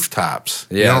from rooftops.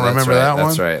 yeah, you don't that's remember right, that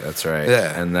one? That's right.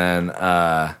 Yeah.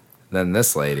 And then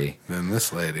this lady. Then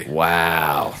this lady.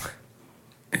 Wow.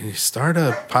 And you start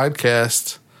a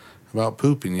podcast about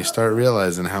poop, and you start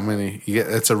realizing how many you get.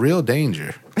 It's a real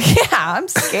danger. Yeah, I'm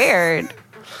scared.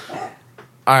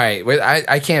 All right, wait,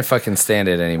 I can't fucking stand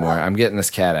it anymore. I'm getting this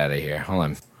cat out of here. Hold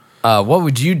on. What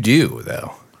would you do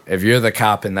though if you're the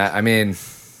cop in that? I mean,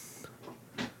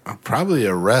 I'll probably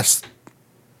arrest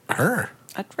her.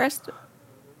 I'd rest.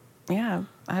 Yeah,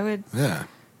 I would. Yeah.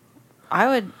 I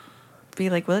would be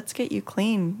like, well, let's get you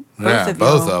clean. Both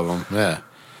of them. Yeah.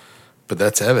 But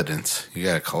that's evidence. You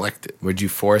got to collect it. Would you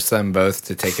force them both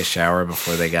to take a shower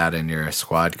before they got in your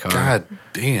squad car? God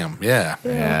damn. Yeah.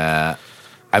 Yeah.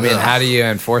 I mean, how do you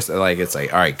enforce it? Like, it's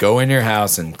like, all right, go in your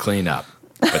house and clean up.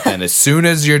 But then as soon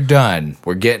as you're done,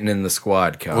 we're getting in the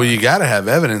squad car. Well, you got to have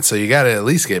evidence, so you got to at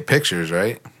least get pictures,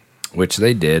 right? Which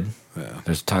they did. Yeah.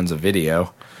 There's tons of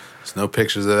video. There's no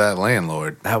pictures of that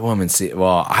landlord. That woman,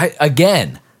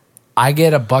 I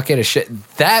get a bucket of shit.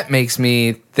 That makes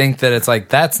me think that it's like,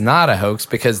 that's not a hoax,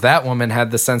 because that woman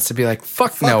had the sense to be like,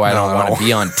 fuck no, I don't want to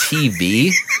be on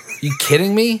TV. You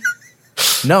kidding me?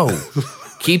 No.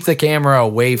 Keep the camera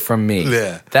away from me.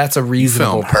 Yeah. That's a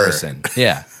reasonable Film her. person.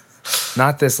 Yeah.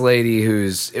 Not this lady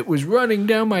it was running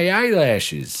down my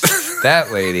eyelashes.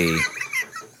 That lady,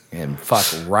 and fuck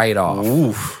right off.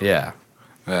 Oof. Yeah.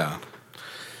 Yeah.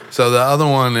 So the other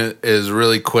one is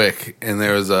really quick, and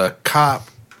there was a cop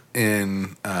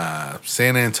in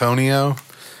San Antonio,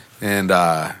 and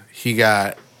he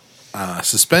got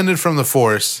suspended from the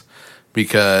force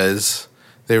because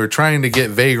they were trying to get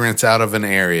vagrants out of an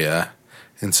area,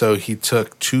 and so he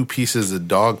took 2 pieces of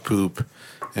dog poop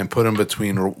and put them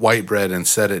between white bread and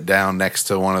set it down next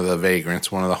to one of the vagrants,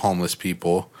 one of the homeless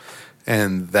people,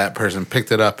 and that person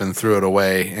picked it up and threw it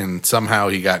away, and somehow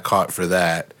he got caught for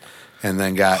that, and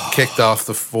then got kicked off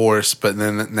the force, but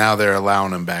then now they're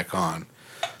allowing him back on.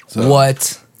 So,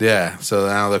 What? Yeah, so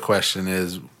now the question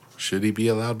is, should he be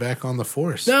allowed back on the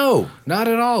force? No, not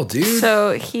at all, dude.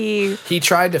 So he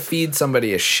tried to feed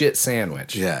somebody a shit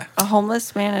sandwich. Yeah. a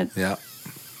homeless man Yeah.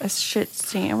 a shit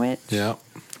sandwich. Yeah.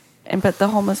 But the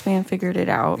homeless man figured it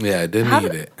out. Yeah, didn't How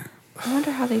eat did- it. I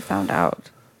wonder how they found out.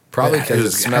 Probably Yeah, because it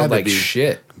had smelled to like be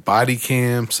shit. Body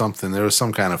cam, something. There was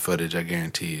some kind of footage, I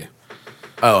guarantee you.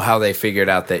 Oh, how they figured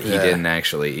out that he Yeah. didn't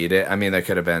actually eat it. I mean, there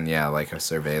could have been, like a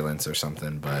surveillance or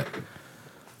something, but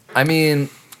I mean,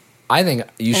 I think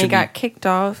you And he should. got kicked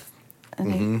off.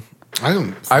 And Mm-hmm. I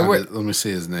don't. Let me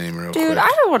see his name real dude, quick.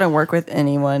 I don't want to work with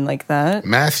anyone like that.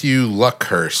 Matthew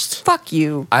Luckhurst. Fuck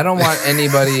you. I don't want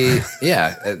anybody.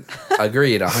 Yeah,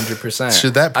 agreed, 100%.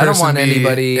 Should that person I don't want be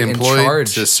anybody in employed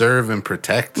charge to serve and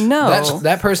protect? No.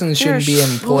 That person shouldn't be You're a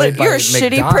employed by you're a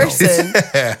shitty McDonald's. person.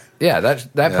 Yeah, that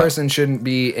Yeah. person shouldn't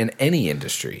be in any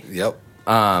industry. Yep.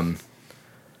 I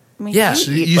mean, Yeah.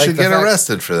 You Like should the get fact-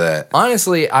 arrested for that.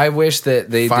 Honestly, I wish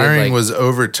that they Firing did, like, was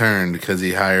overturned because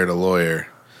he hired a lawyer.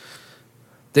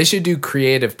 they should do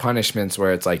creative punishments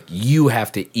where it's like you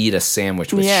have to eat a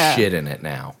sandwich with Yeah. shit in it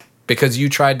now because you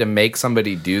tried to make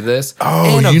somebody do this.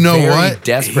 Oh, and a you know very what?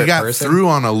 Desperate He got person through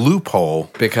on a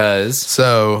loophole. because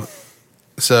So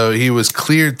he was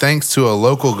cleared thanks to a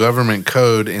local government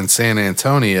code in San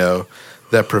Antonio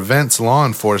that prevents law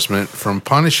enforcement from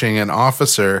punishing an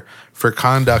officer for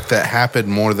conduct that happened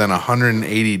more than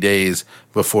 180 days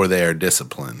before they are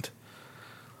disciplined.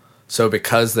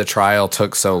 because the trial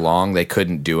took so long, they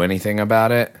couldn't do anything about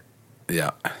it.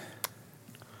 Yeah.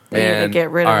 They need to And-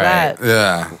 get rid all of right.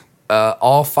 that. Yeah.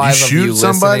 All 5 of you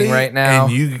listening right now,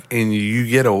 and you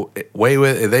get away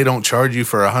with it. They don't charge you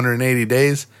for 180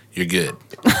 days, you're good.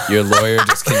 your lawyer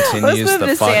just continues move the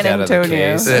to fuck San out of the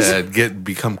Antonio. case.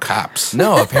 Become cops.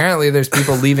 No, apparently there's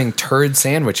people leaving turd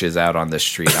sandwiches out on the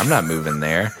street. I'm not moving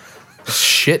there.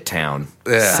 Shit town.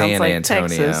 Yeah. San Sounds like Antonio.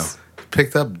 Texas.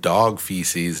 Picked up dog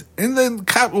feces, and then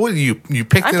cop. What you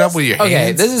picked it up with your hands?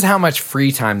 Okay, this is how much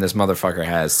free time this motherfucker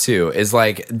has too. Is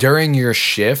like during your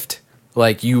shift,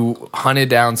 like you hunted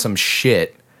down some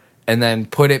shit and then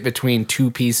put it between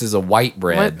 2 pieces of white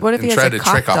bread. What if he and has tried a to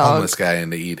cock trick a dog? homeless guy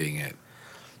into eating it.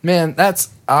 Man, that's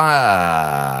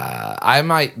I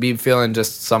might be feeling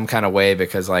just some kind of way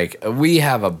because like we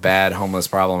have a bad homeless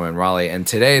problem in Raleigh, and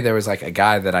today there was like a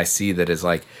guy that I see that is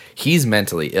like he's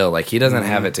mentally ill, like he doesn't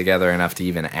have it together enough to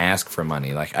even ask for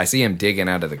money. Like I see him digging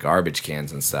out of the garbage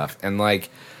cans and stuff, and like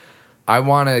I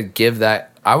want to give that.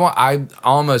 I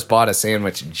almost bought a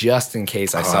sandwich just in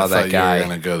case I saw that guy. You were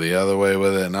gonna go the other way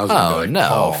with it, and I was gonna Oh be like, no!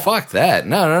 Paul. Fuck that!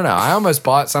 No! I almost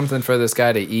bought something for this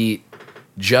guy to eat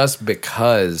just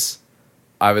because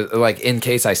I was like, in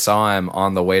case I saw him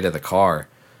on the way to the car.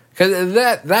 Because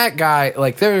that guy,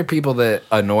 like, there are people that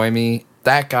annoy me.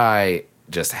 That guy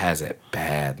just has it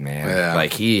bad, man. Yeah.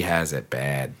 Like he has it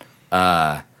bad.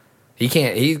 He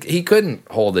can't. He couldn't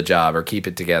hold a job or keep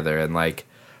it together. And like,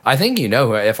 I think you know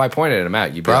who. If I pointed him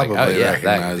out, you'd be Probably like, oh yeah, that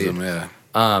recognize dude. him. Yeah.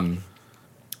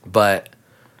 But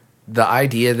the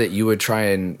idea that you would try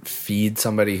and feed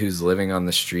somebody who's living on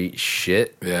the street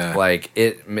shit, Yeah. like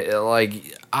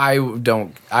I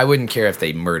wouldn't care if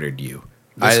they murdered you.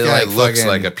 This I guy looks fucking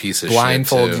like a piece of shit,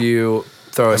 blindfold too. you,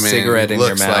 throw a cigarette in your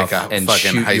looks mouth like a and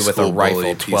fucking shoot high you with a school bully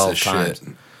rifle piece 12 of times. shit.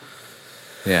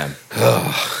 Yeah.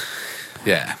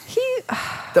 Yeah.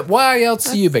 Why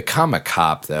else do you become a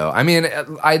cop, though? I mean,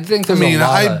 I think there's a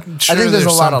lot of, sure I think there's a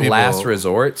lot some of people- last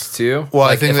resorts too. Well,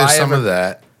 Like, I think if there's some ever- of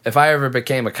that. If I ever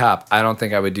became a cop, I don't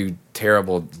think I would do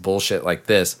terrible bullshit like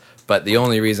this. But the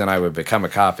only reason I would become a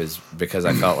cop is because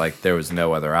I felt like there was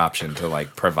no other option to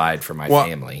like provide for my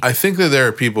family. I think that there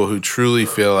are people who truly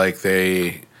feel like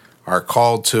they are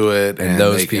called to it, And and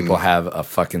those they people can, have a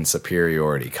fucking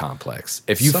superiority complex.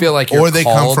 If you Some- feel like you're or they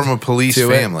come called from a police to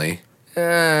it, family. He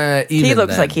even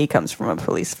looks then. like he comes from a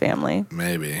police family.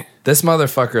 Maybe. This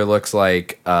motherfucker looks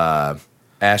like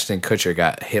Ashton Kutcher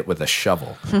got hit with a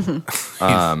shovel.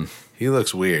 He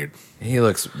looks weird. He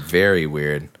looks very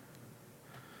weird.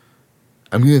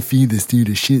 I'm gonna feed this dude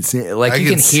a shit like I you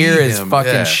can can hear see his him.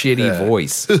 fucking Yeah, shitty yeah.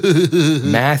 voice.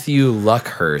 Matthew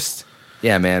Luckhurst.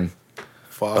 Yeah, man.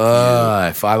 Fuck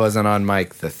If I wasn't on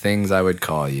mic, the things I would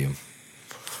call you.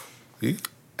 you.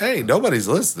 Hey, nobody's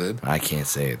listening. I can't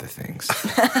say the things.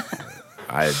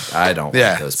 I don't.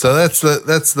 Yeah. Like those So that's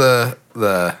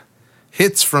the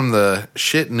hits from the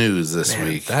shit news this Man,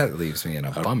 week. that leaves me in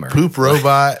a bummer. Poop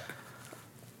robot,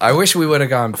 I wish we would have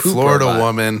gone poop Florida robot.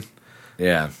 woman,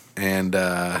 Yeah. and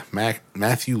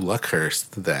Matthew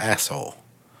Luckhurst, the asshole.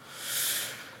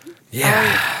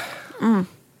 Yeah.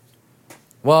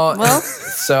 Well,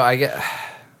 so I get.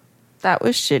 That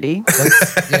was shitty.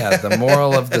 Yeah, the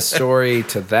moral of the story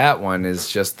to that one is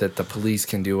just that the police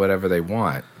can do whatever they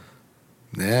want.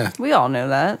 Yeah. We all know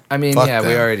that. I mean, Fuck yeah, we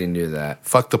them. already knew that.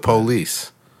 Fuck the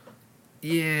police.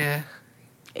 Yeah.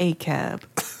 A cab.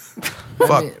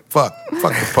 Fuck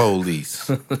the police.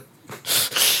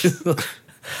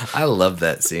 I love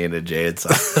that scene of Jay and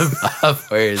Silent Bob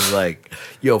where he's like,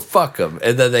 yo, fuck them.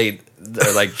 And then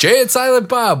they're like, Jay and Silent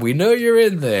Bob, we know you're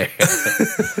in there.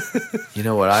 You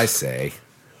know what I say?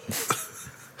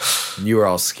 You were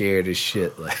all scared as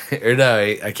shit. Or no,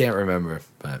 I can't remember,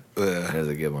 but that was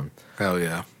a good one. Hell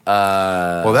yeah.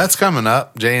 Well, that's coming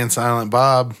up. Jay and Silent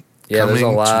Bob. Yeah, there's a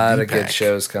coming to lot of good DPAC.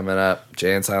 shows coming up.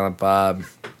 Jay and Silent Bob,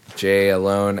 Jay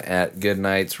alone at Good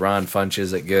Nights, Ron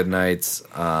Funches at Good Nights.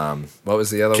 What was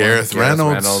the other Gareth one?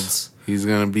 Reynolds. He's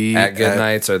going to be at Good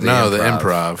Nights or the no, Improv? the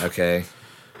Improv. Okay.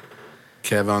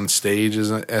 Kev on stage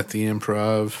is at the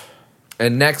Improv.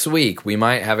 And next week we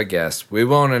might have a guest. We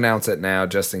won't announce it now,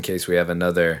 just in case we have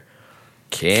another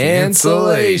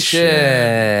cancellation.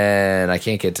 I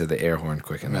can't get to the air horn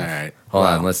quick enough. All right. Hold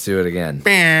Well. on, let's do it again.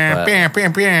 But- No,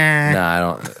 No, I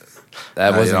don't. That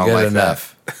No, you wasn't don't good like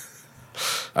enough.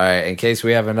 All right, in case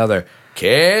we have another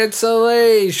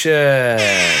cancellation.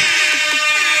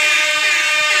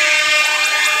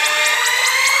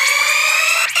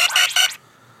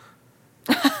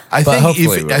 I But hopefully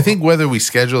think we'll. I think whether we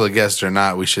schedule a guest or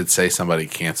not, we should say somebody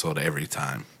canceled every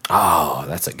time. Oh,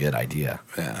 that's a good idea.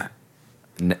 Yeah.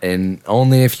 And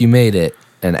only if you made it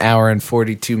an hour and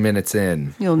 42 minutes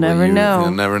in. You'll will never you- know.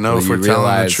 You'll never know Will if you we're telling the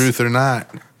realize- truth or not.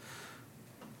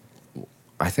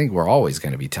 I think we're always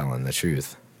going to be telling the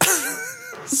truth.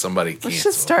 Somebody Let's canceled.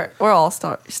 just start. We're all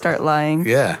start lying.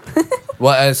 Yeah.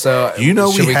 Well, so You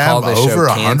know should we call have this show over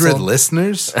 100 Canceled?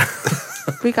 listeners.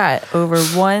 We got over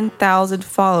 1,000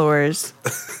 followers.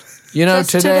 You know,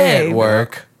 Just today today. at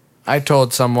work, I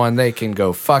told someone they can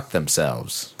go fuck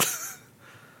themselves.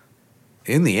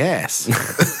 In the ass.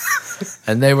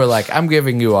 And they were like, I'm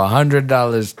giving you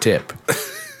 $100 tip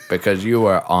because you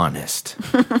are honest.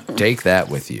 Take that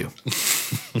with you,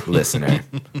 listener.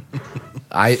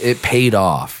 It paid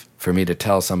off for me to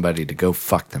tell somebody to go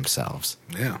fuck themselves.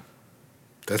 Yeah.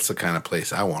 That's the kind of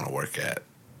place I want to work at.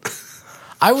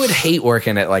 I would hate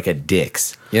working at like a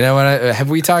Dick's. You know what? Have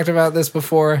we talked about this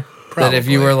before? That if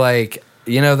you Probably. were like,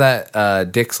 you know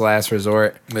that Dick's Last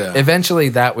Resort? Yeah. Eventually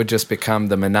that would just become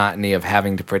the monotony of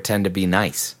having to pretend to be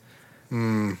nice.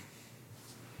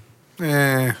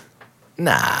 Eh.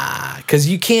 Nah, because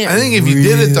you can't. I think if you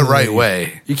did it the right really-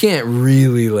 way, you can't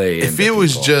really lay if into it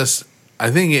was people. just, I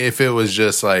think if it was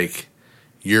just like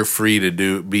you're free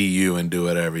to be you and do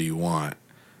whatever you want,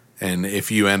 and if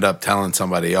you end up telling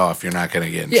somebody off, you're not going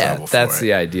to get in trouble for that's it.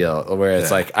 the ideal where it's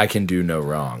Yeah. like I can do no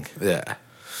wrong. Yeah.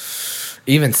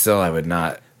 Even still, I would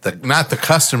not. Not the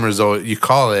customers, you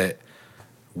call it,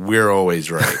 we're always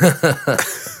right.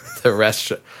 The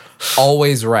restaurant,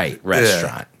 always right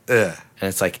restaurant. Yeah. And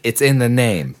it's like, it's in the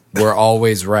name. We're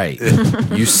always right.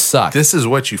 You suck. This is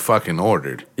what you fucking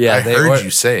ordered. Yeah, I they heard you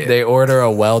say it. They order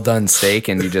a well done steak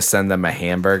and you just send them a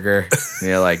hamburger. And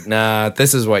you're like, nah,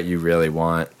 this is what you really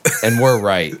want. And we're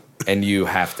right. And you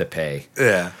have to pay.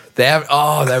 Yeah. They have,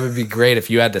 oh, that would be great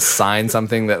if you had to sign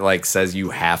something that like says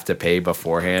you have to pay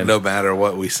beforehand. No matter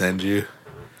what we send you.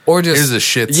 Or just here's a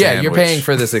shit Yeah, sandwich. you're paying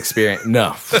for this experience.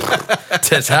 No,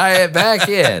 to tie it back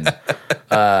in.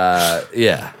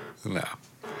 Yeah. No.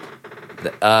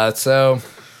 So,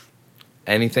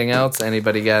 anything else?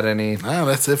 Anybody got any? No,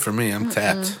 that's it for me. I'm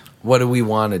tapped. What do we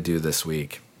want to do this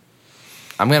week?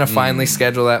 I'm gonna finally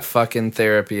schedule that fucking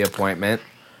therapy appointment.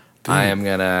 I am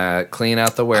gonna clean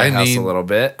out the warehouse a little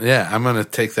bit. Yeah, I'm gonna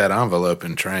take that envelope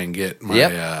and try and get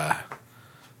my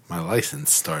my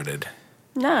license started.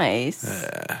 Nice.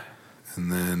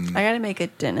 And then I got to make a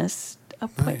dentist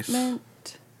appointment.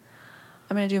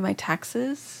 I'm going to do my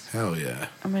taxes. hell yeah.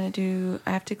 I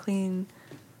have to clean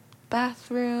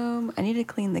bathroom. I need to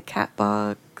clean the cat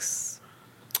box.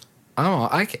 Oh,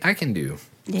 I can do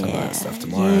some of that stuff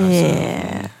tomorrow.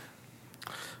 Yeah.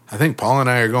 I think Paul and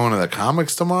I are going to the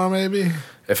comics tomorrow. Maybe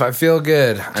If I feel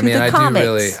good, I mean, the I comics.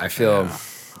 do really. I feel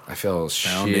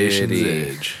Foundation's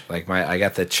shitty. Edge. Like I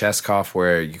got the chest cough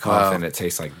where you cough and it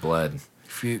tastes like blood.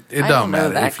 it I don't don't know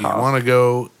matter. that If you cough. want to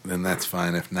go, then that's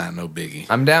fine. If not, no biggie.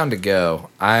 I'm down to go.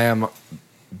 I am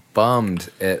bummed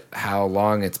at how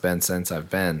long it's been since I've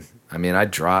been. I mean, I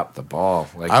dropped the ball.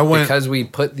 Like because we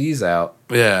put these out.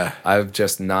 Yeah, I've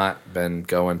just not been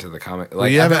going to the comic.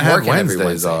 Like you I've haven't been had working every Wednesdays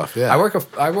Wednesday. off, yeah.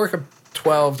 I work a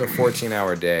 12 to 14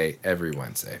 hour day every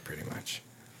Wednesday, pretty much.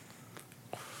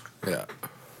 yeah.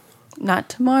 Not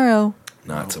tomorrow.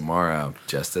 Not tomorrow,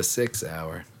 just a 6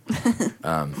 hour.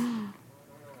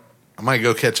 I might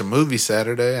go catch a movie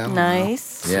Saturday. I don't know. Nice.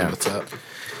 See Yeah. what's up.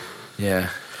 Yeah.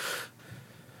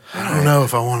 I don't know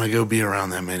if I want to go be around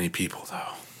that many people though.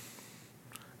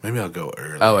 Maybe I'll go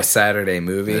early. Oh, a Saturday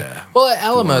movie. Yeah. Well, at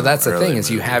Alamo, Go that's the early thing is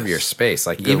you movies. have your space.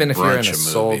 Like Go even if you're in brunch a a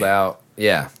sold movie. out,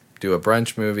 do a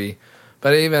brunch movie.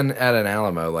 But even at an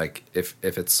Alamo, like if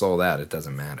it's sold out, it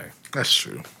doesn't matter. That's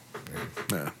true.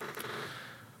 Yeah.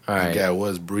 All The right. guy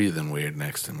was breathing weird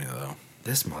next to me though.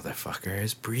 This motherfucker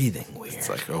is breathing weird. It's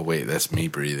like, oh wait, that's me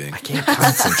breathing. I can't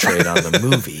concentrate on the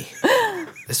movie.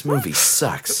 This movie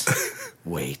sucks.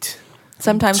 Wait.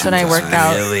 Sometimes when I work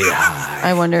out, Really high.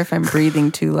 I wonder if I'm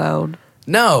breathing too loud.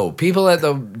 No, people at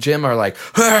the gym are like,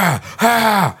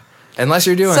 unless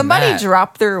you're doing Somebody that.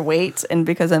 dropped their weights, and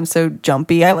because I'm so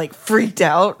jumpy, I like freaked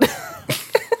out.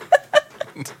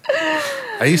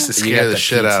 I used to You got scare the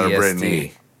shit out of PTSD.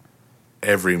 Brittany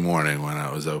every morning when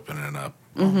I was opening up.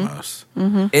 Almost.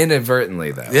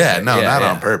 Inadvertently, though. Yeah, no, not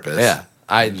on purpose. Yeah.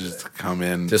 I Just come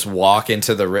in. just walk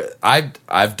into the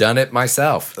I've done it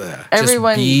myself. Yeah.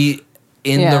 Everyone- just be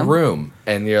in Yeah. the room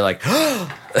and you're like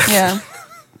Yeah.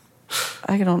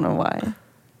 I don't know why.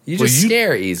 you Well, just you-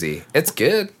 scare easy. It's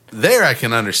good. There, I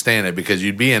can understand it because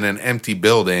you'd be in an empty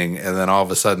building and then all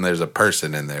of a sudden there's a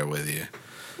person in there with you.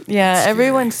 Yeah, It's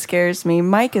everyone scares me.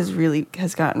 Mike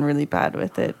has gotten really bad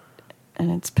with it,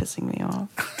 and it's pissing me off.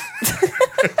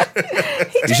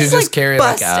 You should just like, carry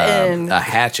like bust in. a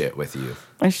hatchet with you.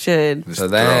 I should. Just So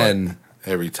throw it then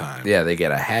every time. yeah, they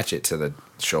get a hatchet to the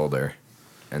shoulder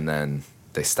and then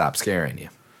they stop scaring you.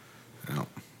 No.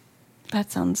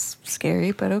 That sounds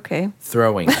scary, but okay.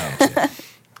 Throwing hatchet.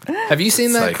 Have you seen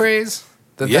It's that like- craze?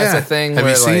 That's Yeah. a thing. Have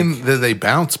where, you seen like- that they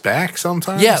bounce back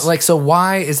sometimes? Yeah, like so.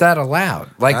 Why is that allowed?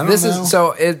 Like I don't this know. is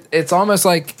so. It's almost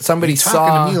like somebody you talking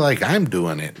saw. to me like I'm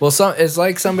doing it. Well, it's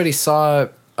like somebody saw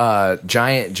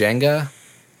giant Jenga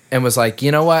and was like,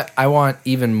 you know what? I want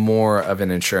even more of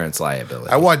an insurance liability.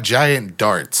 I want giant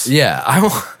darts. Yeah, I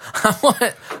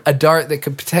want a dart that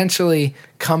could potentially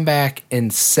come back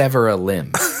and sever a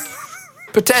limb.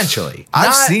 Potentially. I've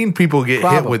Not- seen people get hit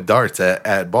probably. with darts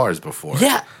at bars before.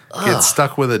 Yeah. Get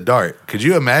stuck with a dart. Could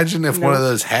you imagine if one of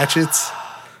those hatchets?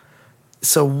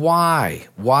 So why?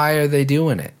 Why are they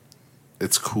doing it?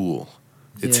 It's cool.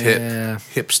 It's Yeah.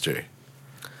 hip. Hipster.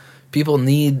 People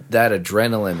need that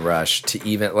adrenaline rush to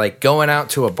even like going out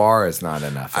to a bar is not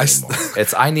enough anymore.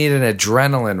 I need an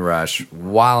adrenaline rush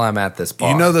while I'm at this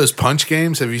bar. You know those punch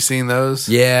games? Have you seen those?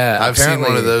 Yeah, I've seen one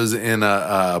apparently- of those in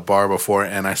a bar before,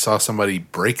 and I saw somebody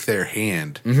break their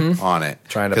hand on it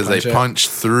Trying to because they punch it? punched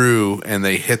through and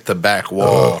they hit the back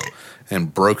wall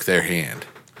and broke their hand.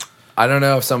 I don't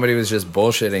know if somebody was just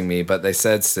bullshitting me, but they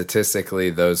said statistically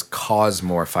those cause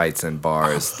more fights in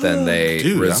bars than they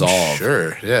Dude, resolve. I'm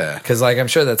sure. Yeah. Because like I'm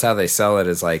sure that's how they sell it.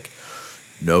 Is like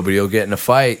nobody will get in a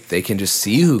fight. They can just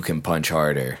see who can punch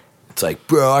harder. It's like,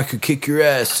 bro, I could kick your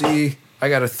ass. See, I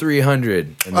got a 300.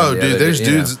 And then Oh, the dude, other there's dude,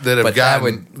 you know. dudes that have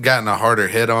But gotten a harder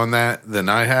hit on that than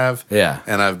I have. Yeah.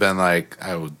 And I've been like,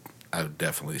 I would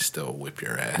definitely still whip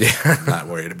your ass. I'm not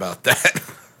worried about that.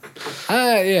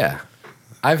 Yeah,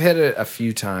 I've hit it a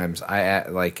few times. I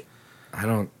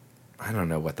don't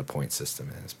know what the point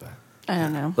system is, but I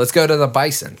don't know. let's go to the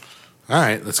bison. All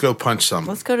right, let's go punch some.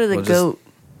 Let's go to the We'll just- goat.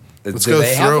 Let's Do go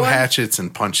they have throw one? hatchets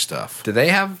and punch stuff. Do they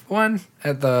have one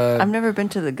at the? I've never been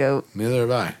to the goat. Neither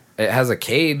have I. It has a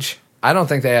cage. I don't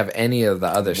think they have any of the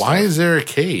other stuff. Why is there a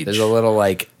cage? There's a little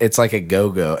it's like a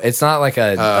go-go. It's not like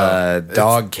a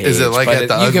dog cage. Is it like but at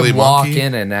the you Ugly can walk Monkey?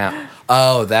 in and out.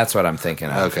 Oh, that's what I'm thinking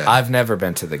of. Okay. I've never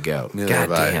been to the goat. Neither God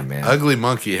have I. damn, man. Ugly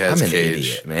Monkey has I'm an cage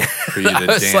idiot, man. for you to I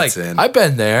was dance like, in. I've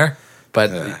been there, but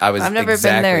I was I've never been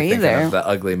exactly there thinking either. of the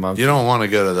Ugly Monkey. You don't want to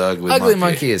go to the Ugly Ugly Monkey.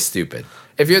 Monkey is stupid.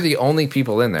 If you're the only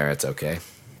people in there, it's okay.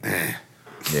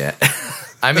 Yeah.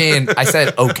 I mean, I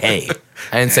said okay.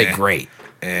 I didn't say great.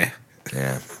 Yeah.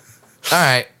 All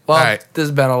right. Well, All right. this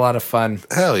has been a lot of fun.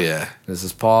 Hell yeah. This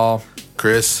is Paul.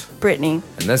 Chris. Brittany.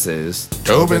 And this is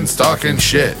Tobin's talking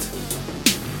shit.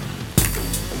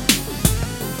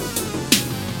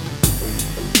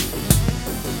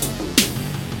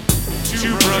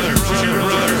 Two brothers in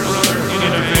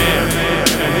a van.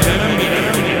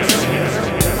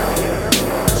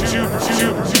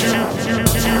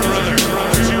 Two brothers